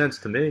doesn't make sense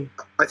to me.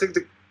 I think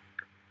the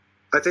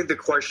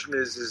question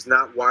is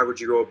not why would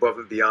you go above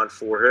and beyond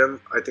for him.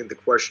 I think the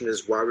question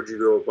is why would you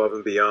go above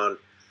and beyond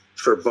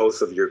for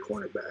both of your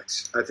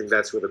cornerbacks. I think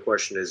that's where the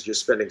question is. You're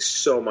spending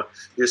so much.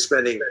 You're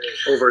spending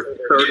over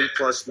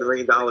 $30+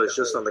 million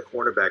just on the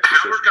cornerback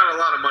position. Howard got a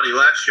lot of money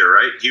last year,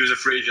 right? He was a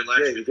free agent last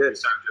year. He did. He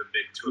signed to a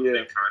big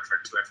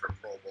contract after a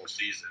Pro Bowl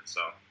season,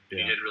 so he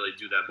didn't really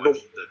do that much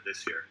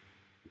this year.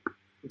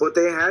 But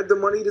they had the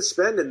money to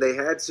spend, and they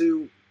had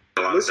to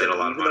listen. Even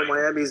though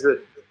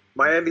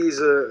Miami's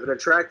an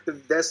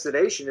attractive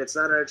destination, it's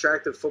not an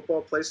attractive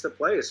football place to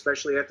play,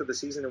 especially after the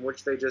season in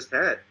which they just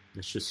had.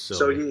 It's just silly.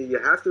 So you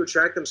have to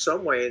attract them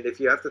some way, and if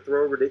you have to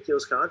throw a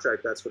ridiculous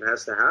contract, that's what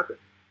has to happen.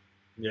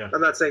 Yeah. I'm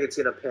not saying it's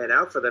going to pan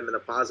out for them in a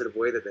positive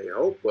way that they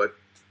hope, but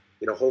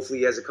hopefully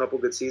he has a couple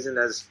good seasons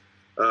as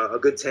a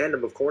good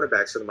tandem of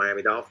cornerbacks for the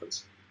Miami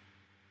Dolphins.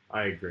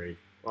 I agree.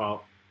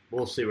 Well,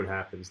 we'll see what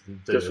happens.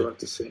 Just we'll have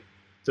to see.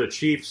 The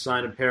Chiefs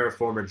signed a pair of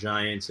former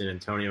Giants in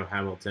Antonio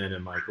Hamilton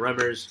and Mike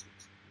Remmers.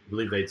 I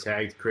believe they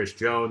tagged Chris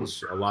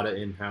Jones. A lot of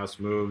in-house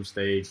moves.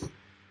 They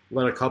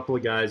let a couple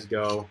of guys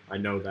go. I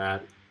know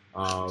that.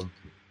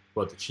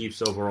 But the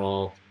Chiefs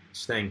overall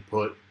staying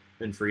put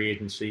in free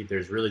agency.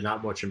 There's really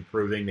not much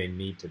improving they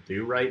need to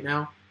do right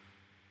now,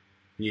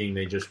 being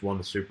they just won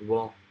the Super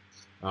Bowl.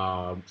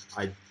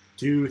 I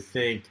do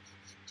think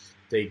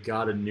they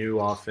got a new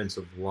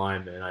offensive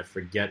lineman. I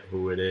forget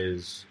who it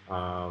is.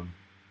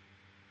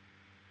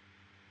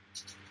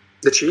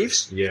 The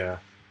Chiefs? Yeah.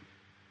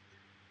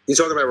 You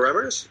talking about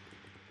Remmers?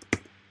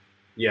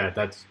 Yeah,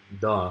 that's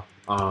duh.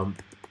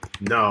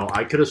 No,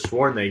 I could have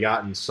sworn they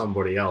gotten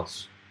somebody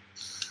else,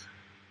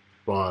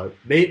 but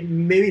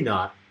maybe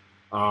not.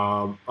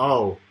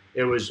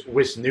 It was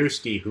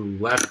Wisniewski who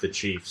left the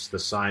Chiefs to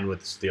sign with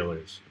the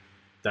Steelers.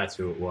 That's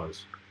who it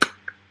was.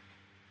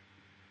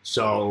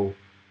 So,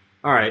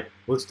 all right,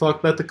 let's talk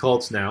about the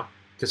Colts now.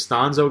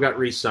 Costanzo got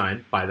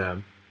re-signed by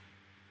them,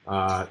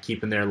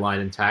 keeping their line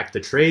intact. The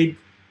trade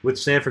with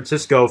San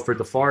Francisco for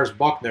DeForest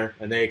Buckner,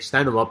 and they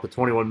extend him up to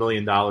 $21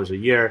 million a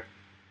year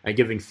and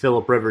giving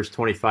Phillip Rivers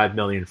 $25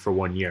 million for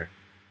 1 year.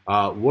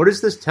 What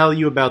does this tell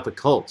you about the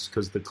Colts?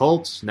 Because the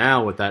Colts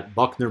now, with that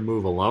Buckner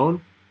move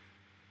alone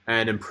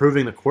and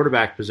improving the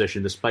quarterback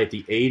position despite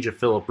the age of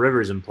Phillip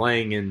Rivers and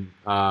playing in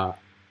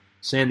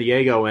San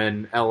Diego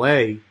and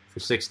L.A.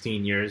 for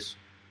 16 years,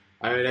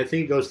 I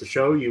think it goes to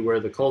show you where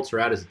the Colts are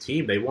at as a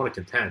team. They want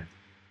to contend.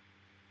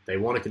 They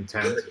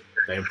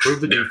improved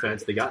the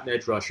defense. They got an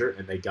edge rusher,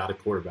 and they got a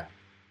quarterback.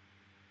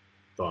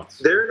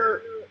 Thoughts?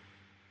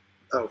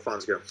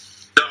 Fonz, go.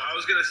 No, I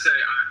was gonna say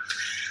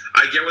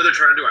I get what they're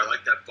trying to do. I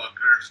like that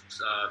Buckner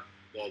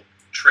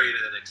trade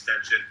and an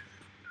extension.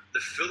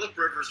 The Phillip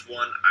Rivers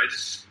one, I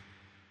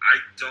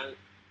don't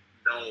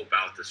know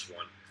about this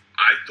one.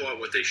 I thought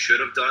what they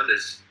should have done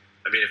is,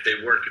 if they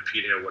weren't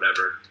competing or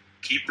whatever,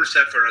 keep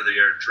Brissett for another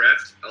year,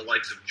 draft a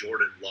likes of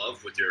Jordan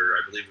Love with your,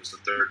 I believe it was the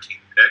 13th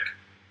pick,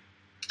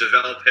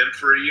 develop him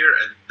for a year,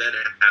 and then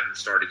have him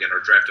start again or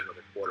draft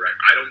another quarterback.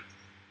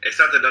 It's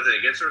not that nothing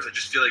against Rivers. I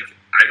just feel like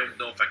I don't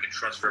know if I can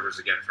trust Rivers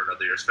again for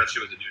another year,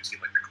 especially with a new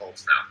team like the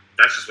Colts now.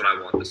 That's just what I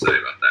wanted to say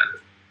about that.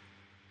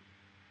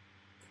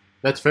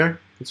 That's fair.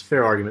 It's a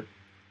fair argument.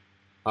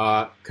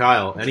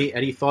 Kyle,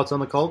 any thoughts on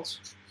the Colts?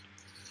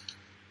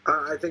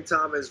 I think,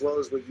 Tom, as well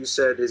as what you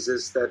said, is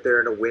that they're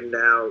in a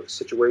win-now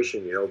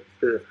situation.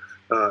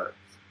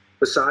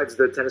 Besides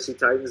the Tennessee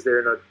Titans,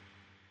 they're in a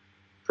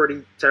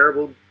pretty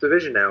terrible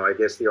division now, I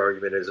guess the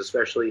argument is,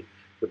 especially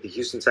with the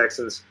Houston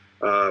Texans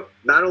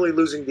not only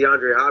losing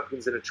DeAndre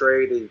Hopkins in a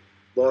trade, they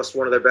lost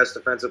one of their best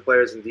defensive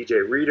players in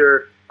DJ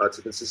Reader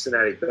to the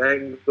Cincinnati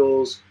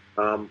Bengals.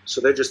 So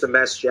they're just a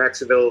mess.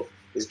 Jacksonville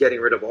is getting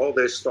rid of all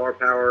their star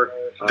power.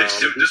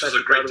 This was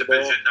a great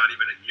division not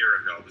even a year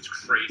ago. It was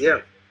crazy.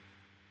 Yeah.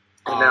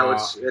 And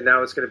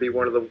now it's going to be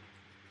one of the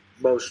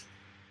most,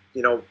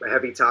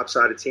 heavy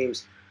top-sided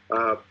teams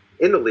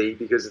in the league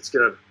because it's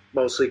going to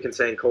mostly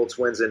contain Colts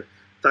wins and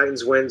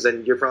Titans wins,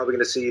 and you're probably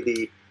going to see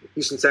the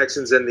Houston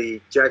Texans and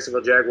the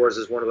Jacksonville Jaguars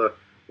as one of the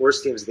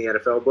worst teams in the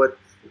NFL. But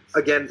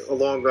again,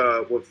 along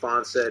what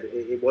Fonz said,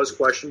 it was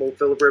questionable,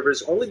 Phillip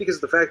Rivers, only because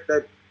of the fact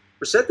that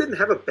Brissett didn't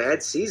have a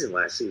bad season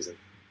last season.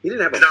 He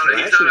didn't have He's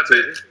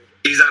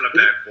not a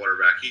bad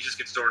quarterback. He just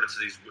gets thrown into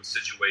these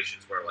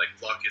situations where,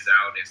 Luck is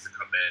out and he has to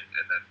come in,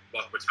 and then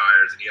Luck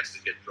retires and he has to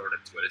get thrown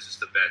into it. It's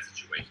just a bad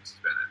situation he's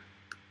been in.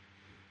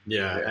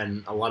 Yeah,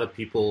 and a lot of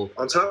people...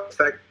 On top of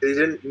the fact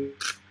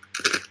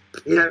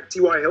he had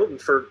T.Y. Hilton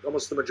for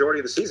almost the majority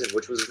of the season,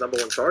 which was his number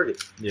one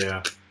target.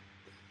 Yeah.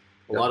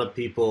 A lot of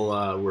people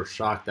were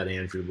shocked that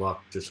Andrew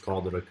Luck just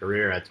called it a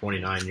career at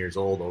 29 years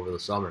old over the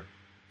summer.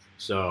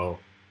 So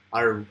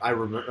I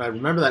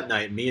remember that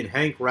night. Me and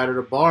Hank were out at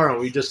a bar, and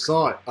we just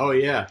saw it. Oh,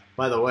 yeah.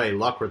 By the way,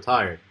 Luck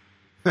retired.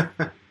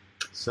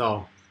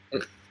 So,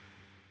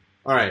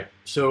 all right.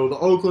 So the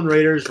Oakland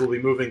Raiders will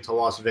be moving to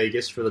Las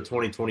Vegas for the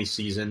 2020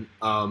 season.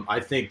 I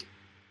think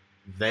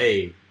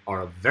they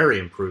are a very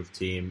improved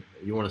team.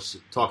 You want to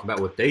talk about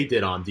what they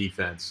did on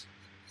defense.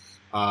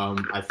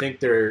 I think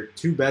their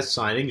two best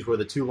signings were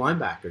the two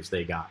linebackers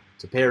they got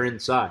to pair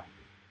inside.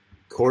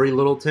 Corey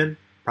Littleton,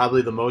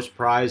 probably the most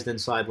prized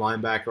inside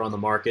linebacker on the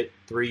market,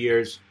 3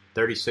 years,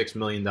 $36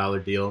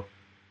 million deal.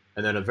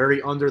 And then a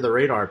very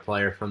under-the-radar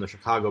player from the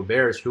Chicago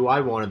Bears, who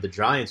I wanted the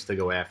Giants to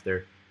go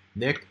after,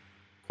 Nick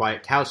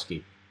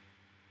Kwiatkowski.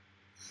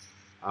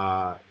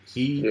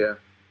 He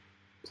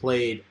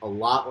played a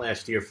lot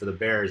last year for the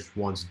Bears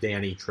once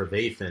Danny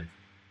Trevathan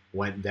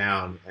went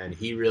down, and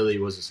he really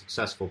was a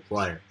successful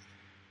player.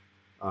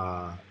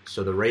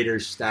 So the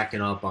Raiders stacking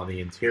up on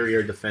the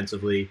interior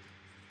defensively.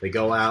 They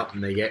go out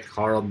and they get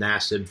Carl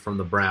Nassib from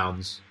the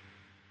Browns.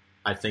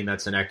 I think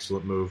that's an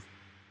excellent move.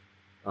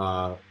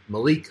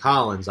 Malik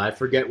Collins, I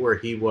forget where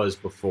he was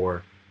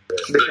before.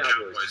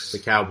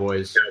 The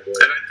Cowboys. And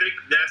I think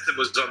Nassib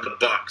was on the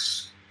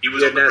Bucks.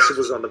 Nassib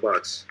was on the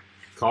Bucks.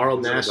 Carl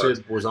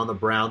Nassib was on the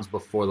Browns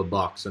before the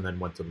Bucks and then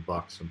went to the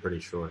Bucks, I'm pretty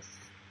sure.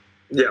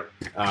 Yeah.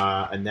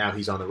 And now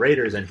he's on the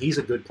Raiders, and he's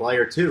a good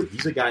player, too.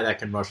 He's a guy that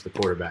can rush the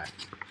quarterback.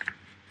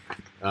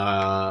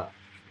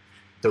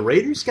 The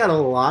Raiders got a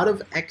lot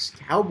of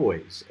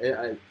ex-Cowboys.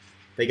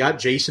 They got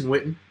Jason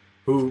Witten,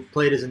 who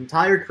played his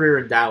entire career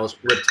in Dallas,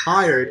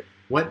 retired,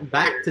 went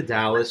back to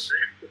Dallas.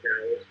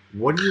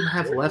 What do you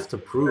have left to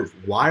prove?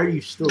 Why are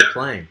you still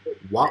playing?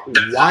 Why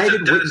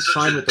did Witten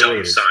sign with the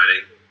Raiders?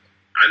 Signing.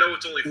 I know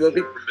it's only $4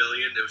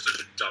 million. It was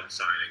such a dumb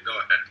signing. Go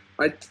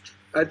ahead.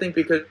 I think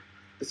because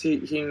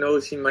he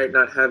knows he might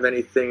not have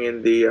anything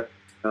in the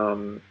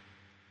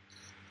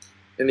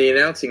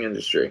announcing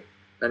industry,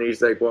 and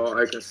he's like, well,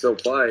 I can still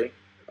play.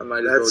 I might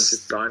as well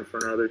just sign for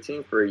another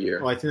team for a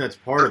year. Well, I think that's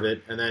part of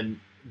it. And then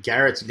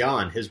Garrett's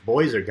gone. His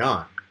boys are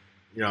gone.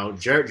 You know,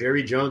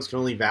 Jerry Jones can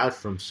only vouch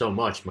for him so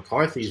much.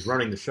 McCarthy's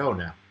running the show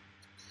now.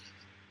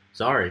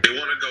 Sorry. They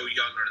want to go younger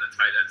in the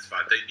tight end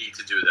spot. They need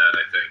to do that,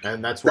 I think.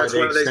 And that's why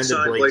they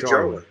extended Blake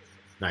Jarwin.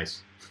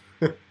 Nice.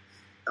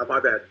 My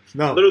bad.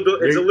 No,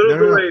 it's a little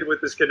delayed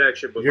with this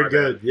connection, but you're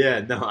good. Yeah,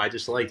 no, I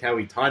just liked how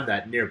he timed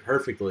that near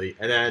perfectly.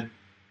 And then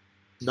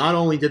not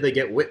only did they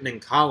get Witten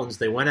and Collins,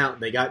 they went out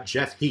and they got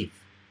Jeff Heath,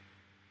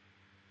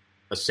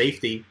 a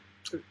safety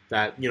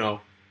that, you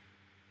know,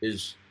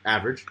 is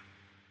average.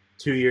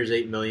 2 years,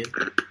 $8 million.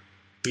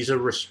 He's a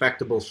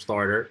respectable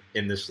starter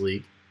in this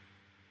league.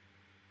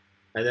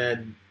 And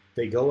then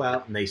they go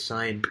out and they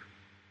sign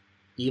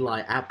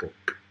Eli Apple,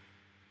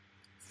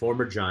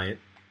 former Giant.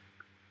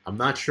 I'm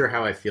not sure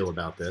how I feel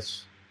about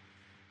this.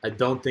 I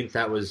don't think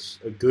that was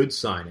a good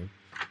signing.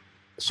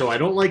 So I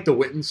don't like the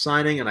Witten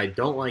signing, and I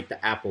don't like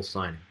the Apple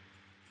signing.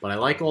 But I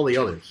like all the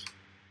others.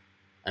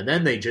 And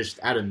then they just,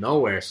 out of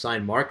nowhere,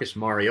 signed Marcus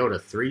Mariota,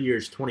 3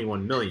 years,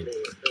 $21 million.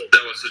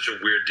 That was such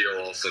a weird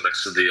deal also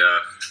next to the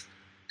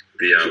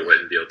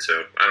Witten deal,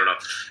 too. I don't know.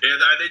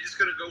 And are they just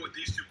going to go with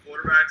these two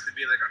quarterbacks and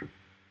be like, all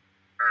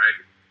right,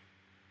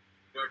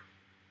 whoever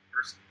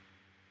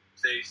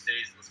stays,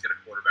 let's get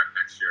a quarterback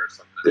next year or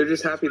something. They're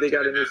just happy they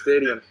got a new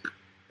stadium.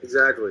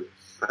 Exactly.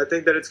 I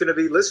think that it's going to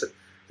be, listen,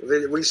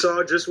 we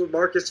saw just with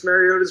Marcus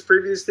Mariota's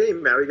previous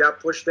team, how he got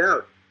pushed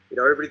out. You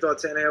know, everybody thought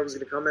Tannehill was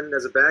going to come in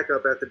as a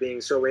backup after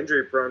being so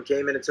injury-prone,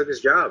 came in and took his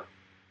job.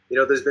 You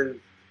know, there's been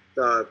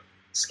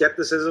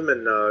skepticism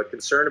and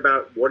concern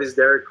about what is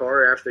Derek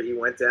Carr after he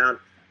went down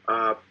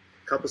a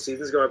couple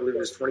seasons ago. I believe it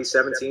was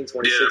 2017,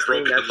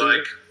 2016.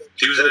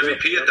 He was an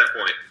MVP at that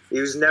point.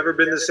 He's never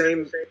been the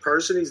same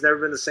person. He's never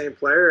been the same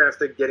player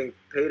after getting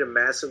paid a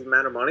massive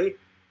amount of money.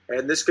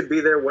 And this could be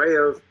their way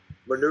of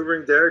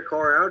maneuvering Derek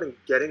Carr out and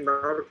getting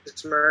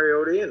Marcus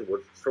Mariota in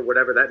for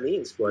whatever that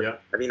means. But, yeah.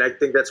 I mean, I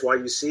think that's why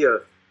you see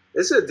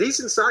this is a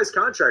decent-sized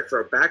contract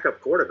for a backup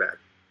quarterback.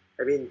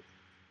 I mean,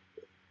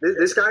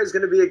 this guy is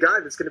going to be a guy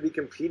that's going to be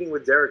competing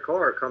with Derek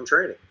Carr come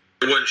training.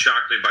 It wouldn't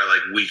shock me by,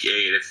 like, week 8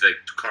 if, like,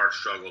 Carr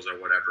struggles or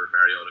whatever,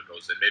 Mariota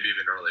goes in. Maybe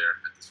even earlier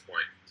at this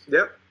point.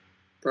 Yep.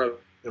 Probably.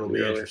 It'll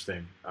be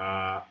interesting.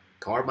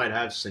 Carr might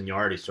have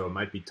seniority, so it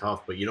might be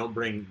tough, but you don't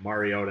bring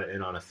Mariota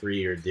in on a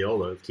 3-year deal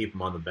to keep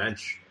him on the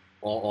bench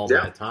all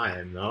that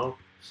time, no?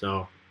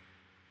 So,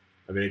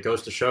 I mean, it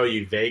goes to show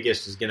you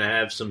Vegas is going to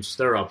have some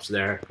stir-ups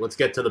there. Let's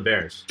get to the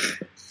Bears.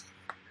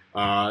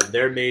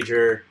 Their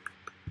major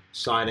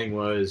signing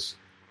was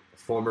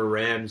former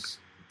Rams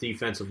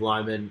defensive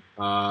lineman,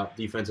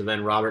 defensive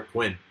end Robert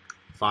Quinn.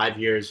 5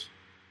 years,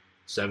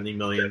 $70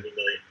 million.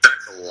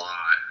 That's a lot.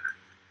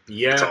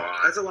 Yeah,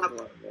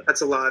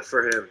 that's a lot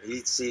for him.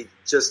 He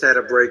just had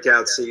a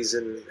breakout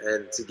season,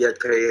 and to get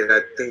paid, I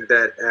think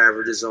that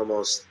average is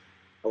almost,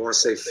 I want to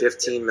say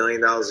 $15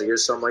 million a year,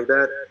 something like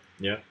that.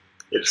 Yeah,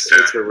 it's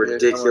a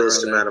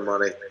ridiculous amount of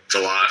money. It's a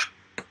lot.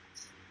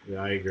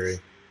 Yeah, I agree.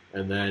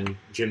 And then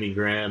Jimmy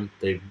Graham,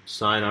 they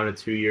signed on a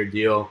 2-year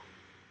deal,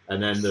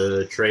 and then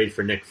the trade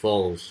for Nick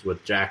Foles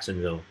with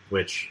Jacksonville,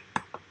 which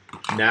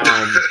now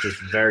I'm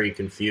just very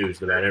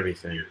confused about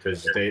everything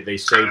because they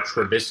say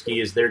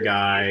Trubisky is their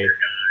guy,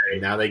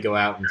 and now they go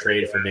out and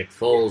trade for Nick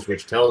Foles,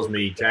 which tells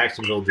me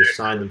Jacksonville just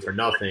signed them for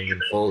nothing,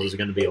 and Foles is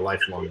going to be a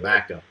lifelong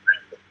backup.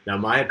 Now,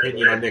 my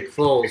opinion on Nick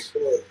Foles,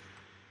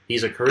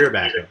 he's a career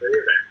backup,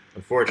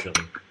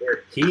 unfortunately.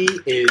 He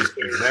is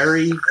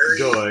very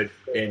good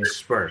in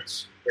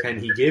spurts. Can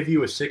he give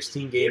you a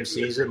 16-game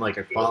season like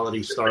a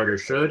quality starter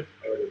should?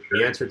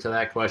 The answer to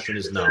that question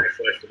is no.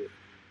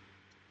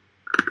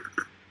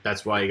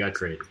 That's why he got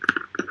traded.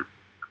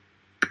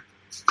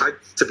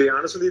 To be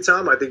honest with you,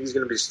 Tom, I think he's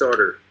going to be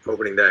starter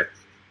opening day.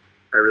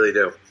 I really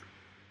do.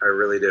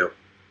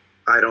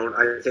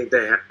 I think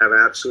they have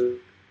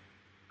absolute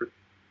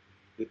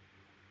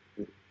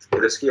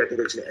Trubisky. I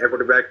think it's an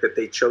quarterback that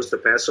they chose to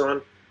pass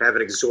on, have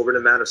an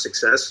exorbitant amount of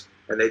success,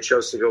 and they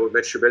chose to go with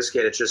Mitch Trubisky,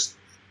 and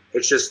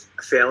it's just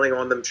failing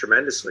on them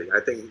tremendously. I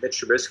think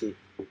Mitch Trubisky,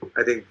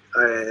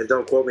 and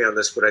don't quote me on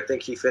this, but I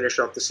think he finished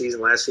off the season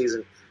last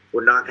season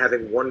with not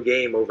having one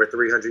game over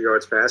 300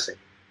 yards passing.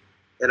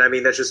 And I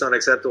mean, that's just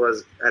unacceptable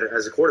as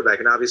a quarterback.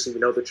 And obviously, we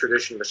know the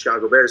tradition of the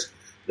Chicago Bears,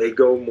 they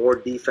go more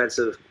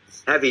defensive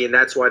heavy, and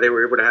that's why they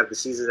were able to have the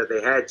season that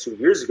they had 2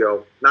 years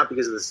ago, not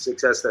because of the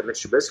success that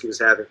Mitch Trubisky was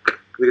having,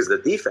 because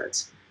of the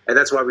defense. And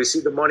that's why we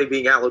see the money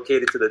being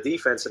allocated to the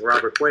defense and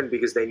Robert Quinn,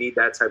 because they need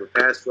that type of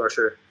pass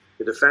rusher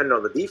to defend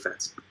on the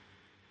defense.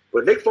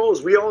 But Nick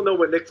Foles, we all know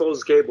what Nick Foles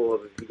is capable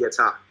of if he gets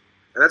hot.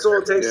 And that's all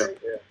it takes.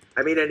 Yeah.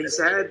 I mean, and he's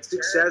had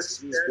success.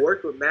 He's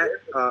worked with Matt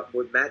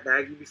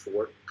Nagy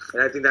before,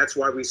 and I think that's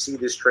why we see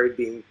this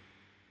trade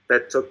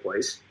that took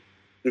place,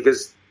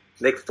 because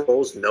Nick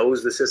Foles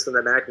knows the system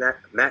that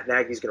Matt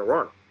Nagy's going to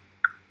run.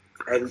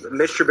 And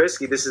Mitch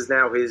Trubisky, this is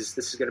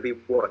going to be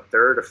what,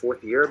 third or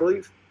fourth year, I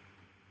believe.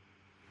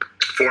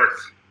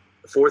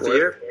 Fourth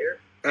year,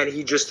 and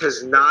he just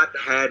has not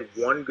had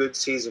one good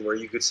season where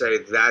you could say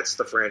that's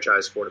the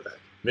franchise quarterback.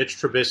 Mitch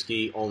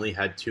Trubisky only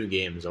had 2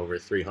 games over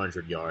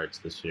 300 yards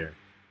this year.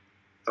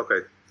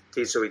 Okay,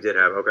 so he did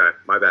have. Okay,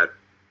 my bad.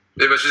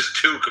 It was just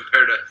 2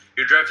 compared to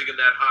you're drafting him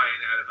that high,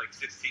 and out of like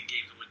 16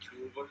 games and win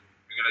 2 of them,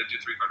 you're gonna do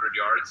 300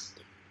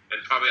 yards, and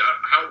probably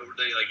how were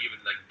they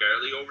even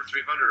barely over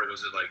 300, or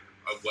was it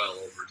well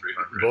over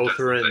 300?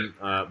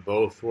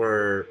 Both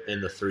were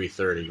in the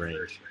 330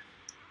 range.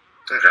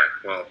 Okay,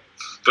 well,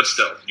 but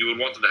still, you would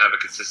want them to have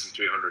a consistent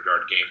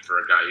 300-yard game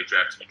for a guy you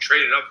drafted and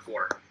traded up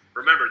for.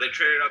 Remember, they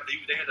traded up.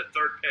 They had the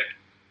 3rd pick,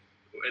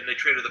 and they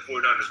traded the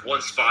 49ers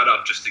one spot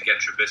up just to get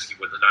Trubisky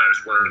when the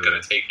Niners weren't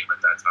going to take him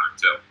at that time,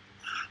 too.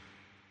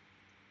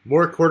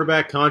 More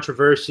quarterback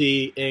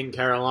controversy in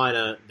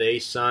Carolina. They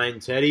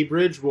signed Teddy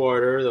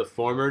Bridgewater, the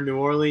former New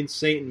Orleans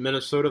Saint and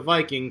Minnesota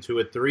Viking, to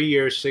a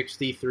 3-year,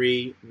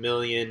 $63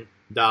 million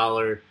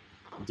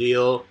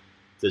deal.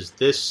 Does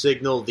this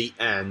signal the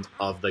end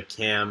of the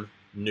Cam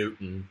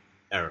Newton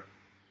era?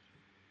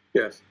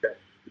 Yes.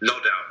 No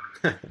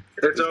doubt.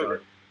 It's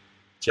over.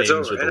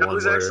 James with and I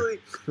was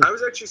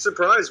actually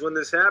surprised when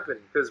this happened,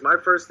 because my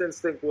first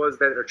instinct was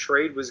that a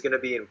trade was going to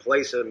be in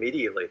place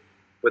immediately,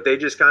 but they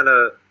just kind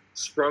of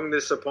sprung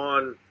this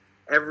upon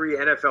every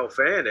NFL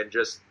fan, and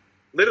just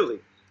literally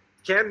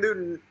Cam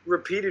Newton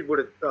repeated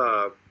with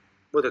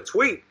a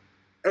tweet,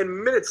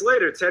 and minutes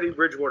later Teddy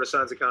Bridgewater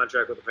signs a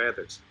contract with the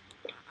Panthers.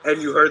 And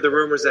you heard the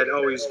rumors that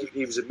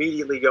he was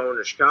immediately going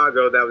to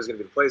Chicago, that was going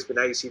to be the place, but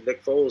now you see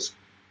Nick Foles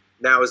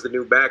now as the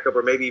new backup,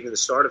 or maybe even the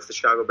start of the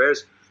Chicago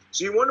Bears.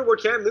 So you wonder where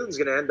Cam Newton's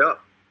going to end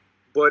up.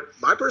 But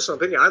my personal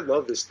opinion, I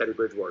love this Teddy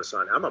Bridgewater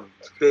signing. I'm a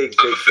big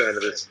fan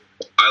of this.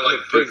 I'm a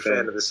big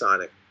fan of the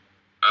signing.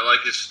 I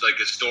like his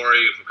story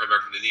from coming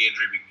back from the knee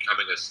injury,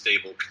 becoming a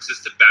stable,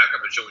 consistent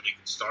backup, and showing he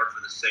can start for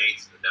the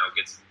Saints, and now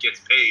gets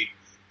paid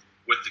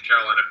with the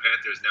Carolina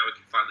Panthers. Now we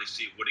can finally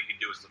see what he can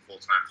do as the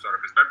full-time starter.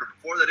 Because remember,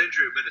 before that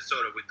injury with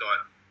Minnesota, we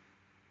thought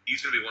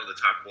he's going to be one of the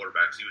top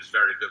quarterbacks. He was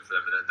very good for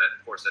them, and then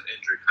of course that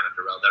injury kind of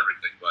derailed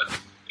everything. But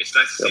it's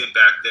nice to see him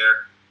back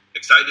there.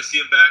 Excited to see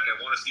him back. I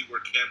want to see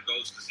where Cam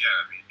goes, because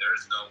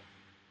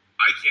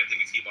I can't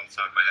think of a team off the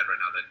top of my head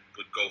right now that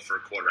would go for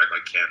a quarterback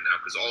like Cam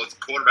now, because all its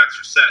quarterbacks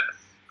are set.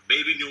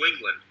 Maybe New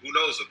England, who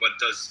knows? But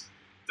does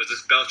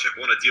this Belichick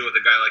want to deal with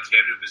a guy like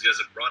Cam Newton, because he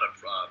hasn't brought up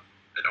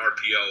an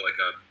RPO, like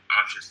a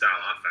option style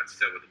offense,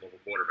 fit with a mobile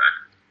quarterback?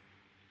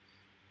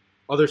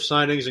 Other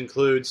signings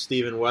include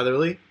Stephen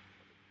Weatherly,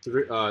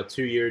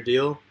 2-year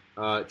deal,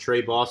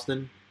 Trey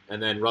Boston,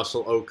 and then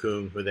Russell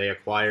Okung, who they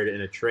acquired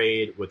in a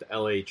trade with the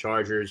LA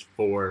Chargers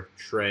for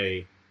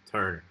Trey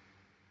Turner.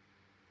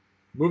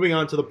 Moving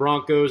on to the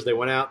Broncos, they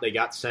went out, they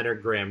got center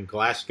Graham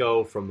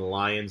Glasgow from the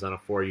Lions on a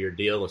 4-year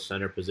deal, a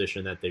center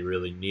position that they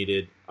really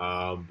needed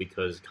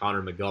because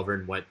Connor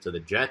McGovern went to the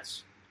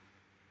Jets.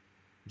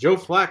 Joe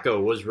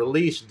Flacco was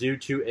released due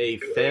to a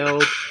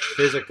failed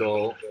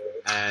physical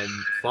and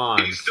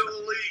fines. He's still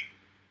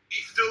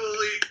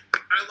elite.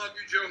 I love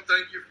you, Joe.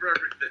 Thank you for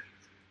everything.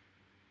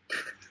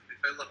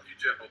 I love you,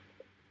 Joe.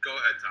 Go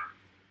ahead, Tom.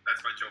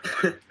 That's my Joe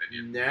Flacco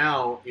opinion.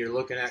 Now you're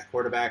looking at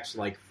quarterbacks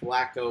like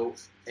Flacco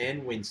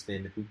and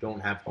Winston who don't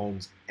have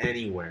homes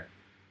anywhere.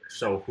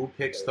 So who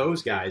picks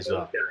those guys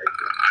up?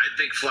 I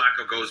think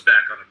Flacco goes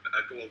back on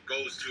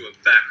goes to a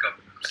backup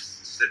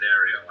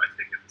scenario. I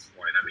think at this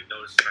point. I mean,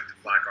 no disrespect to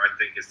Flacco. I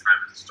think his time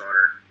as a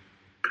starter.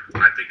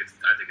 I think it's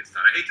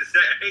time. I hate to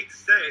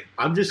say it.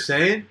 I'm just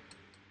saying,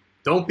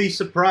 don't be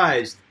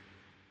surprised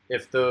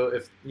if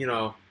the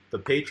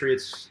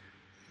Patriots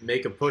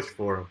make a push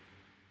for him.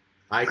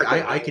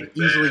 I can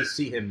easily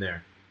see him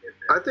there.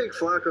 I think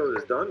Flacco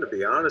is done, to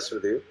be honest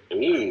with you.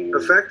 Ooh.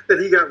 The fact that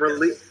he got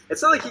released,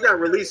 it's not like he got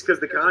released because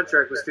the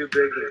contract was too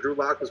big and Drew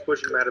Lock was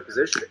pushing him out of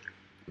position.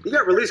 He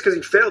got released because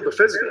he failed the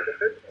physical.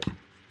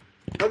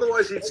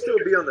 Otherwise, he'd still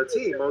be on the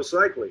team, most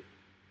likely.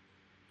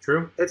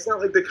 True. It's not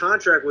like the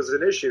contract was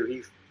an issue.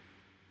 He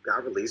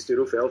got released due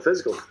to a failed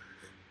physical.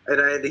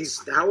 And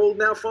he's, how old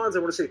now, Fonz? I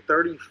want to say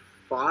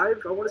 35,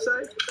 I want to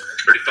say?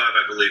 35,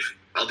 I believe.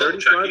 I'll double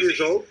check. 35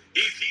 years old?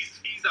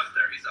 He's up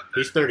there.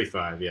 He's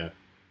 35, yeah.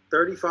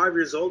 35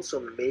 years old,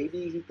 so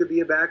maybe he could be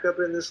a backup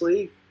in this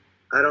league.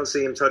 I don't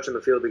see him touching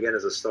the field again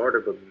as a starter,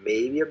 but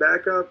maybe a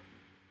backup.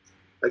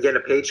 Again, the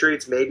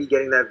Patriots maybe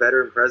getting that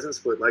veteran presence,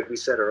 but like we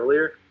said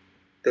earlier,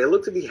 they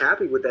look to be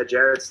happy with that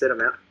Jarrett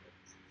Stidham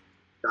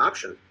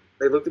option.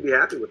 They look to be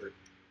happy with it.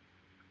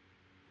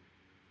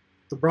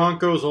 The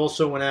Broncos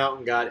also went out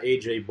and got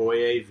A.J.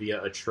 Boye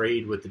via a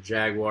trade with the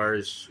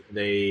Jaguars.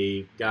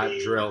 They got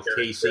Jarrell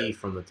Casey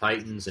from the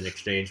Titans in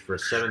exchange for a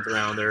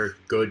 7th-rounder.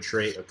 Good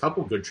trade, a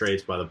couple good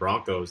trades by the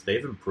Broncos.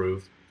 They've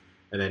improved.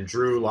 And then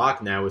Drew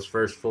Lock now, his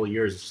first full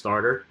year as a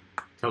starter,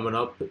 coming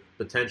up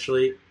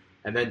potentially.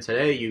 And then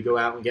today you go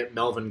out and get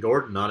Melvin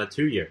Gordon on a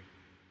 2-year.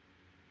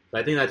 So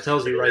I think that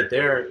tells you right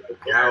there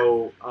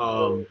how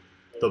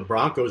the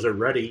Broncos are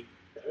ready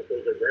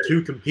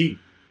to compete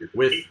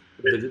with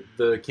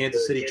the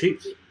Kansas City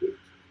Chiefs. Yeah.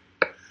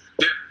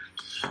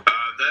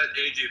 That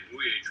A.J.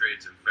 Bouye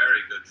trade's a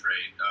very good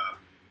trade.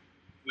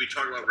 We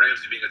talk about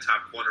Ramsey being a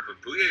top corner, but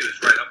Bouye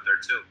is right up there,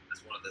 too,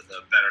 as one of the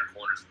better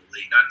corners in the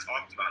league. Not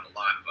talked about a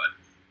lot, but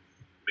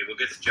I mean, we'll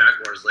get to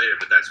Jaguars later,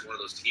 but that's one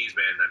of those teams,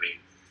 man. I mean,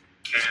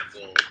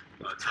 Campbell,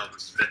 Telvin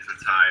Smith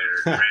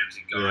retired,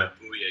 Ramsey gone,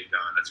 Bouye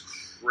gone. That's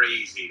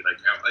crazy.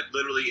 Like,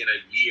 literally in a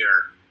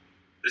year,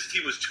 this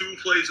team was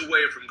 2 plays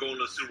away from going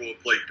to the Super Bowl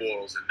with Blake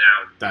Bortles, and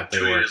now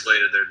 2 years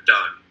later, they're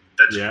done.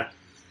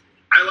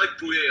 I like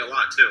Bouye a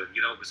lot, too,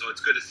 so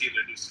it's good to see him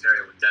in a new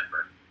scenario with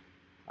Denver.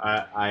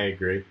 I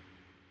agree.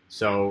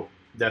 So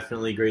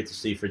definitely great to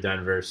see for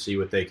Denver, see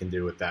what they can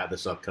do with that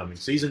this upcoming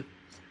season.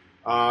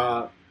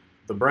 The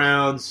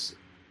Browns,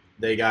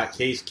 they got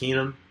Case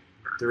Keenum,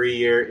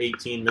 3-year,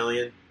 $18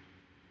 million.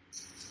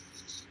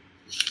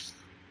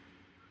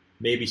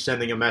 Maybe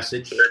sending a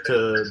message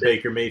to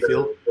Baker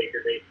Mayfield.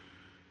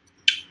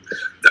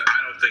 I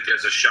don't think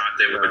there's a shot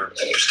they would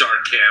start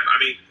Cam. I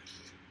mean,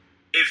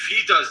 if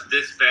he does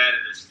this bad in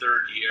his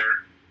 3rd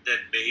year, then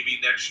maybe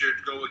next year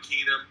go with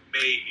Keenum.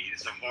 Maybe.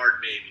 It's a hard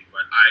maybe,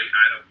 but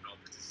I don't know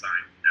if it's a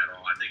sign at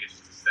all. I think it's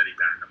just a steady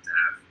backup to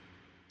have.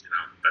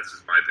 That's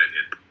just my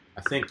opinion.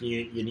 I think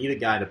you need a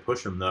guy to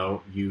push him,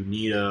 though. You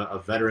need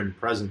a veteran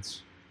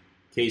presence.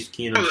 Case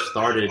Keenum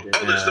started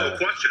there's no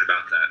question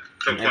about that.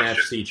 No an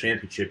NFC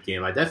Championship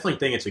game. I definitely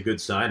think it's a good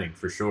signing,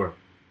 for sure.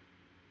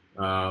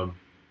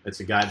 It's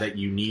a guy that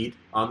you need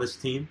on this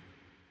team.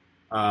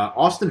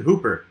 Austin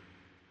Hooper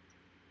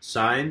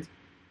signed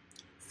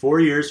 4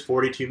 years,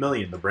 $42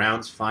 million. The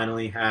Browns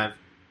finally have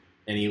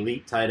an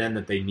elite tight end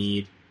that they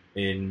need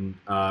in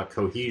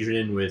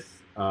cohesion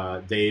with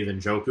Dave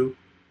and Njoku.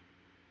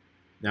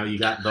 Now you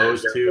got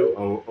those two,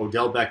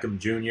 Odell Beckham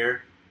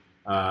Jr.,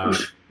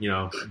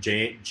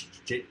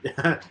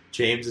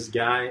 James's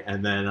guy,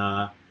 and then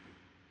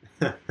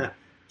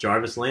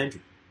Jarvis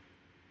Landry.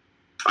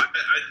 I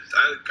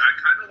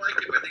kind of like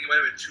him. I think it might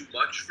have been too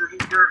much for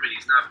Hooper. I mean,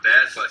 he's not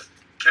bad, but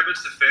Kevin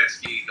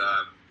Stefanski,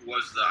 who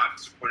was the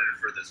offensive coordinator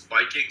for the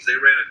Vikings, they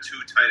ran a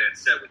 2 tight end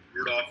set with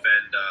Rudolph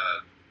and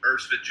Irv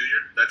Smith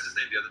Jr. That's his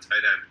name, the other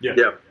tight end.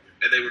 Yeah.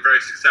 And they were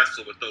very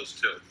successful with those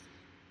 2.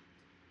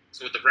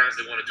 So with the Browns,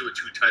 they want to do a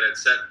 2 tight end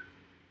set.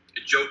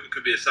 And Njoku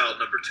could be a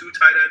solid number 2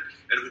 tight end,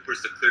 and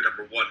Hooper's the clear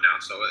number 1 now.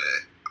 So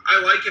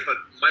I like it,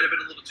 but might have been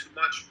a little too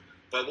much.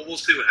 But we'll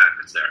see what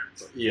happens there.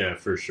 Yeah,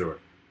 for sure.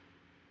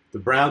 The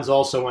Browns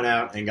also went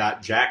out and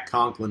got Jack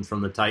Conklin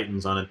from the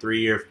Titans on a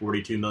 3-year,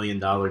 $42 million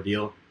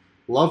deal.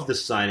 Love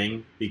this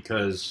signing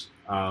because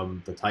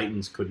the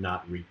Titans could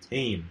not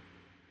retain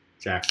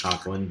Jack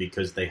Conklin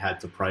because they had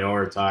to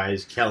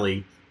prioritize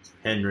Kelly,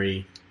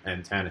 Henry,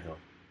 and Tannehill.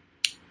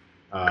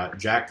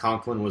 Jack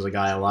Conklin was a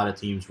guy a lot of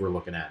teams were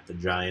looking at. The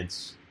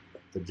Giants,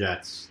 the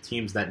Jets,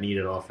 teams that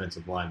needed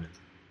offensive linemen.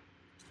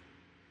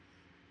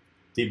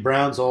 The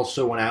Browns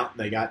also went out and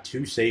they got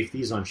 2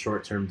 safeties on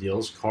short-term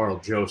deals. Carl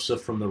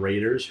Joseph from the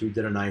Raiders, who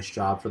did a nice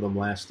job for them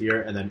last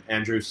year, and then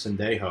Andrew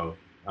Sendejo,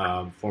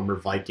 former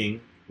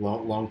Viking,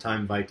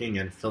 long-time Viking,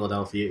 and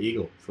Philadelphia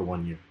Eagle for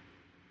 1 year.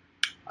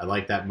 I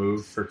like that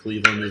move for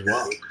Cleveland as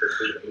well.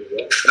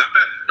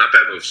 Not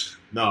bad moves.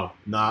 No,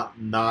 not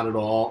at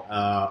all.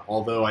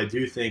 Although I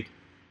do think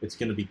it's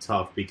going to be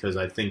tough because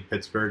I think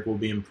Pittsburgh will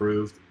be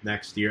improved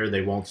next year.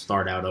 They won't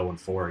start out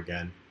 0-4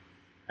 again.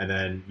 And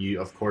then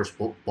of course,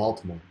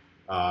 Baltimore,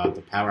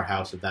 the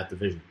powerhouse of that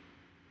division.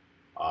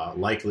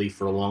 likely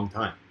for a long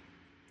time.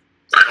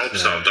 I hope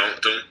so.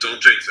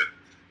 Don't jinx it.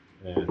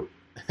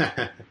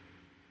 Yeah.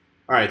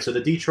 All right, so the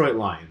Detroit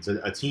Lions,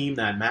 a team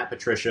that Matt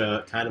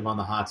Patricia kind of on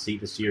the hot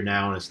seat this year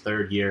now in his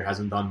third year,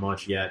 hasn't done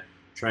much yet,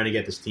 trying to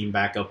get this team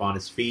back up on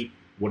his feet.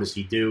 What does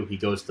he do? He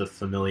goes to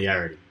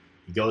familiarity.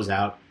 He goes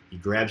out, he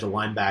grabs a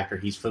linebacker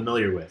he's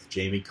familiar with,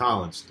 Jamie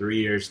Collins, 3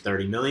 years,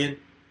 $30 million.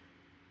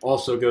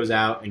 Also goes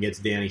out and gets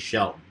Danny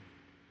Shelton,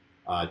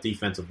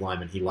 defensive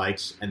lineman he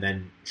likes, and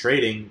then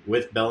trading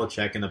with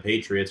Belichick and the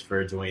Patriots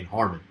for Dwayne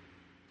Harmon,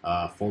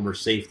 former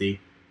safety,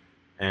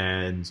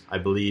 and I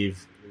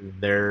believe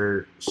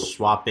they're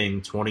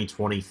swapping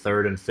 2020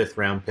 third and fifth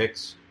round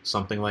picks,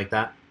 something like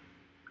that.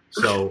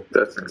 So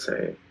That's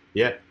insane.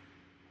 yeah,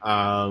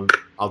 I'll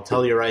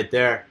tell you right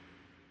there,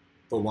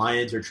 the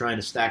Lions are trying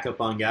to stack up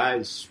on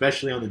guys,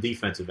 especially on the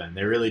defensive end.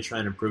 They're really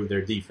trying to improve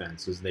their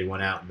defense as they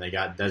went out and they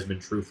got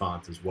Desmond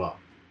Trufant as well.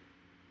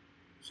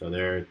 So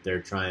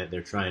they're trying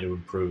to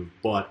improve.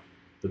 But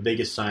the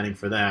biggest signing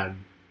for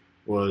them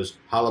was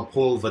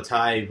Halapul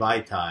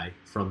Vaitai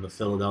from the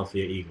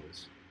Philadelphia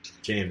Eagles.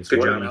 James, Good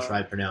why job. don't you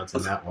try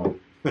pronouncing that one?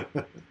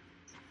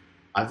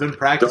 I've been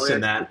practicing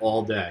that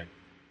all day.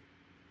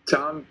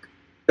 Tom,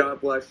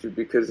 God bless you,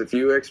 because if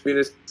you asked me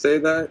to say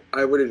that,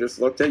 I would have just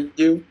looked at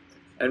you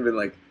and been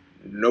like,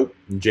 nope.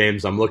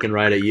 James, I'm looking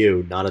right at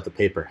you, not at the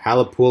paper.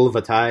 Halapul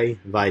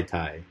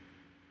Vaitai.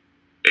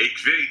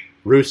 HV.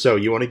 Russo,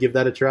 you want to give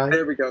that a try?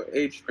 There we go,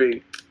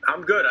 HB.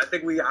 I'm good. I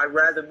think I'd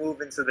rather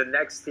move into the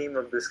next theme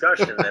of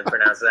discussion than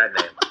pronounce that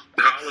name.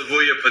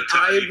 Hallelujah,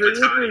 I agree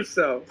with Patati.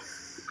 Russo.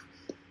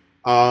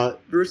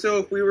 Russo,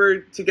 if we were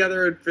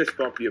together, I'd fist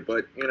bump you,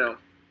 but, you know.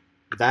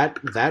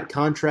 That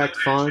contract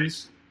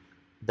funds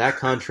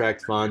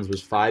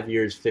was 5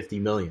 years,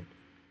 $50 million,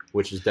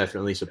 which is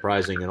definitely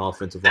surprising. An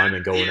offensive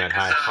lineman going that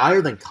high,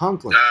 higher than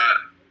Conklin.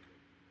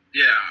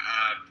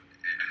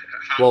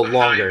 Well,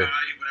 longer.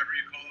 Whatever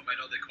you call him, I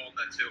know they call him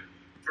that too.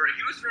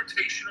 He was a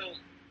rotational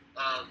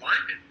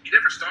lineman. He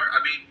never started.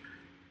 I mean,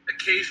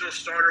 occasional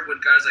starter when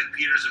guys like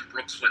Peters and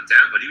Brooks went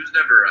down, but he was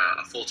never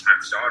a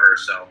full-time starter.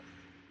 So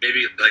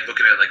maybe like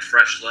looking at like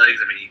fresh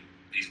legs. I mean,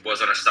 he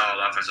was on a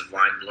solid offensive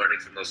line, learning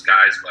from those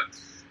guys, but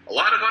a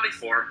lot of money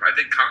for him. I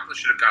think Conklin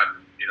should have gotten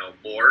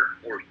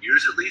more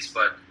years at least,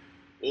 but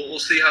we'll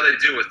see how they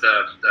do with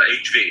the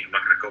HV. I'm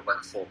not going to go by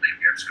the full name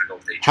here. I'm just going to go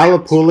with HV.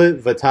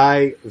 Halapul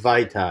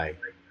Vaitai.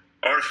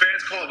 Or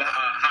fans call him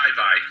High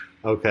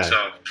Vi. Okay.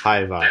 So,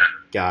 High Vi. yeah.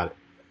 Got it.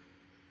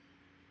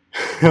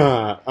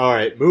 All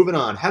right, moving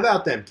on. How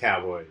about them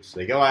Cowboys?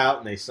 They go out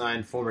and they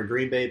sign former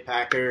Green Bay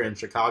Packer and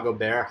Chicago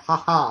Bear.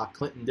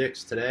 Clinton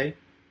Dix today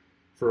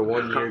for a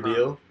 1-year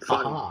deal.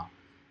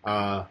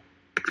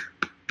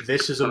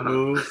 This is a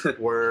move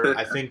where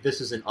I think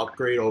this is an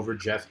upgrade over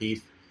Jeff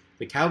Heath.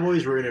 The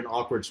Cowboys were in an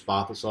awkward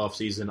spot this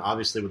offseason,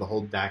 obviously with the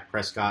whole Dak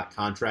Prescott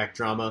contract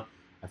drama.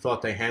 I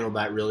thought they handled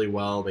that really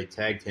well. They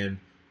tagged him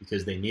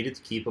because they needed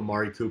to keep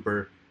Amari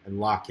Cooper and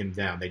lock him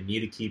down. They need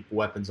to keep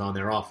weapons on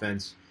their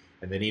offense,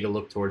 and they need to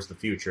look towards the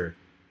future.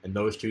 And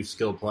those two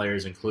skill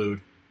players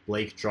include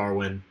Blake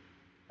Jarwin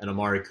and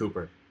Amari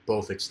Cooper,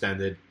 both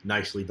extended.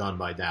 Nicely done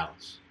by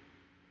Dallas.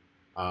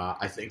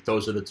 I think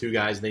those are the two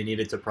guys they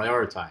needed to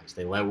prioritize.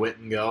 They let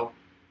Witten go.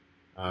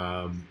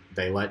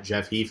 They let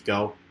Jeff Heath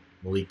go.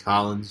 Malik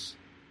Collins.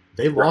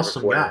 They lost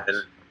some guys.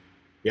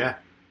 Yeah.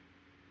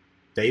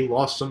 They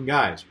lost some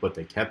guys, but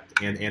they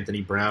kept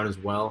Anthony Brown as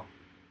well.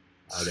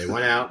 They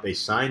went out. They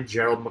signed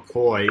Gerald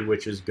McCoy,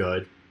 which is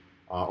good.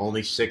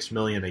 Only $6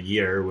 million a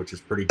year, which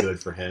is pretty good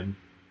for him.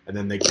 And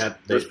then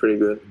That's pretty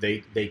good.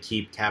 They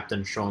keep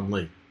Captain Sean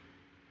Lee.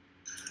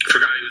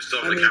 Forgot he was still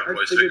on the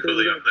Cowboys. So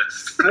quickly on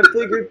this.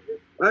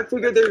 I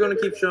figured they were going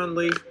to keep Sean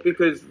Lee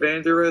because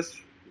Van Der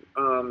Esch,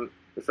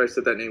 if I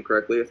said that name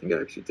correctly, I think I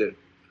actually did.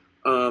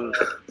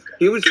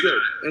 He was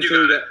good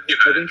until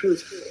I think he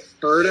was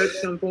hurt at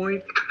some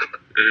point.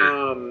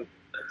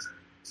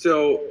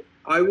 So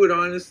I would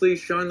honestly,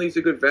 Sean Lee's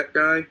a good vet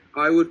guy.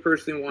 I would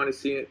personally want to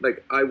see it.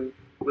 Like I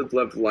would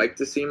like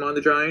to see him on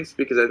the Giants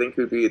because I think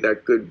he'd be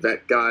that good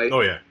vet guy.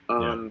 Oh yeah.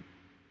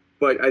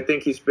 But I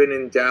think he's been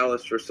in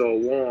Dallas for so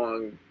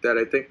long that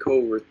I think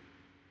he'll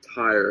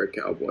retire a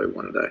Cowboy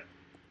one day.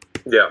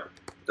 Yeah,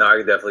 no, I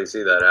can definitely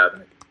see that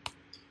happening.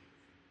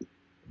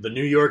 The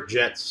New York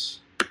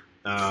Jets,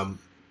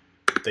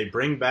 they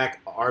bring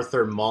back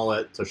Arthur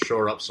Mollett to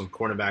shore up some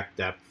cornerback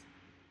depth.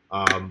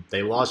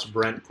 They lost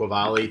Brent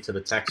Quavali to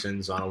the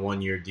Texans on a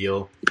 1-year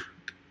deal.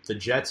 The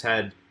Jets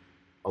had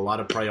a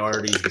lot of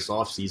priorities this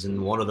offseason.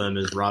 One of them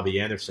is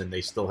Robbie Anderson.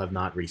 They still have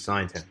not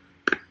re-signed him.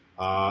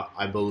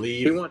 I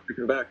believe he wants to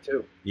come back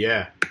too.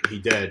 Yeah, he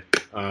did.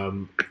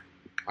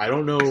 I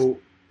don't know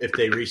if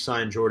they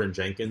re-signed Jordan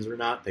Jenkins or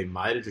not. They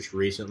might have just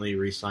recently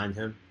re-signed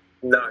him.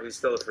 No, he's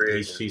still a free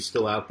agent. He's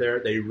still out there.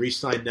 They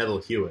re-signed Neville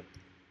Hewitt.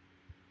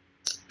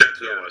 That's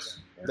who it was.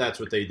 That's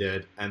what they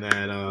did. And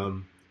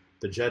then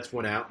the Jets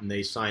went out and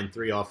they signed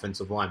 3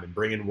 offensive linemen,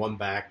 bringing one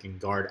back and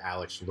guard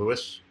Alex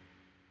Lewis.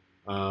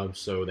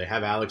 So they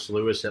have Alex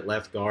Lewis at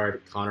left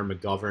guard, Connor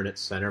McGovern at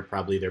center,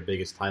 probably their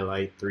biggest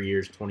highlight, 3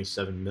 years,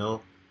 $27 million.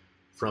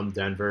 from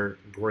Denver.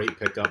 Great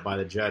pickup by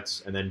the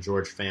Jets. And then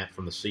George Fant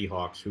from the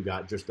Seahawks, who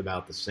got just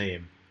about the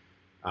same.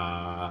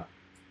 I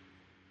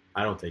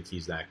don't think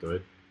he's that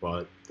good,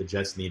 but the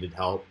Jets needed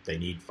help. They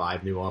need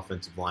 5 new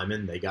offensive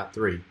linemen. They got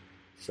 3.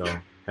 So,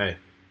 hey,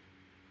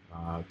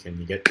 can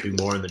you get 2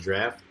 more in the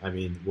draft? I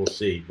mean, we'll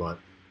see. But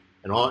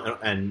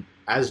and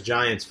as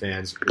Giants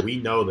fans, we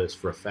know this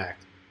for a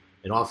fact.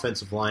 An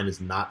offensive line is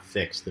not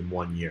fixed in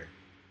 1 year.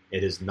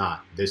 It is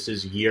not. This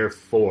is year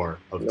 4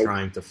 of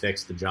trying to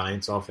fix the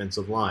Giants'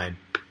 offensive line,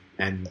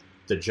 and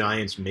the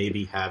Giants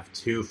maybe have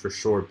 2 for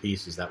sure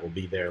pieces that will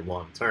be there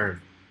long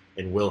term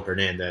in Will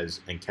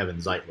Hernandez and Kevin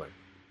Zeitler.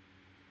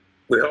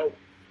 We hope.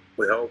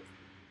 We hope.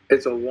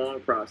 It's a long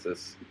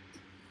process.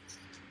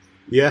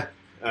 Yeah.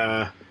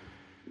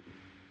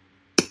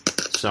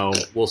 So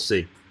we'll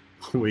see.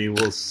 We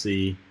will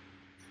see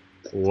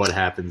what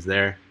happens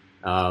there.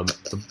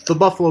 The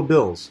Buffalo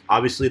Bills,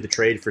 obviously the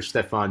trade for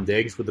Stephon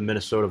Diggs with the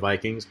Minnesota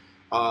Vikings.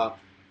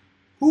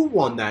 Who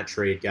won that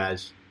trade,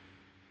 guys?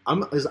 I'm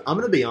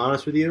going to be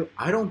honest with you.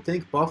 I don't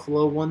think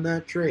Buffalo won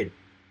that trade.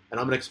 And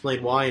I'm going to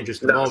explain why in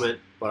just a moment,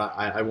 but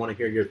I want to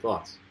hear your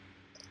thoughts.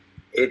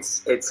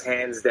 It's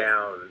hands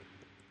down.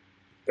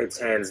 It's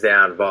hands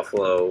down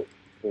Buffalo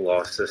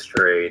lost this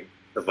trade.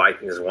 The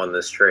Vikings won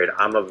this trade.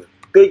 I'm a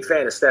big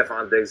fan of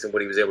Stephon Diggs and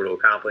what he was able to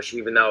accomplish,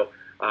 even though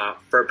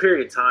for a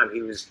period of time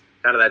he was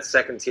kind of that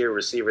second-tier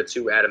receiver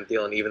to Adam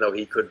Thielen, even though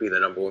he could be the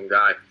number 1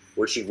 guy,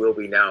 which he will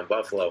be now in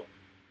Buffalo.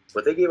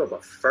 But they gave up a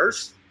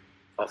first,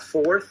 a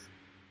fourth,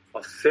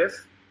 a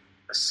fifth,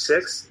 a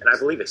sixth, and I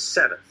believe a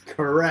 7th.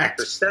 Correct.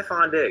 For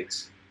Stephon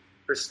Diggs.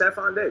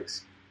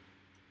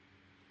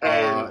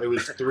 And it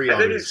was 3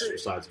 others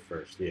besides the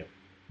first, yeah.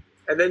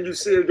 And then you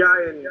see a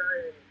guy in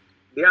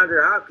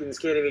DeAndre Hopkins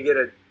can't even get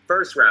a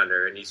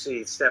first-rounder, and you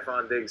see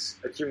Stephon Diggs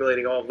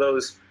accumulating all of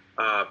those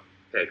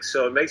picks.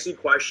 So it makes you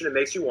question, it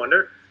makes you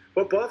wonder.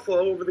 But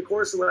Buffalo, over the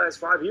course of the last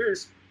 5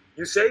 years,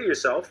 you say to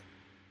yourself,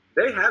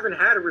 they haven't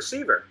had a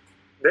receiver.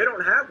 They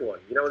don't have one.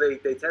 You know,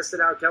 they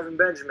tested out Kelvin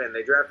Benjamin.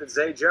 They drafted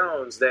Zay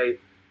Jones. They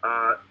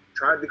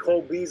tried the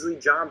Cole Beasley,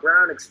 John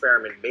Brown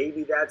experiment.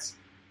 Maybe that's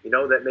going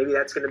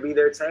to be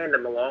their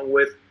tandem along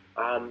with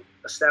a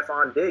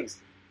Stephon Diggs.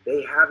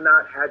 They have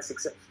not had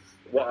success.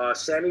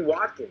 Sammy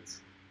Watkins,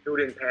 who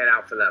didn't pan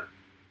out for them,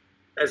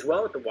 as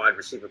well at the wide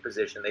receiver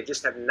position. They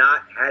just have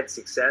not had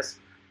success.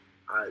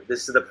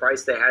 This is the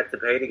price they had to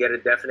pay to get a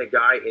definite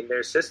guy in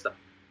their system.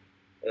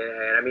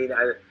 And I mean,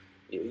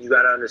 you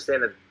got to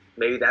understand that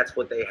maybe that's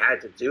what they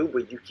had to do,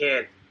 but you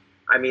can't.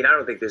 I mean, I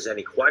don't think there's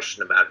any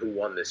question about who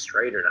won this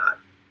trade or not.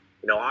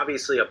 You know,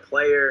 obviously a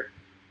player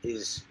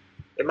is,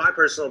 in my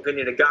personal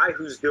opinion, a guy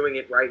who's doing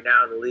it right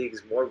now in the league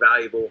is more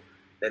valuable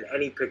than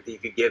any pick that you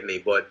could give me.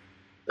 But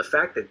the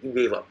fact that you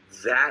gave up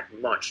that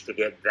much to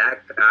get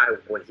that guy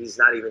when he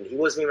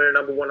wasn't even a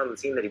number 1 on the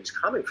team that he was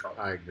coming from.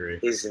 I agree.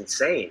 Is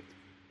insane.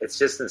 It's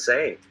just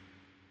insane.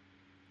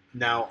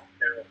 Now,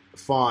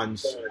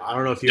 Fonz, I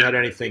don't know if you had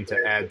anything to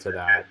add to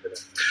that.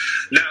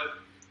 Now,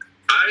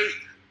 I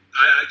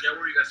get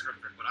where you guys are coming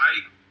from, but I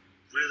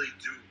really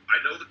do. I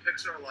know the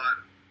picks are a lot.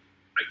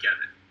 I get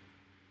it.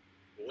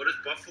 But what is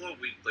Buffalo?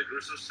 Like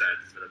Russo said,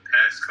 for the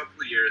past couple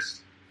of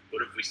years,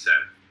 what have we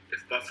said?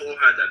 If Buffalo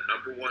had that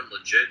number 1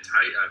 legit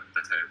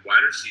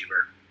wide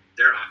receiver,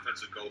 their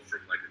offense would go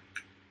from like a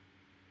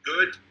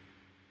good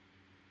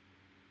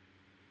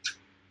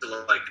to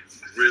like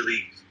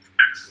really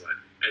excellent.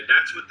 And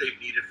that's what they've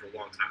needed for a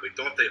long time. They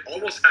thought they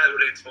almost had it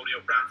with Antonio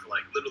Brown for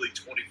like literally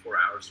 24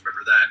 hours.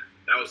 Remember that?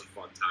 That was a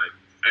fun time.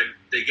 And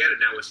they get it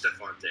now with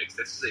Stephon Diggs.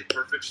 This is a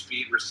perfect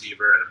speed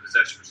receiver and a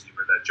possession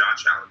receiver that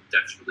Josh Allen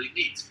desperately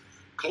needs.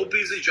 Cole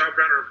Beasley, John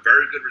Brown are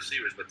very good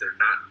receivers, but they're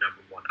not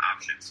number 1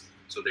 options.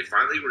 So they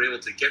finally were able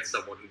to get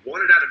someone who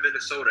wanted out of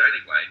Minnesota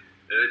anyway.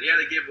 And yeah,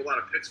 they gave him a lot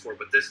of picks for it,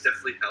 but this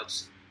definitely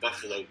helps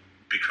Buffalo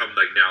become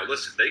like now.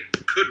 Listen, they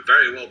could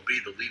very well be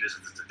the leaders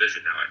of the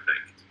division now, I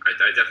think.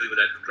 I definitely, with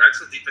that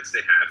excellent defense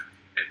they have,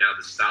 and now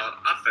the solid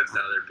offense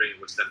now they're bringing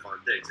with Stephon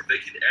Diggs. If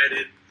they could add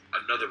in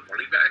another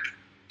running back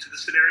to the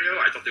scenario,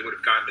 I thought they would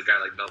have gotten a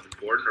guy like Melvin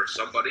Gordon or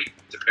somebody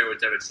to pair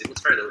with Devin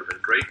Singletary. That would have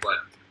been great,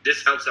 but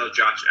this helps out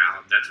Josh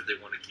Allen. That's what they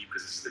want to keep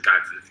because this is the guy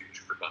for the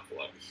future for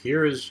Buffalo.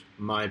 Here is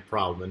my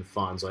problem, and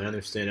Fonz, I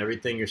understand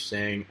everything you're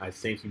saying. I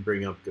think you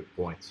bring up good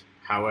points.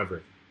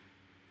 However,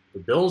 the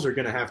Bills are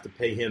going to have to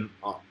pay him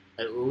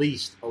at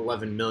least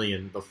 $11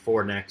 million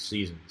before next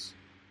season's,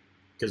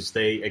 because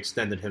they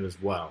extended him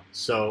as well.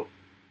 So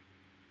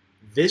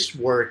this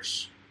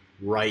works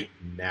right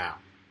now.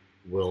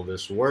 Will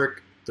this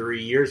work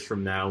 3 years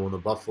from now when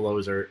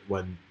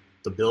when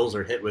the Bills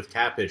are hit with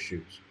cap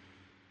issues?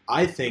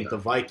 I think the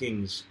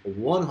Vikings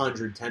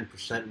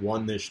 110%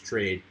 won this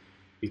trade,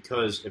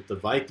 because if the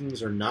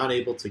Vikings are not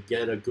able to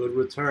get a good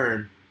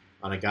return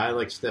on a guy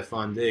like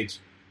Stephon Diggs,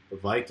 the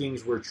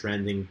Vikings were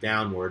trending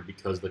downward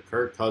because the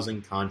Kirk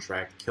Cousins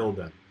contract killed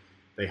them.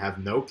 They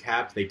have no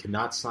cap. They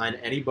cannot sign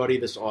anybody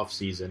this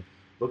offseason.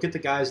 Look at the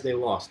guys they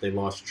lost. They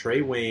lost Trey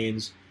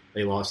Waynes.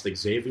 They lost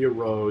Xavier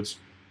Rhodes,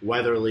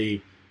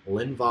 Weatherly,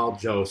 Linval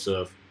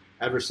Joseph,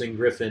 Everson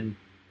Griffin,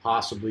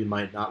 possibly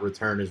might not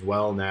return as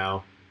well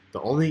now.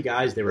 The only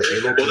guys they were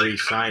able to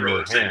re-sign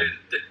were him.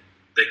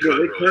 They cut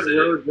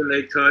Rhodes and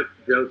they cut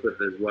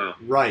Joseph as well.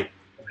 Right,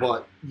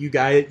 but you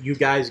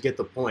guys get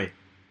the point.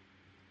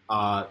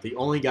 The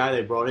only guy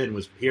they brought in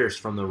was Pierce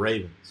from the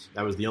Ravens.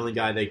 That was the only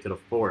guy they could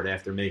afford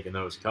after making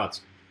those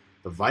cuts.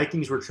 The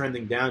Vikings were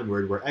trending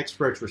downward, where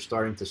experts were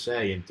starting to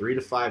say in 3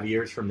 to 5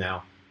 years from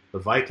now, the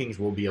Vikings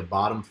will be a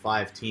bottom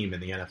 5 team in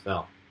the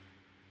NFL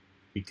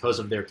because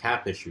of their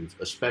cap issues,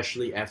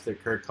 especially after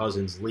Kirk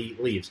Cousins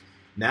leaves.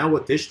 Now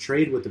what this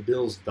trade with the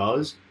Bills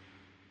does,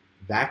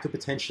 that could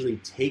potentially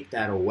take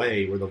that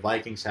away, where the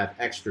Vikings have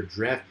extra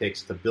draft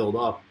picks to build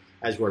up,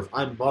 as where if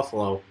I'm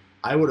Buffalo,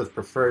 I would have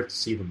preferred to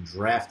see them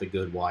draft a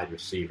good wide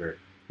receiver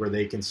where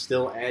they can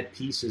still add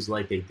pieces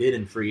like they did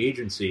in free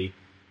agency,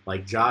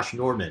 like Josh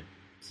Norman,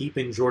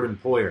 keeping Jordan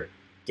Poyer,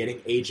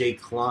 getting A.J.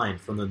 Klein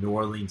from the New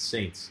Orleans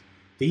Saints.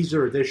 These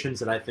are additions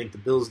that I think the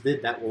Bills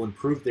did that will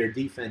improve their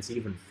defense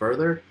even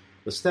further.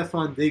 The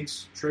Stephon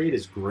Diggs trade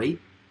is great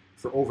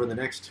for over the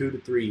next 2 to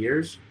 3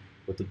 years,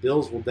 but the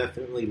Bills will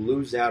definitely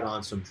lose out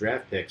on some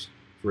draft picks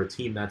for a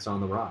team that's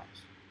on the rise.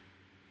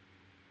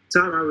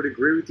 Tom, I would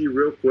agree with you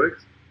real quick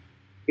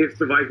if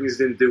the Vikings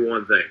didn't do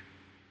one thing.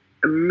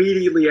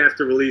 Immediately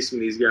after releasing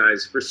these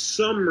guys, for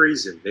some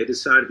reason, they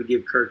decided to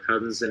give Kirk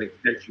Cousins an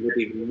extension with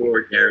even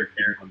more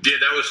guaranteed money. Yeah,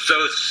 that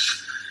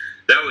was.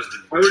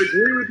 I would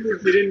agree with you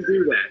if they didn't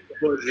do that.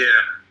 But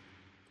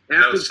yeah,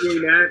 after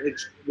doing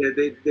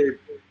that, they're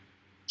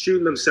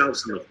shooting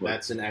themselves in the foot.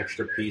 That's an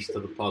extra piece to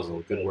the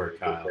puzzle. Good work,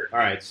 Kyle. All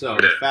right, so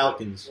the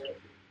Falcons,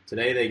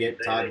 today they get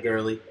Todd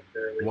Gurley,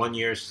 1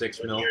 year,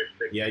 $6 million.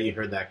 Yeah, you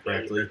heard that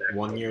correctly.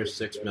 1 year,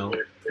 $6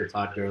 million for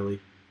Todd Gurley.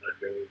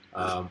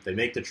 They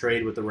make the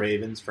trade with the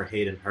Ravens for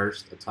Hayden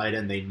Hurst, a tight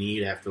end they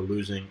need after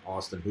losing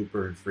Austin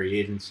Hooper in free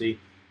agency.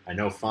 I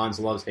know Fonz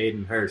loves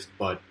Hayden Hurst,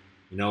 but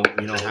you know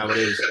how it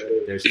is.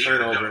 There's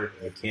turnover.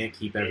 You can't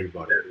keep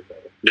everybody.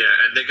 Yeah,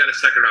 and they got a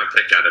second-round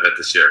pick out of it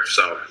this year.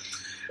 So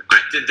I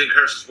didn't think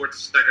Hurst was worth a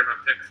second-round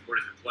pick for what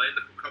he's been playing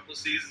the couple of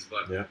seasons,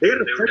 but yeah.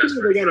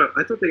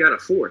 I thought they got a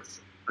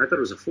fourth. I thought it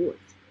was a fourth.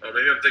 Oh,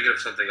 maybe I'm thinking of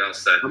something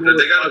else then.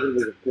 They got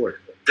a fourth.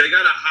 They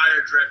got a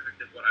higher draft pick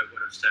than what I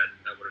would have said.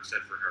 I would have said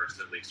for Hurst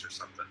at least or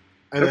something.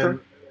 And then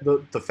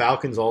the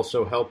Falcons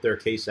also helped their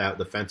case out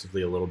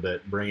defensively a little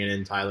bit, bringing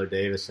in Tyler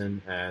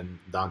Davison and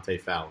Dante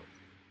Fowler.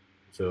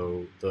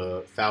 So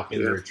the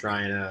Falcons are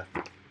trying to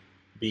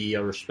be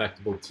a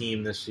respectable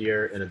team this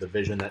year in a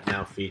division that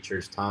now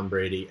features Tom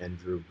Brady and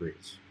Drew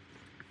Brees.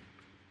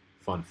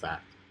 Fun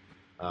fact.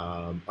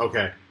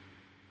 Okay,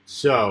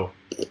 so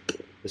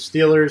the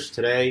Steelers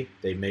today,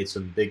 they made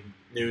some big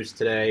news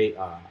today.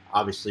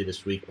 Obviously,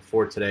 this week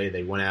before today,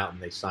 they went out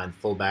and they signed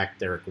fullback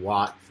Derek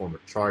Watt, former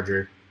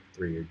Charger,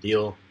 3-year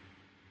deal.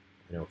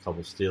 I know a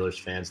couple Steelers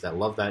fans that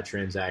love that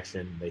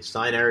transaction. They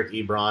signed Eric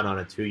Ebron on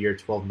a 2-year,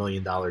 $12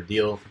 million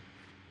deal.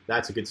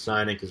 That's a good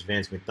signing because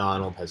Vance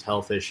McDonald has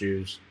health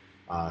issues.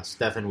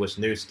 Stefan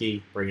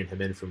Wisniewski, bringing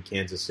him in from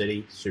Kansas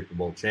City, Super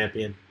Bowl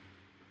champion.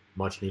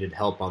 Much needed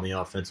help on the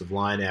offensive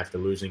line after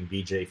losing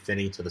B.J.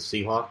 Finney to the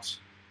Seahawks.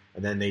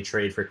 And then they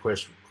trade for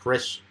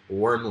Chris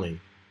Wormley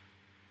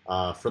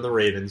from the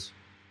Ravens.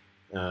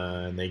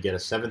 And they get a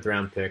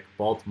 7th-round pick.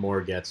 Baltimore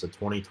gets a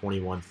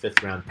 2021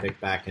 5th-round pick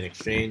back in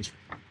exchange.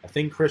 I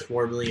think Chris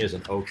Wormley is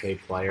an okay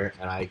player,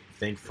 and I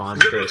think Fonz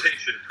good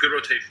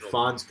rotational.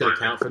 Fonz could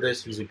account for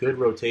this. He's a good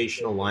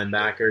rotational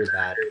linebacker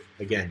that,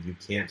 again, you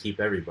can't keep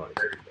everybody.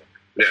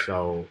 Yeah.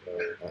 So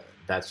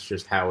that's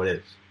just how it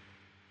is.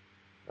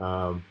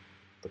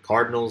 The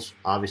Cardinals,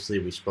 obviously,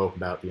 we spoke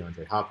about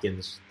DeAndre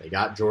Hopkins. They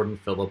got Jordan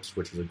Phillips,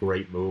 which is a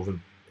great move and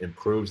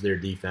improves their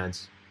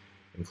defense,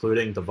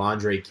 including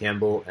Devondre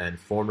Campbell and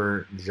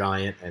former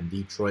Giant and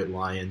Detroit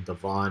Lion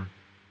Devon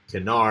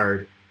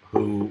Kennard,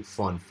 who,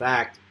 fun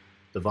fact,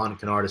 Devon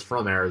Kennard is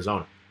from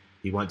Arizona.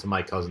 He went to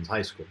my cousin's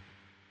high school,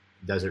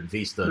 Desert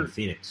Vista in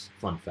Phoenix.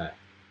 Fun fact.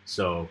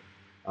 So,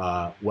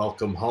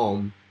 welcome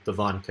home,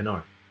 Devon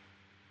Kennard.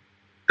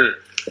 And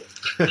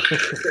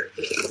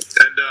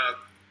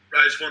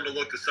I just wanted to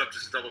look this up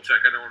just to double check.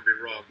 I don't want to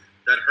be wrong.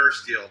 That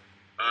Hurst deal,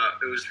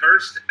 it was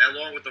Hurst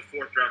along with the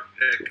 4th-round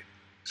pick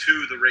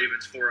to the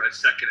Ravens for a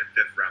 2nd and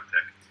 5th-round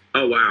pick.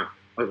 Oh wow!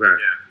 Okay.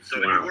 Yeah.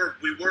 So Wow.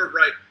 we were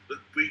right.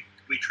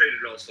 We traded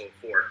also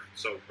a 4th,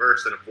 so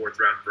Hurst and a 4th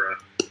round for a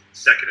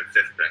 2nd and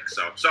 5th pick.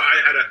 So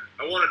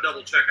I want to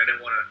double check. I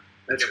didn't want to.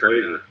 That's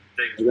crazy.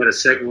 You got a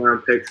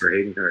 2nd-round pick for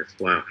Hayden Hurst.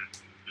 Wow.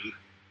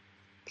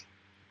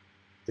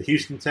 The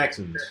Houston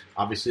Texans,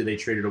 obviously they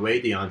traded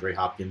away DeAndre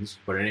Hopkins,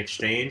 but in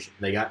exchange,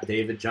 they got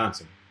David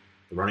Johnson,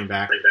 the running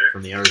back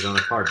from the Arizona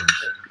Cardinals.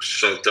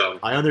 So dumb.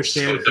 I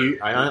understand. So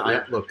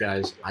dumb. Look,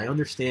 guys, I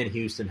understand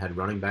Houston had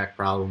running back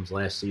problems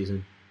last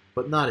season,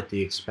 but not at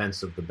the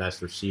expense of the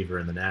best receiver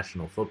in the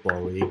National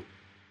Football League.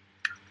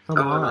 Come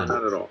on.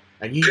 Not at all.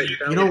 And you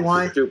know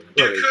why? You could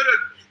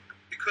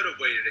have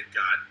waited and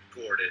got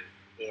Gordon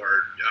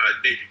or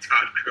maybe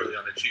Todd Gurley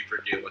on a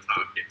cheaper deal with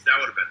Hopkins. That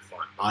would have been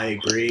fun. I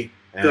agree.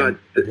 And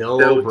God, Bill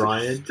that was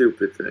O'Brien, a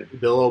stupid thing.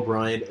 Bill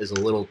O'Brien is a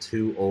little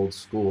too old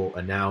school,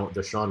 and now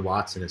Deshaun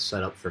Watson is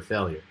set up for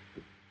failure.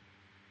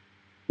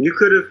 You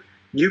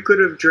could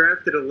have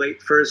drafted a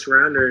late first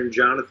rounder in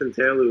Jonathan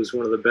Taylor, who's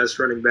one of the best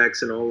running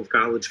backs in all of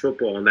college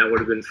football, and that would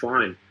have been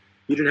fine.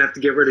 You didn't have to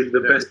get rid of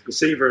the best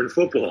receiver in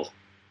football.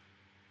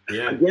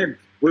 Yeah. Again,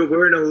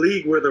 we're in a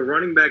league where the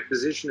running back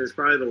position is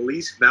probably the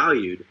least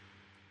valued,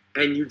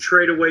 and you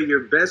trade away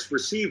your best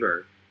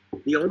receiver,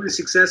 the only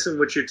success in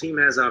which your team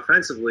has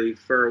offensively,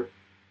 for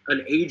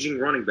an aging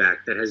running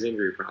back that has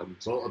injury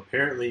problems. Well,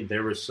 apparently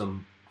there was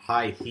some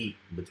high heat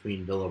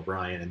between Bill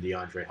O'Brien and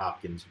DeAndre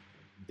Hopkins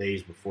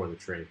days before the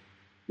trade.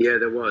 Yeah,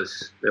 there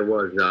was. There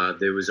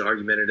was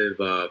argumentative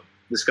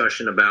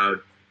discussion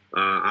about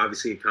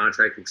obviously a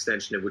contract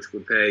extension which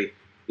would pay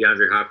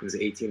DeAndre Hopkins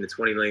 $18 to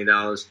 $20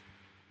 million,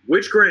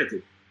 which,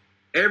 granted,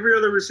 every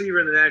other receiver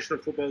in the National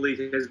Football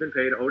League has been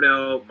paid.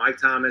 Odell, Mike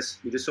Thomas,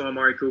 you just saw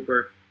Amari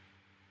Cooper.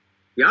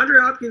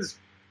 DeAndre Hopkins,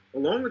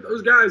 along with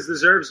those guys,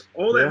 deserves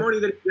all that money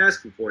that he's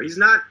asking for. He's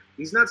not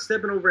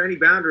stepping over any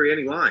boundary,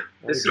 any line.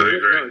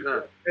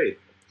 Hey.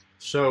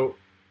 So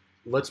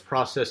let's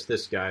process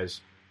this,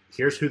 guys.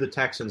 Here's who the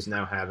Texans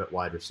now have at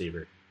wide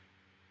receiver.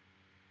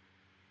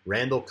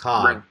 Randall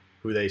Cobb,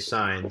 who they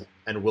signed,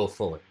 and Will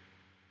Fuller.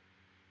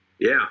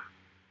 Yeah.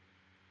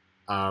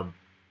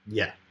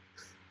 Yeah.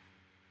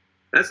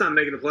 That's not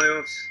making the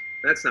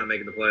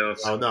playoffs.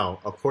 Oh, no.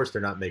 Of course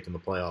they're not making the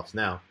playoffs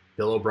now.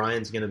 Bill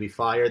O'Brien's going to be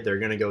fired. They're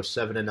going to go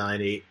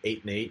 7-9,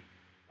 8-8.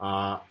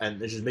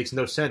 And it just makes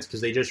no sense because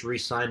they just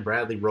re-signed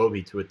Bradley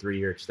Roby to a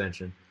 3-year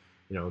extension.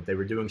 You know, they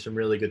were doing some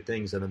really good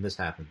things, and then this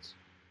happens.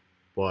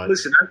 But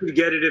listen, I could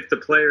get it if the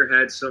player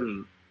had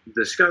some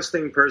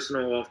disgusting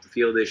personal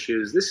off-the-field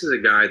issues. This is a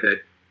guy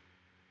that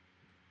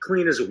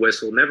clean as a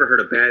whistle, never heard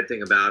a bad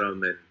thing about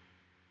him. And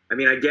I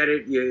mean, I get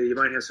it. You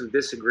might have some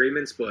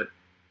disagreements, but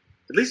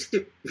at least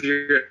if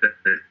you're going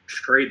to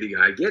trade the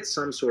guy, get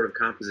some sort of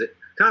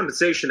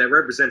compensation that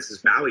represents his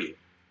value.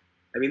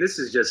 I mean, this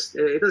is just,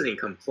 it doesn't even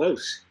come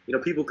close. You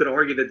know, people could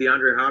argue that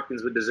DeAndre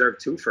Hopkins would deserve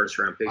 2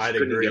 first-round picks. I'd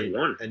couldn't agree. Get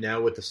 1. And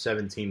now with the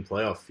 17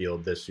 playoff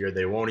field this year,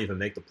 they won't even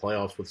make the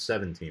playoffs with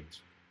 7 teams.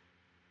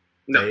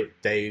 No,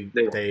 they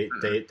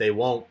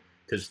won't,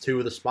 because 2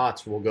 of the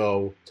spots will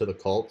go to the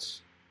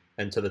Colts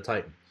and to the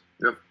Titans.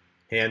 Yep.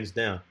 Hands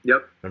down.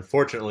 Yep.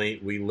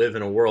 Unfortunately, we live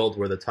in a world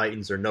where the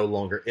Titans are no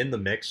longer in the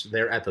mix.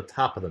 They're at the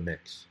top of the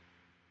mix.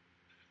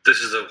 This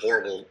is a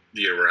horrible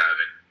year we're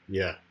having.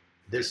 Yeah.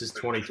 This is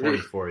 2020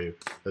 for you.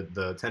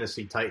 The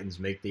Tennessee Titans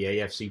make the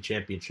AFC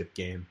Championship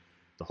game.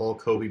 The whole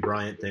Kobe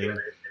Bryant thing,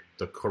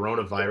 the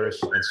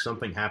coronavirus, and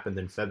something happened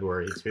in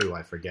February too,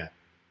 I forget.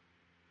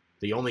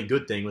 The only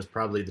good thing was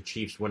probably the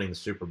Chiefs winning the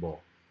Super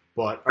Bowl.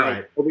 But, all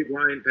right. Kobe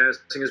Bryant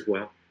passing as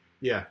well.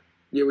 Yeah.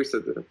 Yeah, we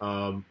said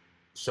that.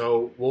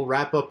 So we'll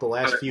wrap up the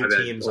last few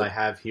teams I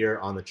have here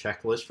on the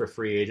checklist for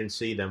free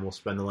agency. Then we'll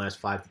spend the last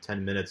 5 to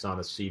 10 minutes on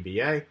the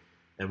CBA,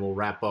 and we'll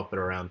wrap up at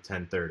around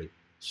 10:30.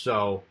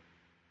 So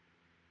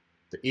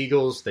the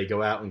Eagles, they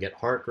go out and get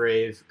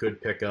Hargrave,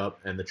 good pickup,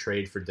 and the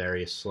trade for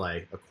Darius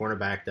Slay, a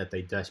cornerback that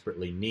they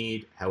desperately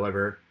need.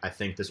 However, I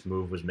think this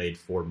move was made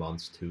 4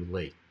 months too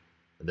late.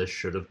 This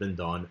should have been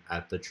done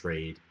at the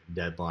trade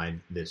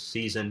deadline this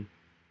season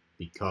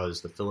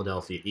because the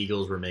Philadelphia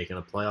Eagles were making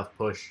a playoff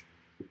push.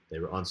 They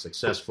were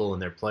unsuccessful in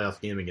their playoff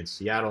game against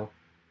Seattle.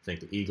 I think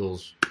the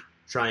Eagles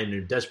trying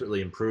to desperately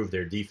improve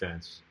their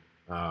defense.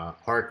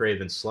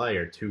 Hargrave and Slay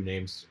are 2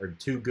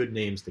 good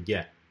names to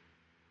get.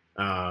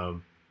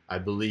 I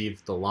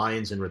believe the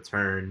Lions in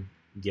return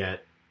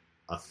get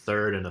a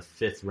 3rd and a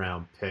 5th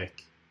round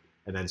pick,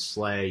 and then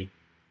Slay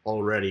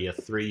already a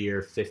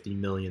 3-year, $50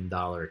 million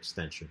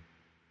extension.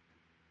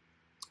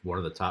 One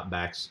of the top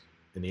backs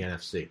in the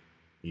NFC,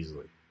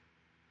 easily.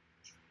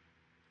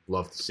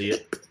 Love to see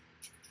it.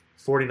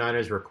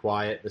 49ers were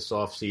quiet this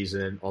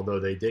offseason, although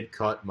they did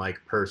cut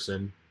Mike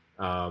Person.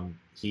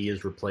 He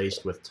is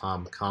replaced with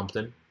Tom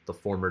Compton, the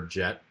former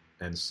Jet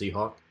and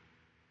Seahawk.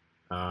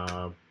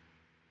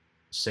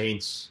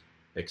 Saints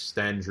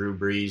extend Drew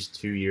Brees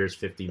 2 years,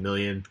 $50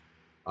 million.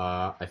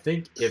 I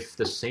think if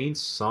the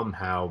Saints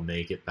somehow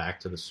make it back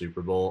to the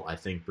Super Bowl, I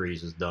think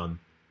Brees is done.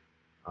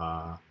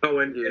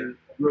 And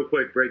real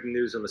quick, breaking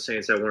news on the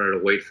Saints. I wanted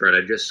to wait for it.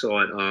 I just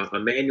saw it.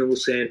 Emmanuel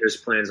Sanders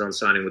plans on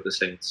signing with the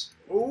Saints.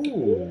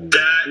 Ooh.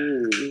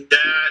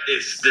 That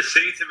is, the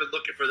Saints have been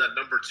looking for that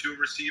number 2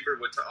 receiver.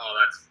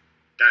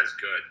 That's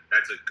good.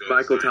 That's a good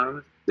Michael sign.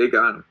 Thomas, they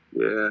got him.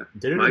 Yeah.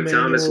 Didn't Mike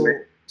Thomas,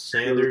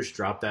 Sanders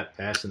drop that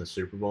pass in the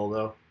Super Bowl,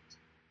 though?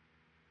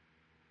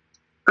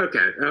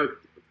 Okay.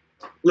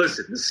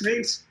 Listen, the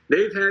Saints,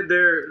 they've had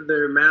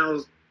their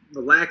mouths,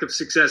 the lack of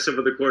success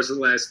over the course of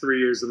the last 3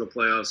 years in the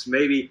playoffs.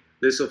 Maybe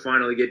this will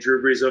finally get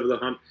Drew Brees over the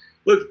hump.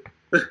 Look,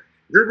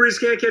 Drew Brees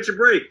can't catch a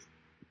break.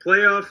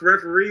 Playoff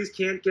referees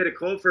can't get a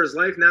call for his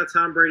life. Now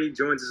Tom Brady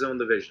joins his own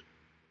division.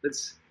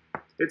 It's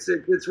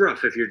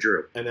rough if you're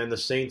Drew. And then the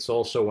Saints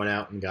also went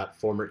out and got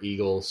former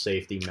Eagle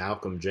safety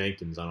Malcolm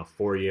Jenkins on a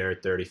 4-year,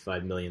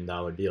 $35 million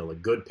deal. A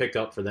good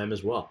pickup for them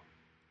as well.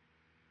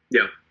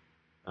 Yeah.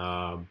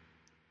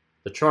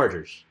 The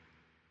Chargers.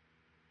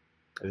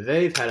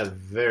 They've had a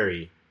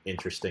very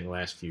interesting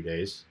last few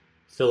days.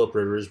 Phillip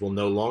Rivers will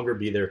no longer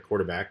be their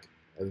quarterback.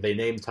 they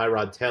named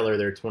Tyrod Taylor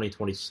their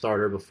 2020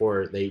 starter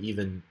before they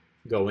even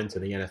go into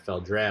the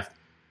NFL draft.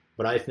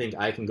 But I think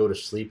I can go to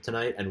sleep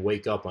tonight and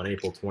wake up on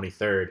April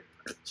 23rd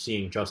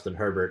seeing Justin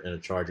Herbert in a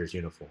Chargers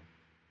uniform.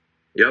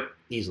 Yep.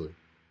 Easily.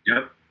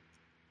 Yep.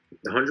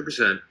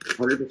 100%.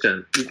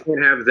 100%. You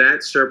can't have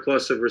that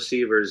surplus of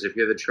receivers if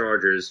you're the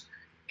Chargers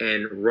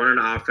and run an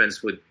offense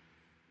for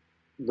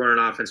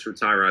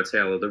Tyrod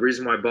Taylor. The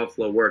reason why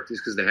Buffalo worked is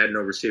because they had no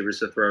receivers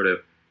to throw to.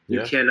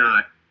 You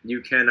cannot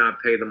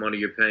pay the money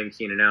you're paying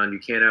Keenan Allen. You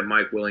can't have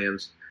Mike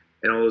Williams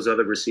and all those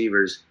other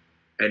receivers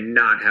and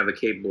not have a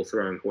capable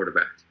throwing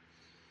quarterback.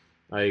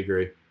 I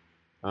agree.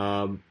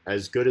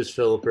 As good as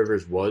Phillip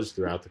Rivers was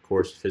throughout the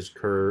course of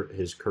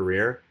his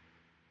career,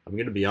 I'm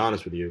going to be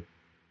honest with you.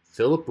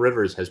 Phillip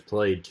Rivers has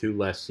played 2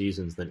 less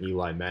seasons than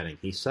Eli Manning.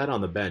 He sat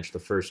on the bench the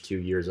first 2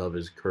 years of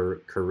his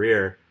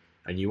career,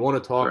 and you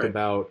want to talk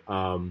about,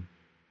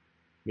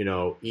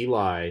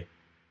 Eli.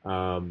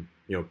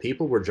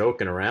 People were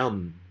joking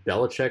around.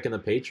 Belichick and the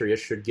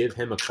Patriots should give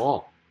him a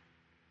call.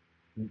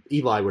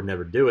 Eli would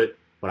never do it,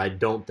 but I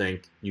don't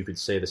think you could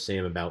say the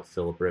same about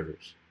Phillip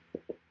Rivers.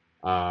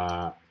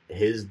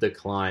 His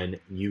decline,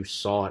 you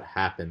saw it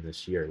happen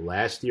this year.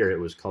 Last year, it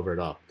was covered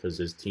up because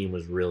his team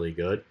was really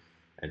good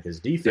and his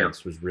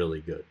defense was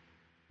really good.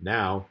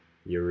 Now,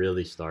 you're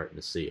really starting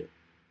to see it,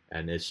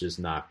 and it's just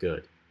not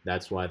good.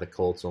 That's why the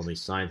Colts only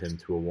signed him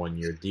to a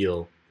 1-year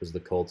deal, because the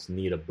Colts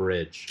need a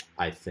bridge,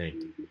 I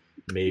think.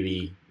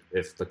 Maybe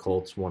if the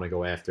Colts want to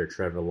go after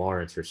Trevor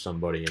Lawrence or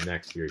somebody in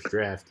next year's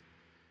draft,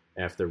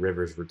 after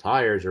Rivers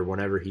retires or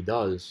whenever he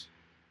does,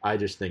 I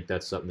just think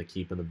that's something to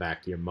keep in the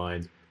back of your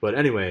mind. But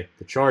anyway,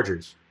 the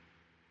Chargers,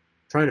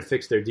 trying to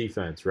fix their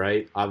defense,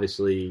 right?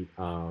 Obviously,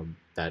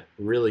 that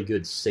really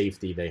good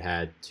safety they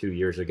had 2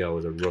 years ago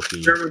as a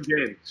rookie. Derwin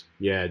James.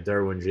 Yeah,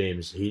 Derwin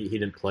James. He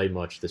didn't play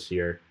much this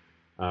year.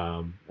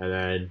 And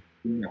then,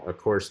 of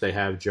course, they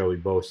have Joey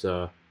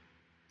Bosa.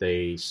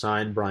 They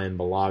signed Brian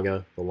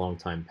Bulaga, the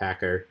longtime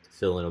Packer, to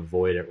fill in a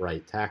void at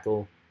right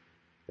tackle.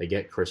 They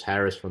get Chris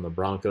Harris from the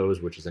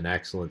Broncos, which is an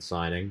excellent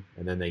signing.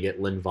 And then they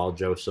get Linval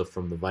Joseph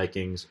from the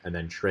Vikings, and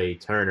then Trey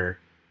Turner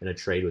in a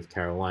trade with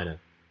Carolina.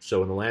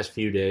 So in the last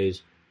few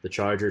days, the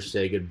Chargers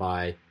say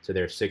goodbye to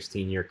their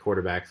 16-year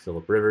quarterback,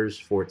 Phillip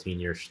Rivers,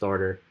 14-year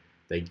starter.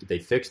 They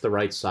fix the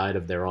right side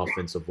of their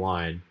offensive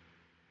line,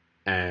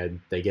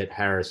 and they get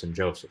Harris and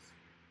Joseph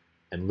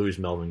and lose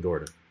Melvin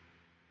Gordon.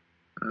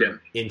 Yeah.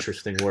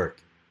 Interesting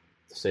work,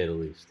 to say the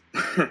least.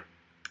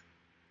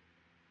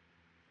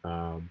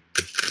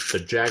 The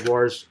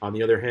Jaguars, on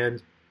the other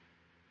hand,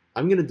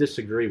 I'm going to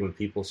disagree when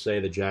people say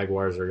the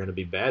Jaguars are going to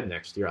be bad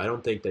next year. I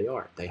don't think they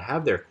are. They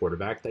have their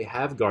quarterback. They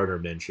have Gardner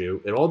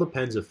Minshew. It all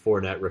depends if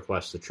Fournette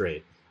requests a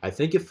trade. I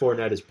think if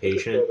Fournette is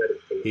patient,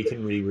 he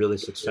can be really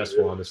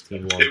successful on this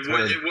team long term.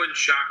 It wouldn't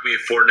shock me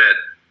if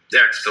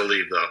Fournette asked to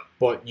leave, though.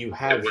 But you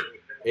have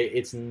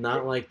it's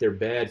not like they're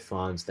bad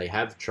Fonz. They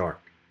have Chark,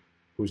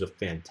 who's a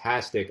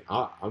fantastic.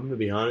 I'm going to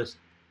be honest.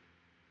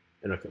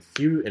 In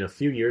a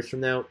few years from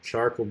now,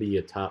 Chark will be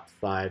a top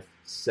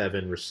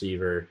 5-7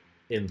 receiver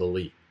in the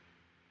league.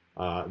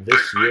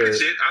 This year, I can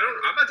see it.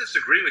 I'm not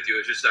disagreeing with you.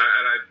 It's just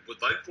I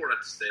would like Fournette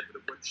to stay, but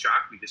it wouldn't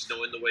shock me just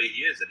knowing the way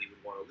he is that he would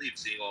want to leave,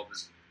 seeing all of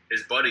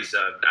his buddies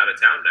out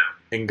of town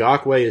now.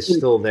 Ngakoue is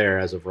still there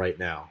as of right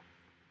now.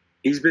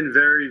 He's been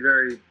very,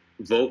 very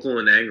vocal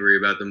and angry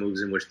about the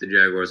moves in which the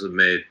Jaguars have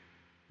made.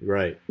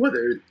 Right.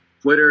 Whether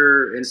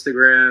Twitter,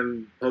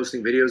 Instagram,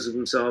 posting videos of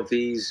himself,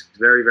 he's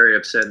very, very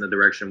upset in the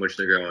direction in which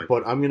they're going.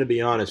 But I'm going to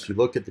be honest, you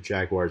look at the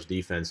Jaguars'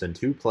 defense, and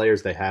 2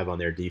 players they have on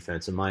their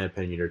defense, in my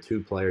opinion, are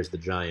 2 players the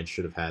Giants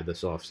should have had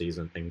this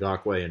offseason,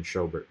 Ngakoue and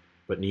Schobert.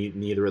 But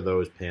neither of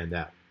those panned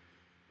out.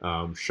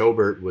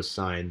 Schobert was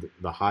signed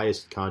the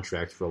highest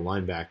contract for a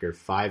linebacker,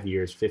 5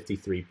 years,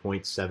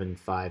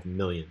 $53.75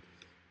 million.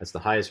 That's the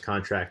highest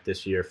contract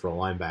this year for a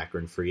linebacker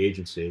in free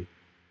agency.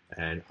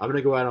 And I'm going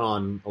to go out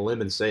on a limb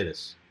and say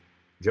this.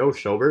 Joe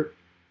Schobert,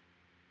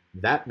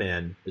 that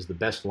man is the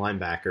best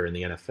linebacker in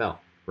the NFL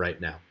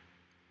right now.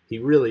 He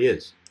really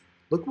is.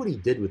 Look what he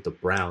did with the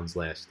Browns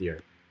last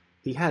year.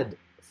 He had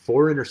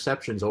 4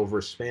 interceptions over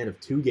a span of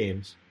 2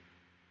 games,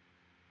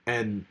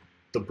 and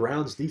the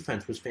Browns'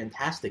 defense was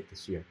fantastic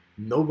this year.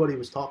 Nobody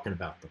was talking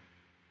about them.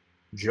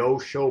 Joe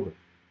Schobert.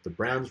 The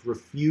Browns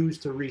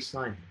refused to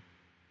re-sign him.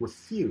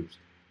 Refused.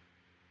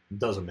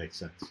 Doesn't make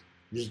sense.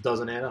 It just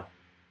doesn't add up.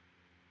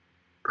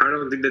 I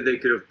don't think that they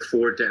could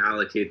afford to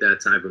allocate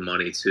that type of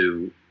money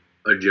to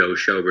a Joe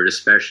Schobert,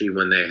 especially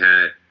when they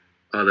had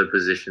other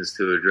positions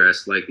to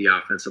address, like the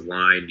offensive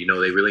line. You know,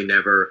 they really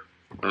never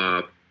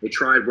they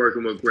tried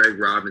working with Greg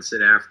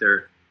Robinson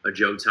after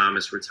Joe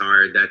Thomas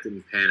retired. That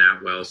didn't pan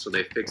out well, so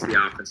they fixed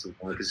the offensive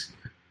line. Because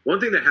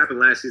one thing that happened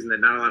last season that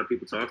not a lot of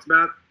people talked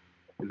about,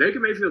 in Baker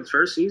Mayfield's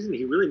first season,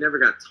 he really never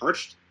got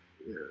touched.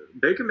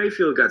 Baker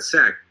Mayfield got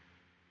sacked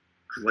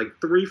like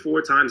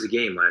 3-4 times a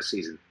game last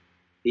season.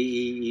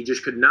 He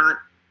just could not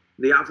 –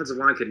 the offensive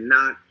line could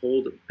not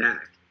hold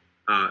back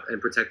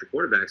and protect the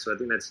quarterback. So I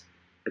think that's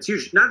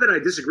huge. Not that I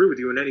disagree with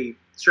you in any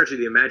stretch of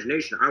the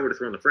imagination. I would have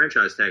thrown the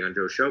franchise tag on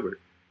Joe Schobert.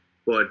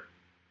 But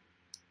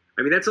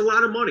I mean, that's a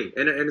lot of money,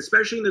 and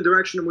especially in the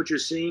direction in which you're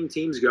seeing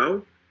teams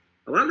go.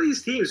 A lot of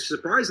these teams,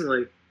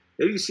 surprisingly,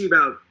 maybe you see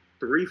about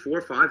 3,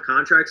 4, 5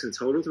 contracts in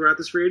total throughout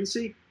this free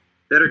agency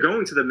that are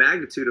going to the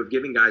magnitude of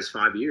giving guys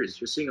 5 years.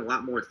 You're seeing a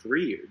lot more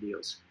 3-year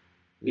deals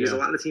because a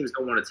lot of teams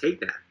don't want to take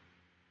that.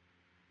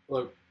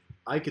 Look,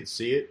 I could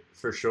see it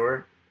for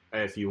sure.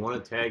 If you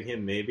want to tag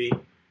him, maybe.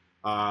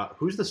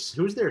 Who's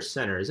their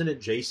center? Isn't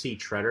it J.C.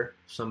 Treader?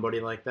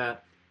 Somebody like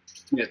that?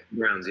 Yeah,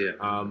 Browns, yeah.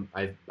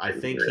 I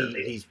think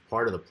he's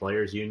part of the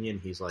players' union.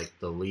 He's like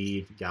the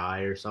lead guy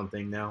or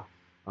something now.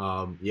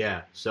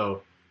 Yeah,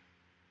 so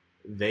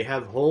they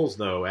have holes,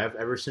 though.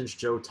 Ever since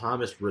Joe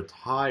Thomas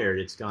retired,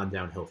 it's gone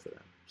downhill for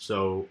them.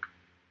 So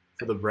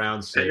for the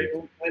Browns' sake.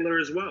 And Tyler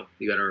as well,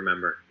 you got to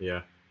remember.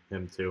 Yeah,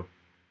 him too.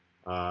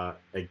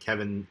 And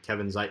Kevin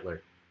Zeitler,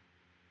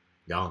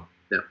 gone.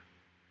 Yeah.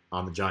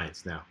 On the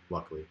Giants now,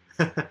 luckily.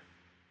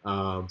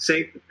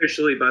 Saints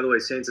officially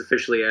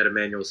add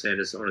Emmanuel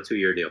Sanders on a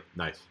 2-year deal.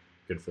 Nice.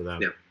 Good for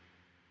them. Yeah.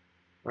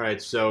 All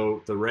right,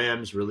 so the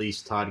Rams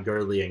released Todd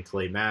Gurley and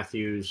Clay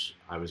Matthews.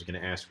 I was going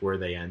to ask where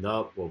they end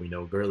up. Well, we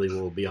know Gurley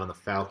will be on the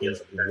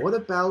Falcons. What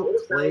about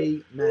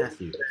Clay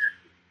Matthews?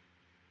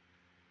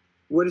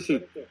 What is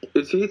he?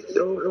 Is he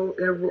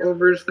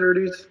over his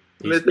 30s?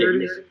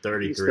 Mid-30s?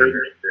 33.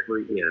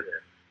 Yeah.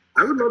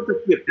 I would love to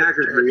see a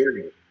Packers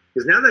reunion.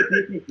 Because now that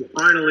defense is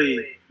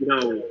finally,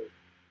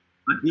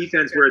 a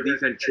defense where a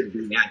defense should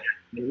be at,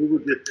 and he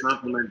would just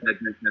complement that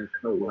defense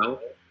so well.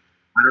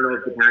 I don't know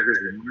if the Packers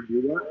would want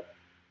to do that.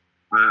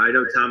 I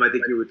know, Tom, I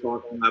think you were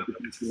talking about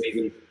potentially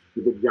maybe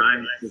the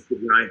Giants, if the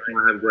Giants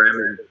want to have Graham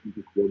as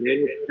the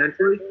coordinator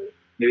potentially.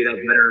 Maybe that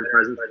veteran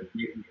presence that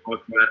you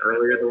talked about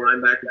earlier, the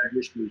linebacker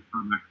position, was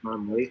talking about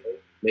Tom Lee.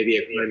 Maybe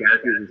a Clay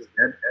Matthews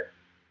instead.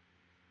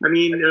 I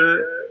mean,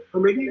 or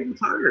maybe he's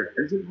retired.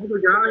 There's another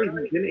guy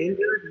who's been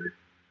injured,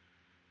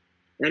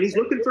 and he's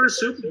looking for a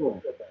Super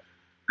Bowl.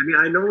 I mean,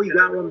 I know he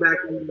got one back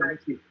in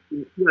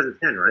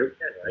 2010, right?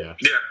 Yeah.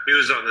 Yeah, he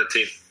was on the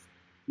team.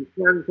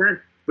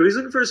 2010. But he's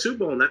looking for a Super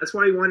Bowl, and that's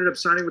why he ended up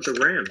signing with the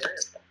Rams.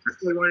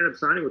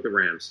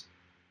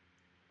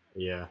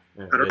 Yeah.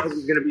 I don't know if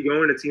he's going to be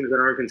going to teams that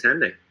aren't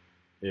contending.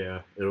 Yeah,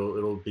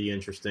 it'll be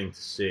interesting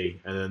to see.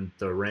 And then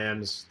the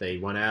Rams, they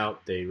went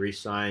out, they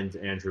re-signed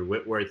Andrew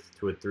Whitworth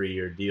to a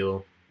 3-year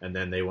deal, and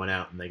then they went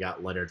out and they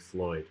got Leonard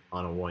Floyd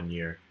on a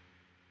 1-year.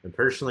 And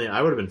personally,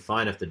 I would have been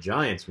fine if the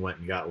Giants went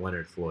and got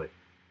Leonard Floyd.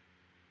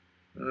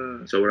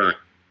 So would I.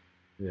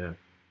 Yeah.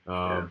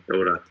 So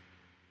would I.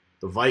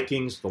 The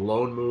Vikings, the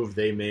lone move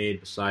they made,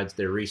 besides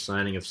their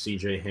re-signing of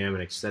C.J. Ham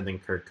and extending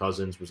Kirk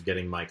Cousins, was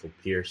getting Michael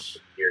Pierce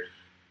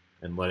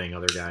and letting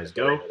other guys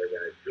go.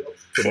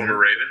 Former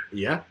Raven.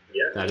 Yeah,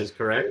 that is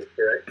correct.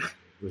 It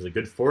was a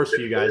good force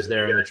for you guys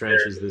there in the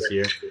trenches this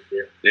year.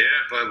 Yeah,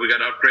 but we got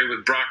to upgrade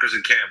with Brockers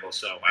and Campbell.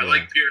 So I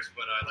like Pierce,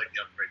 but I like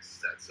the upgrades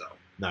instead. So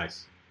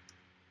nice.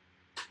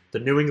 The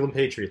New England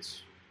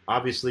Patriots.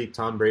 Obviously,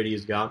 Tom Brady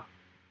is gone.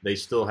 They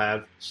still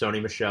have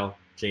Sony Michel,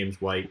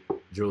 James White,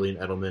 Julian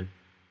Edelman,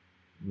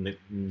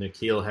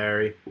 N'Keal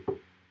Harry.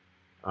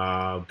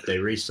 They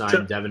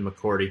re-signed Devin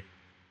McCourty.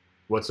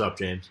 What's up,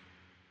 James?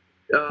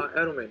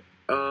 Edelman.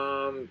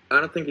 I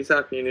don't think he's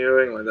happy in New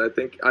England. I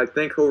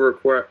think he'll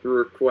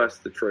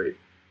request the trade.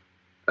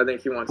 I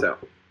think he wants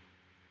out.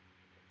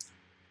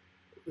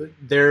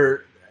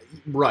 They're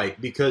right,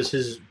 because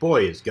his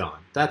boy is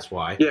gone. That's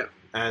why. Yeah.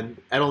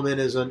 And Edelman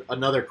is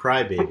another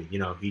crybaby.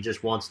 He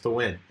just wants to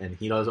win, and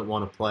he doesn't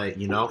want to play.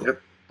 Yep.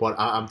 But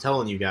I'm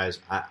telling you guys,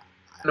 I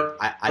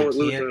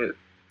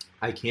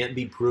can't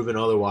be proven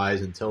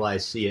otherwise until I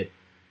see it.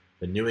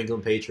 The New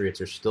England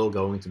Patriots are still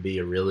going to be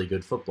a really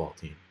good football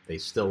team. They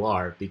still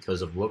are,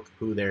 because of look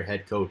who their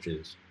head coach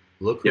is.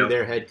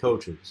 Their head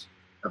coach is.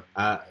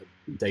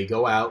 They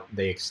go out,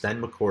 they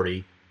extend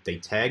McCourty, they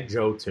tag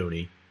Joe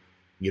Thuney.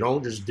 You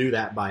don't just do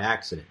that by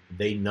accident.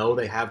 They know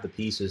they have the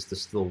pieces to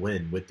still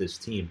win with this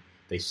team.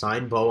 They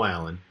signed Bo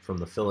Allen from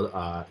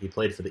the he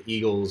played for the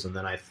Eagles, and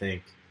then I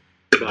think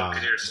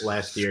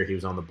last year he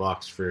was on the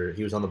Bucs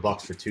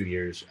for 2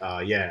 years.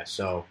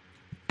 So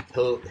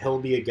he'll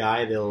be a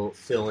guy they'll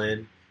fill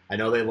in. I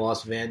know they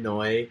lost Van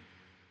Noy,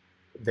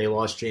 they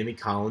lost Jamie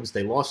Collins,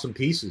 they lost some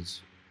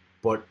pieces,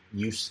 but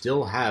you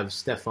still have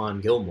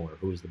Stephon Gilmore,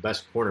 who is the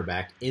best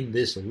cornerback in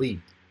this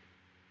league.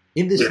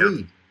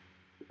 League.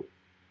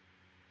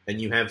 And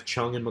you have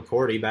Chung and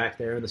McCourty back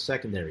there in the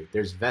secondary.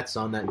 There's vets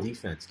on that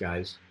defense,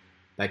 guys.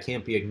 That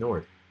can't be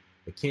ignored.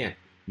 It can't.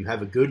 You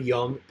have a good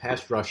young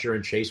pass rusher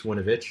in Chase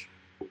Winovich.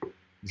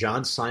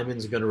 John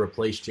Simon's going to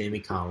replace Jamie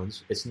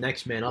Collins. It's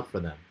next man up for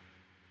them.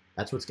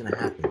 That's what's going to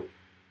happen.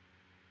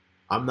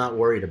 I'm not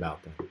worried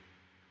about them,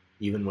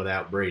 even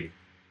without Brady.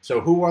 So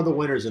who are the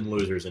winners and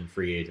losers in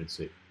free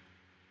agency?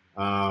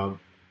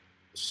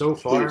 So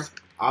far,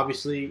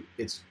 obviously,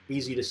 it's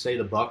easy to say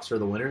the Bucs are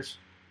the winners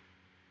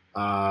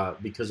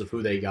because of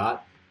who they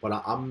got, but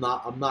I'm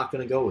not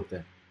going to go with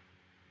them.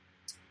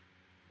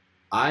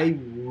 I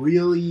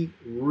really,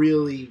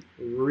 really,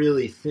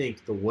 really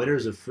think the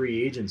winners of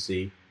free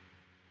agency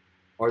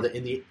are the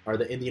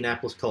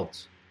Indianapolis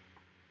Colts.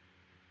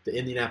 The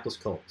Indianapolis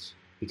Colts.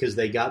 because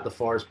they got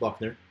DeForest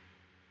Buckner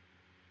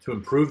to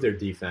improve their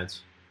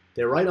defense.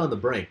 They're right on the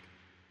brink.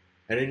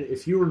 And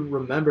if you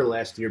remember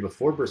last year,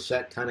 before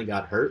Brissett kind of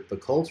got hurt, the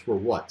Colts were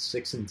what,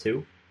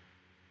 6-2?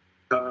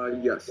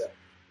 Yes.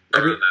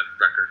 Around that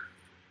record.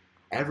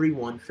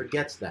 Everyone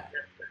forgets that.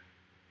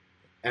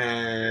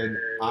 And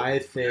I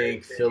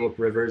think Phillip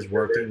Rivers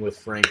working with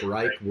Frank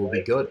Reich will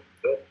be good.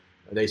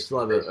 They still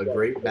have a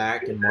great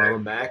back in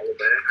Marlon Mack.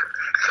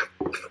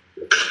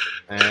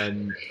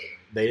 And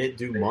they didn't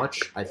do much.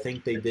 I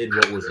think they did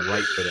what was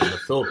right for them. The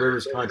Phillip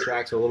Rivers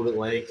contract's a little bit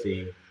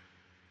lengthy,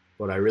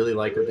 but I really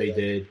like what they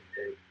did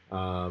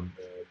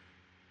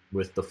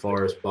with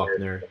DeForest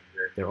Buckner.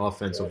 Their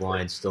offensive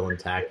line still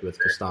intact with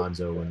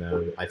Costanzo and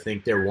them. I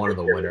think they're one of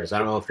the winners. I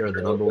don't know if they're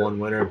the number one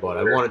winner, but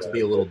I want it to be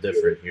a little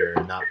different here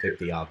and not pick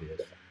the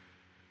obvious.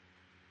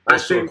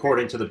 Also,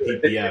 according to the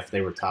PPF,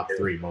 they were top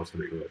 3 most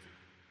improved.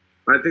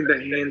 I think the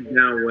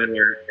hands-down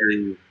winner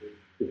is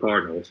the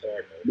Cardinals.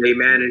 They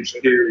managed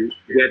to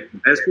get the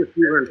best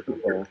receiver in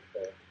football,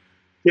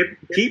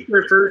 keep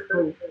their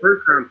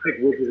first-round pick,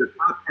 which is a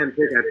top 10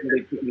 pick. I think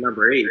they took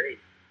number 8.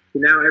 So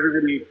now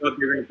everybody thought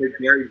they were going to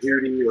pick Jerry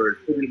Jeudy or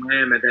CeeDee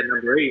Lamb at that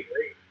number 8.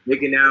 They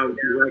can now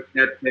direct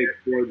that pick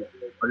towards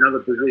another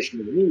position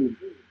of need.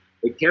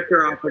 They kept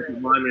their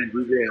offensive lineman,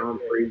 DJ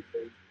Humphrey.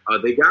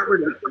 They got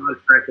rid of the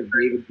contract of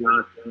David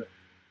Johnson.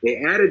 They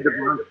added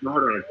Devon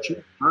Smart on a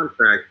cheap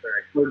contract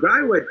for a guy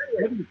who had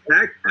 7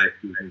 sacks last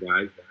season,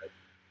 guys.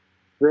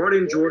 Brought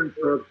in Jordan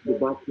Brooks, the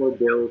Buffalo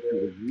Bills,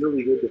 who's a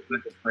really good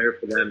defensive player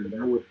for them. They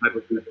know what type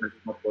of defense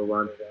Buffalo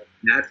runs.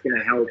 And that's going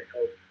to help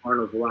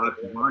Cardinals a lot.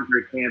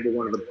 Devondre Campbell,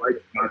 one of the bright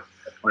spots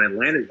on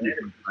Atlanta's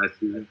defense last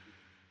season.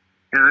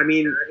 And I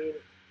mean,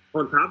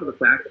 on top of the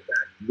fact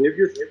they're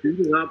just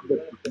speeding up the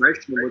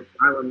progression which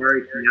Kyler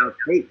Murray can now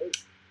take.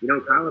 You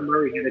know, Kyler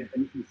Murray had a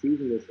decent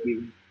season this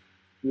season.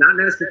 Not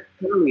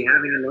necessarily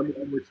having a number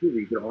one receiver.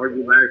 You could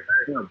argue Larry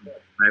Fitzgerald.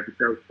 Larry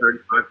Fitzgerald was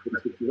 35,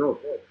 36 years old.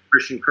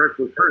 Christian Kirk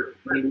was hurt.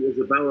 Randy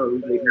Isabella,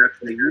 who they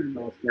drafted in the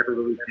Utah, never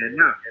really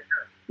panned out.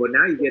 But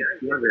now you get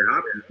DeAndre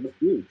Hopkins. That's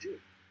huge.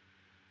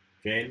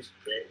 James?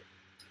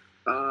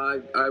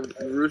 I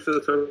root for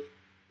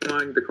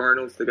the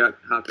Cardinals. They got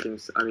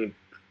Hopkins. I mean,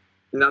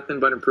 nothing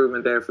but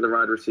improvement there for the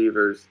wide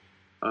receivers.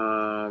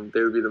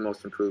 They would be the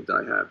most improved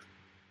I have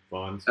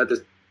Bonds. at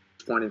this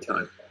point in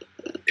time.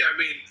 Yeah, I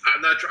mean,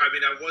 I'm not. I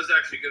mean, I was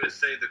actually going to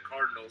say the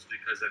Cardinals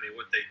because I mean,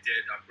 what they did,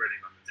 upgrading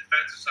on the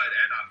defensive side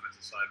and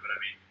offensive side. But I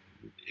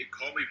mean, it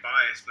called me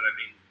biased. But I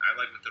mean, I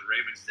like what the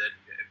Ravens did,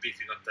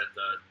 beefing up that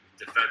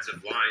defensive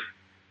line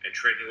and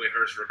trading away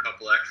Hurst for a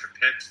couple extra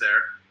picks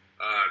there.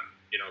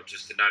 You know,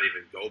 just to not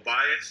even go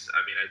bias. I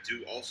mean, I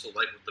do also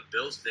like what the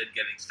Bills did,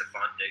 getting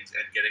Stephon Diggs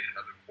and getting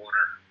another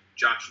corner.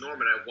 Josh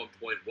Norman at one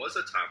point was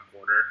a top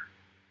corner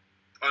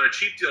on a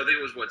cheap deal. I think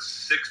it was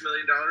 $6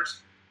 million.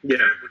 Yeah.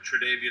 With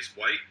Tre'Davious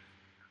White.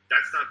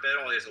 That's not bad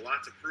at all. He has a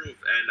lot to prove.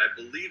 And I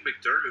believe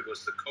McDermott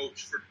was the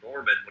coach for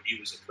Norman when he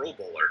was a Pro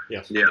Bowler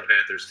Yes. on the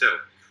Panthers, too.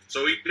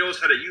 So he knows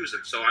how to use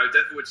him. So I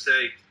definitely would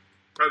say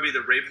probably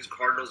the Ravens,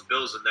 Cardinals,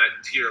 Bills in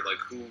that tier, like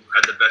who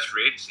had the best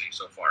free agency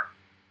so far.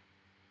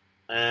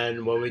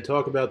 And when we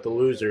talk about the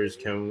losers,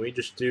 can we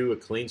just do a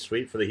clean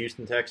sweep for the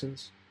Houston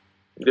Texans?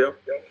 Yep.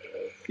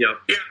 Yeah?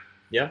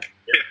 Yeah.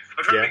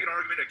 I'm trying Yeah. to make an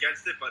argument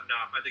against it, but no,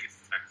 I think it's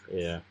the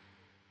Texans. Yeah.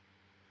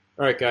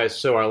 All right, guys.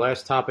 So our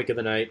last topic of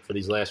the night for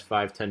these last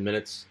 5-10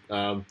 minutes,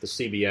 the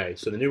CBA.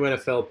 So the new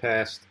NFL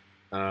passed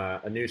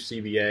a new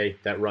CBA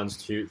that runs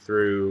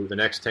through the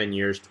next 10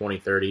 years,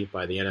 2030,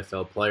 by the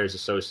NFL Players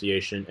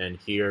Association. And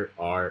here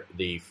are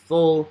the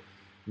full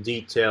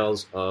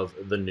details of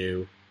the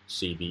new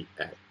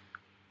CBA.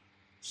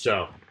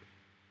 So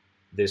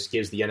this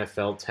gives the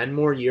NFL 10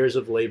 more years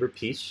of labor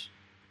peace.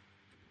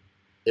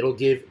 It'll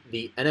give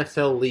the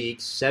NFL League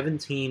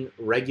 17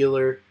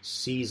 regular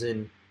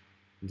season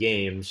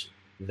games.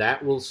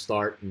 That will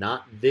start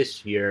not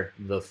this year,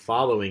 the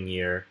following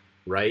year,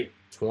 right?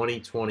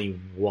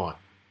 2021.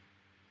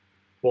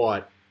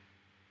 But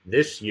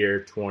this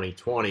year,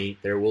 2020,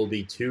 there will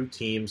be 2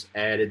 teams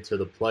added to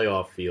the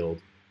playoff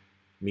field,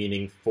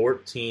 meaning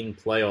 14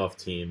 playoff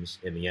teams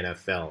in the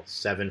NFL,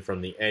 7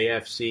 from the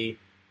AFC,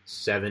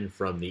 7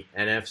 from the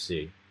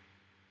NFC.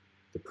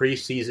 The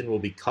preseason will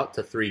be cut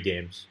to 3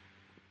 games.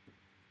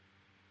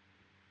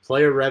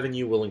 Player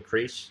revenue will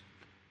increase.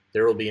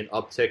 There will be an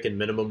uptick in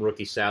minimum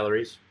rookie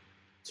salaries.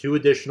 2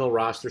 additional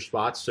roster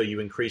spots, so you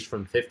increase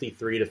from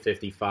 53 to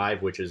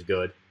 55, which is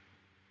good.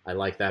 I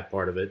like that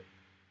part of it.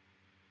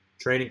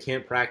 Training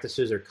camp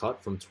practices are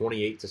cut from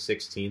 28 to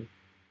 16.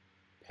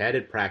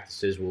 Padded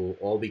practices will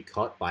all be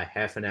cut by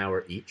half an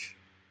hour each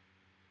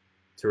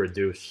to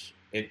reduce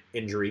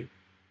injury.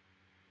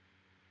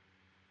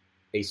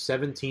 A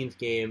 17th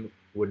game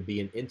would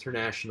be an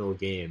international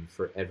game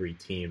for every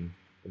team.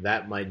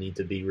 That might need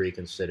to be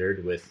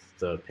reconsidered with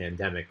the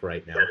pandemic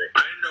right now. I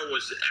didn't know it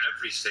was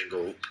every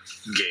single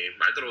game.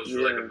 I thought it was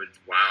like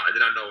wow. I did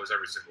not know it was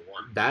every single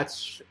one.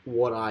 That's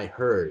what I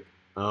heard.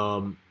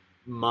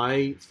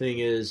 My thing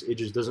is, it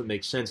just doesn't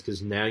make sense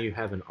because now you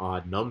have an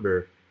odd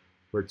number.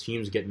 where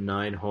teams get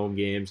 9 home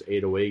games,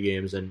 8 away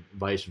games, and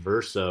vice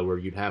versa, where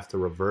you'd have to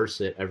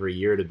reverse it every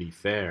year to be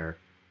fair.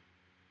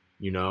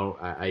 You know,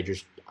 I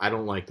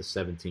don't like the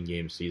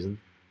 17-game season.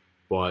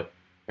 But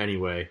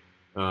anyway,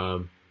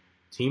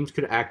 teams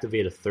could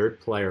activate a third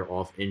player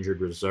off injured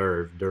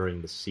reserve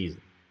during the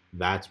season.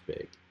 That's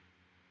big.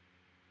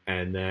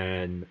 And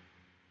then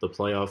the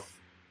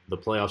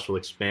playoffs will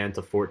expand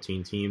to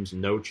 14 teams.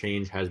 No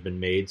change has been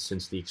made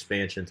since the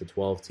expansion to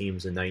 12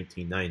 teams in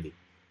 1990.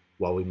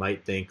 While we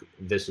might think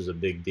this is a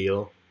big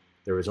deal,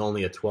 there was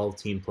only a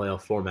 12-team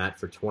playoff format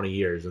for 20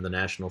 years in the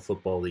National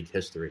Football League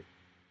history,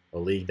 a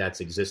league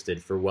that's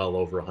existed for well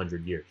over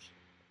 100 years.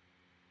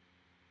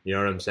 You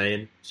know what I'm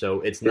saying?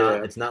 So it's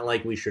not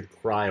like we should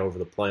cry over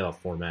the playoff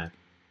format.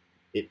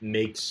 It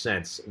makes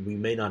sense. We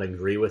may not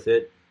agree with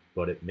it,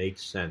 but it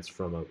makes sense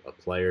from a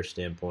player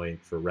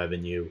standpoint for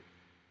revenue.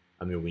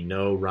 I mean, we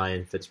know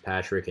Ryan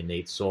Fitzpatrick and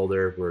Nate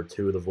Solder were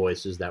two of the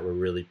voices that were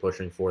really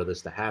pushing for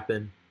this to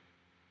happen.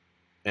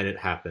 And it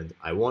happened.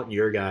 I want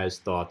your guys'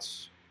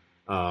 thoughts.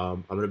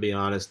 I'm going to be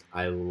honest.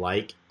 I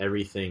like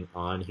everything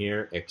on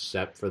here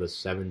except for the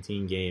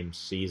 17-game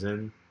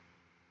season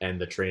and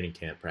the training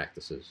camp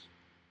practices.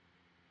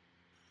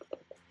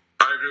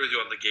 I agree with you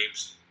on the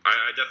games.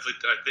 I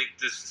think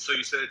this. So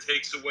you said it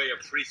takes away a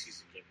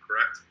preseason game,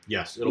 correct?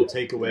 Yes, it'll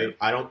take away.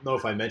 I don't know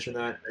if I mentioned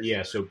that.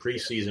 Yeah, so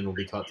preseason will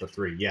be cut to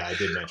 3. Yeah, I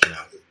did mention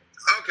that.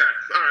 Okay,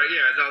 all right,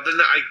 yeah. No, then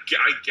I get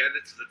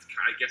it. So that's,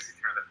 I guess it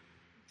kind of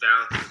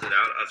balances it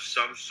out of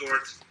some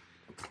sorts.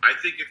 I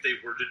think if they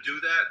were to do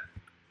that,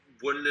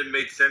 wouldn't it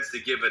make sense to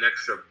give an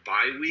extra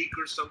bye week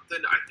or something?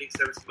 I think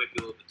 17 might be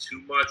a little bit too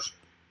much.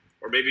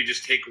 Or maybe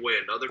just take away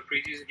another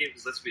preseason game.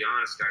 Because let's be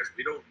honest, guys,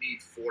 we don't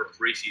need 4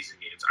 preseason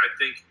games. I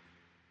think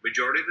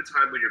majority of the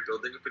time when you're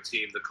building up a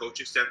team, the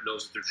coaching staff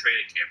knows that they're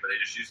training camp, but they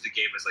just use the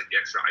game as like the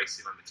extra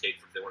icing on the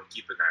cake if they want to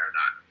keep a guy or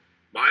not.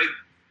 My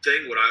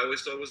thing, what I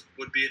always thought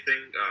would be a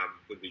thing,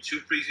 would be 2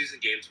 preseason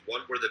games.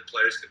 One where the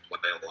players can play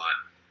a lot.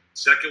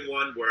 Second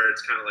one where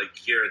it's kind of like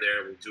here or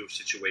there, we'll do a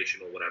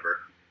situational,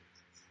 whatever.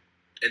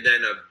 And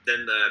then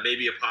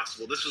maybe a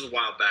possible, this was a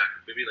while back,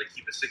 maybe like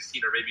keep a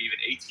 16 or maybe even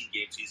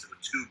 18-game season with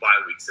 2 bye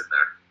weeks in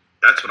there.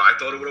 That's what I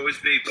thought it would always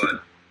be,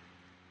 but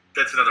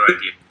that's another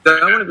idea.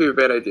 That wouldn't be a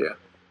bad idea.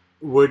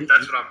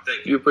 That's what I'm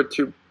thinking. You put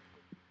 2.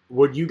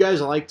 Would you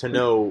guys like to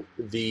know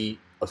the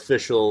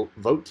official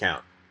vote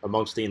count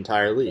amongst the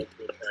entire league?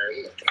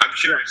 I'm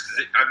curious.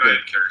 I'm not even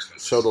curious.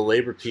 So the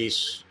labor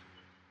peace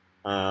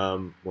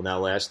will now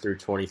last through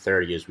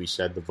 2030. As we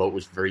said, the vote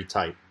was very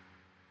tight.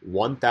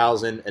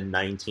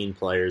 1,019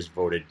 players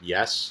voted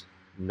yes.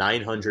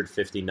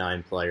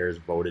 959 players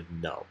voted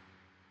no.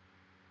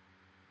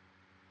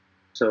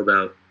 So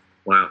about,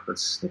 wow,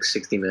 that's like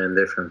 60-man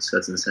difference.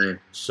 That's insane.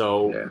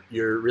 So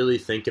You're really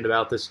thinking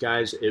about this,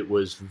 guys. It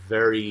was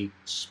very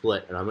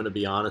split. And I'm going to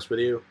be honest with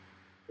you.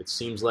 It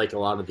seems like a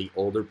lot of the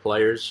older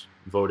players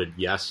voted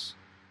yes.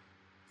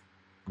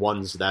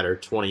 Ones that are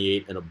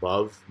 28 and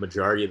above,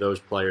 majority of those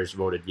players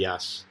voted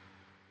yes.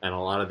 And a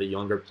lot of the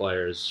younger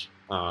players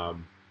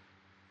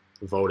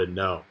voted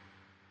no.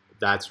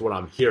 That's what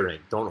I'm hearing.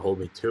 Don't hold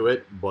me to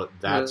it, but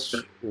that's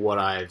what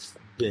I've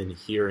been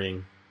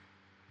hearing.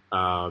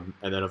 And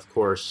then, of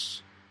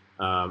course,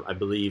 I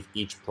believe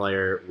each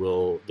player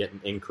will get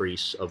an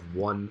increase of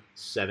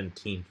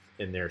 1/17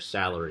 in their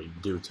salary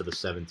due to the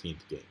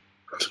 17th game.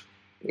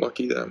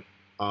 Lucky them.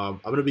 I'm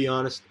going to be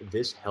honest.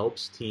 This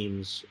helps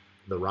teams,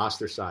 the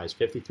roster size,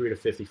 53 to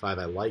 55.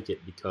 I like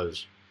it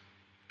because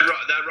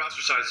that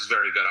roster size is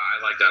very good.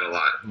 I like that a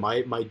lot.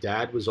 My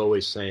dad was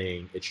always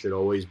saying it should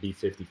always be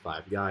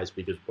 55 guys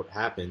because what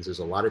happens is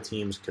a lot of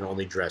teams can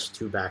only dress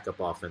 2 backup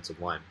offensive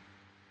linemen.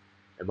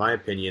 In my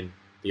opinion,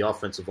 the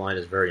offensive line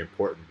is very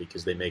important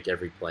because they make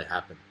every play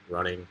happen.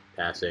 Running,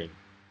 passing,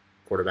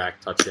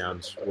 quarterback,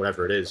 touchdowns,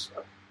 whatever it is.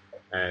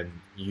 And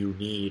you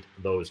need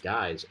those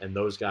guys. And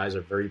those guys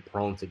are very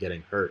prone to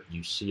getting hurt.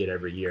 You see it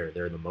every year.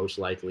 They're the most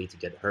likely to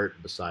get hurt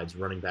besides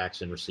running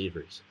backs and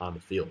receivers on the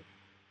field.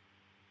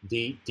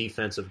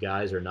 Defensive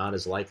guys are not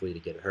as likely to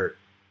get hurt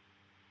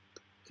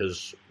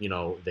because, you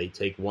know, they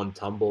take one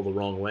tumble the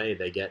wrong way,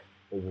 they get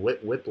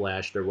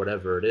whiplashed or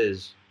whatever it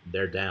is,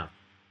 they're down.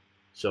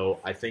 So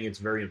I think it's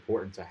very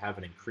important to have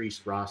an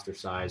increased roster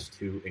size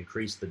to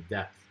increase the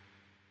depth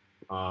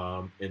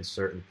in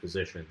certain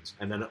positions.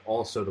 And then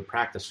also the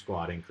practice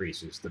squad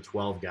increases to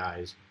 12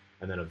 guys,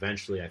 and then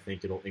eventually I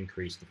think it'll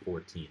increase to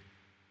 14.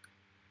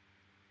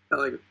 I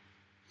like it.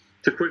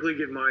 To quickly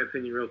give my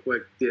opinion real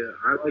quick,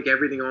 I like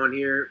everything on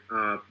here.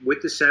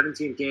 With the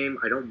 17th game,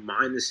 I don't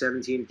mind the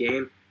 17th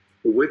game.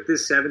 But with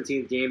this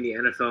 17th game, the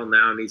NFL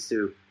now needs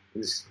to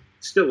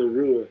instill a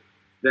rule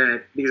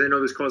that, because I know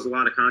this caused a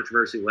lot of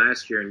controversy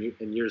last year and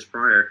years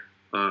prior,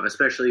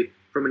 especially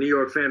from a New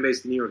York fan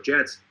base, the New York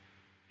Jets,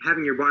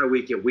 having your bye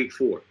week at week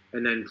 4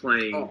 and then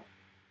playing.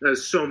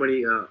 There's so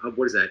many.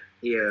 What is that?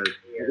 I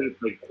think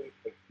like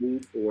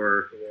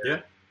or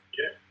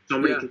so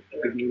many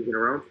games in a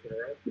row.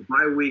 The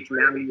bye week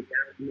now you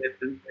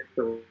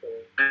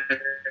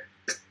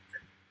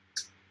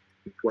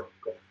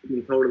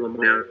total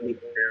amount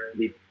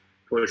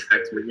pushed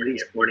back to at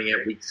least starting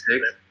at week 6 so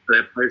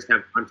that players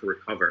have time to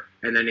recover,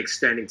 and then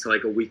extending to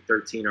like a week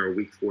 13 or a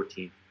week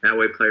 14. That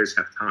way players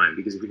have time,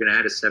 because if you're going to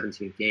add a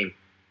 17th game,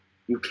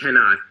 you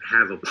cannot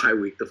have a bye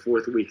week the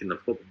 4th week in the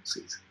football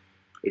season.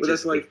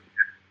 That's like,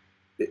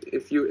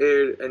 if you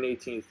add an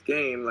 18th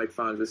game, like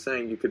Fonz was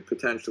saying, you could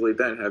potentially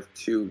then have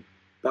 2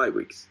 bye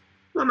weeks.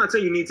 Well, I'm not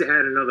saying you need to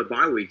add another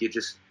bye week. You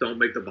just don't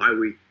make the bye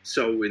week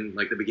so in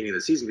like the beginning of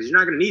the season, because you're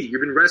not going to need it.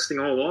 You've been resting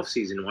all off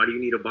season. Why do you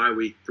need a bye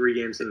week 3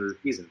 games into the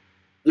season?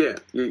 Yeah.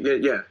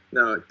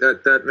 No,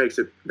 that makes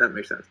sense.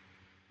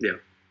 Yeah,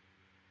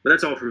 but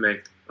that's all from me.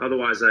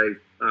 Otherwise, I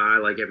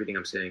like everything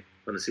I'm seeing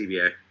on the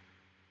CBA.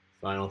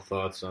 Final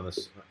thoughts on the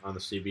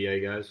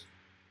CBA, guys?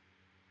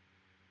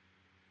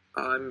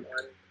 I'm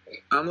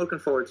looking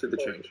forward to the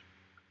change.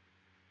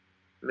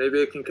 Maybe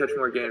it can catch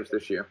more games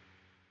this year.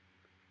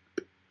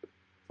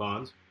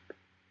 Fonz?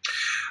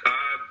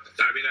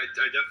 I mean, I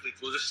definitely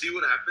we'll just see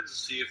what happens.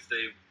 See if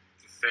players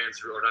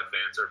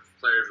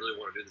really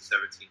want to do the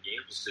 17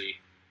 games. We'll see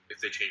if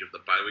they change up the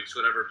bye weeks,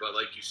 whatever. But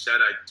like you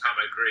said, Tom,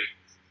 I agree.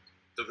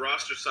 The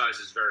roster size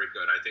is very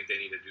good. I think they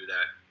need to do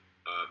that.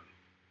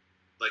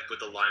 Like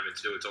with the linemen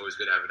too, it's always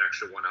good to have an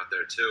extra one out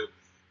there too.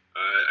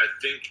 I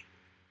think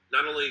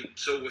not only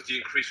so with the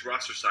increased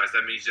roster size,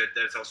 that means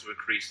that's also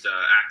increased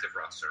active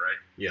roster, right?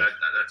 Yeah,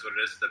 that's what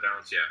it is. The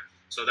balance, yeah.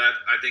 So that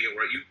I think it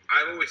worked.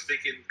 I'm always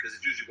thinking, because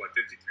it's usually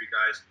 53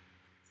 guys,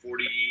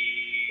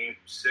 46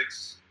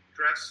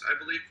 dress, I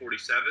believe,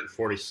 47,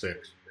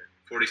 46.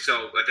 40.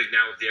 So I think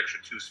now with the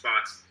extra 2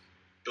 spots,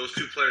 those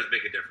 2 players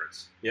make a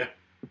difference. Yeah.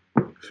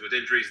 Because with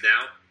injuries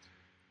now,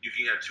 you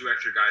can have 2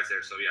 extra guys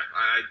there. So yeah,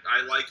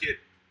 I like it.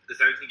 The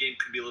 17 game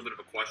could be a little bit of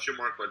a question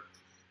mark, but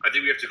I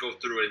think we have to go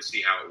through it and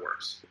see how it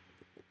works.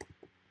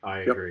 I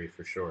agree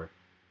for sure.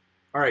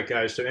 All right,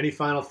 guys. So any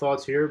final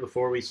thoughts here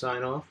before we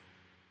sign off?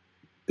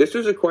 This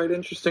was a quite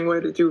interesting way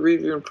to do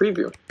review and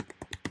preview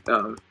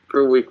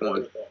for week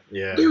 1.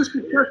 Yeah.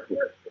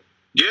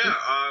 Yeah,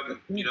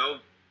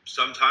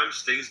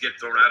 sometimes things get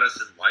thrown at us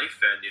in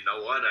life, and you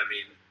know what? I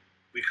mean,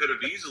 we could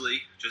have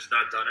easily just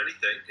not done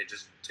anything and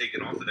just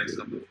taken off the next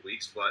couple of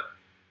weeks, but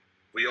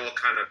we all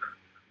kind of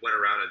went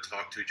around and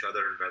talked to each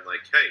other and been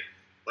like, hey,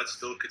 let's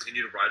still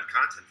continue to provide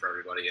content for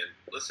everybody. And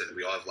listen,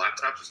 we all have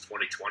laptops. It's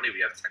 2020.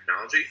 We have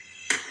technology.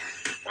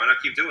 Why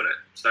not keep doing it?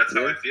 So that's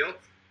how I feel.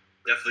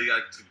 Definitely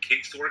got some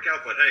kinks to work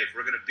out, but hey, if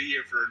we're going to be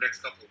here for the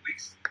next couple of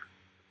weeks,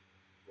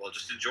 well,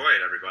 just enjoy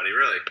it, everybody,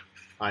 really.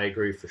 I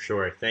agree for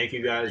sure. Thank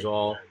you guys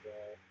all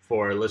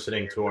for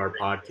listening to our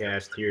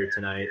podcast here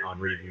tonight on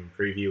Review and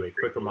Preview. A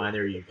quick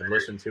reminder, you can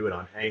listen to it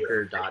on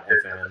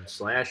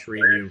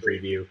anchor.fm/review and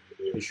preview.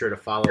 Be sure to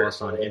follow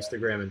us on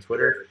Instagram and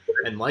Twitter,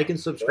 and like and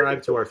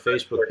subscribe to our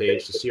Facebook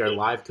page to see our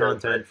live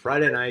content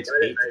Friday nights,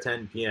 8 to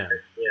 10 p.m.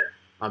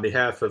 On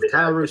behalf of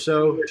Kyle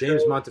Russo,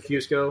 James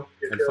Montefusco,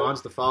 and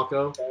Fonz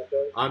DeFalco,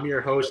 I'm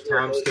your host,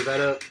 Tom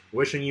Scavetta,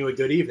 wishing you a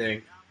good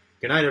evening.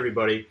 Good night,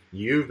 everybody.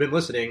 You've been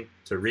listening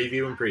to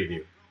Review and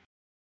Preview.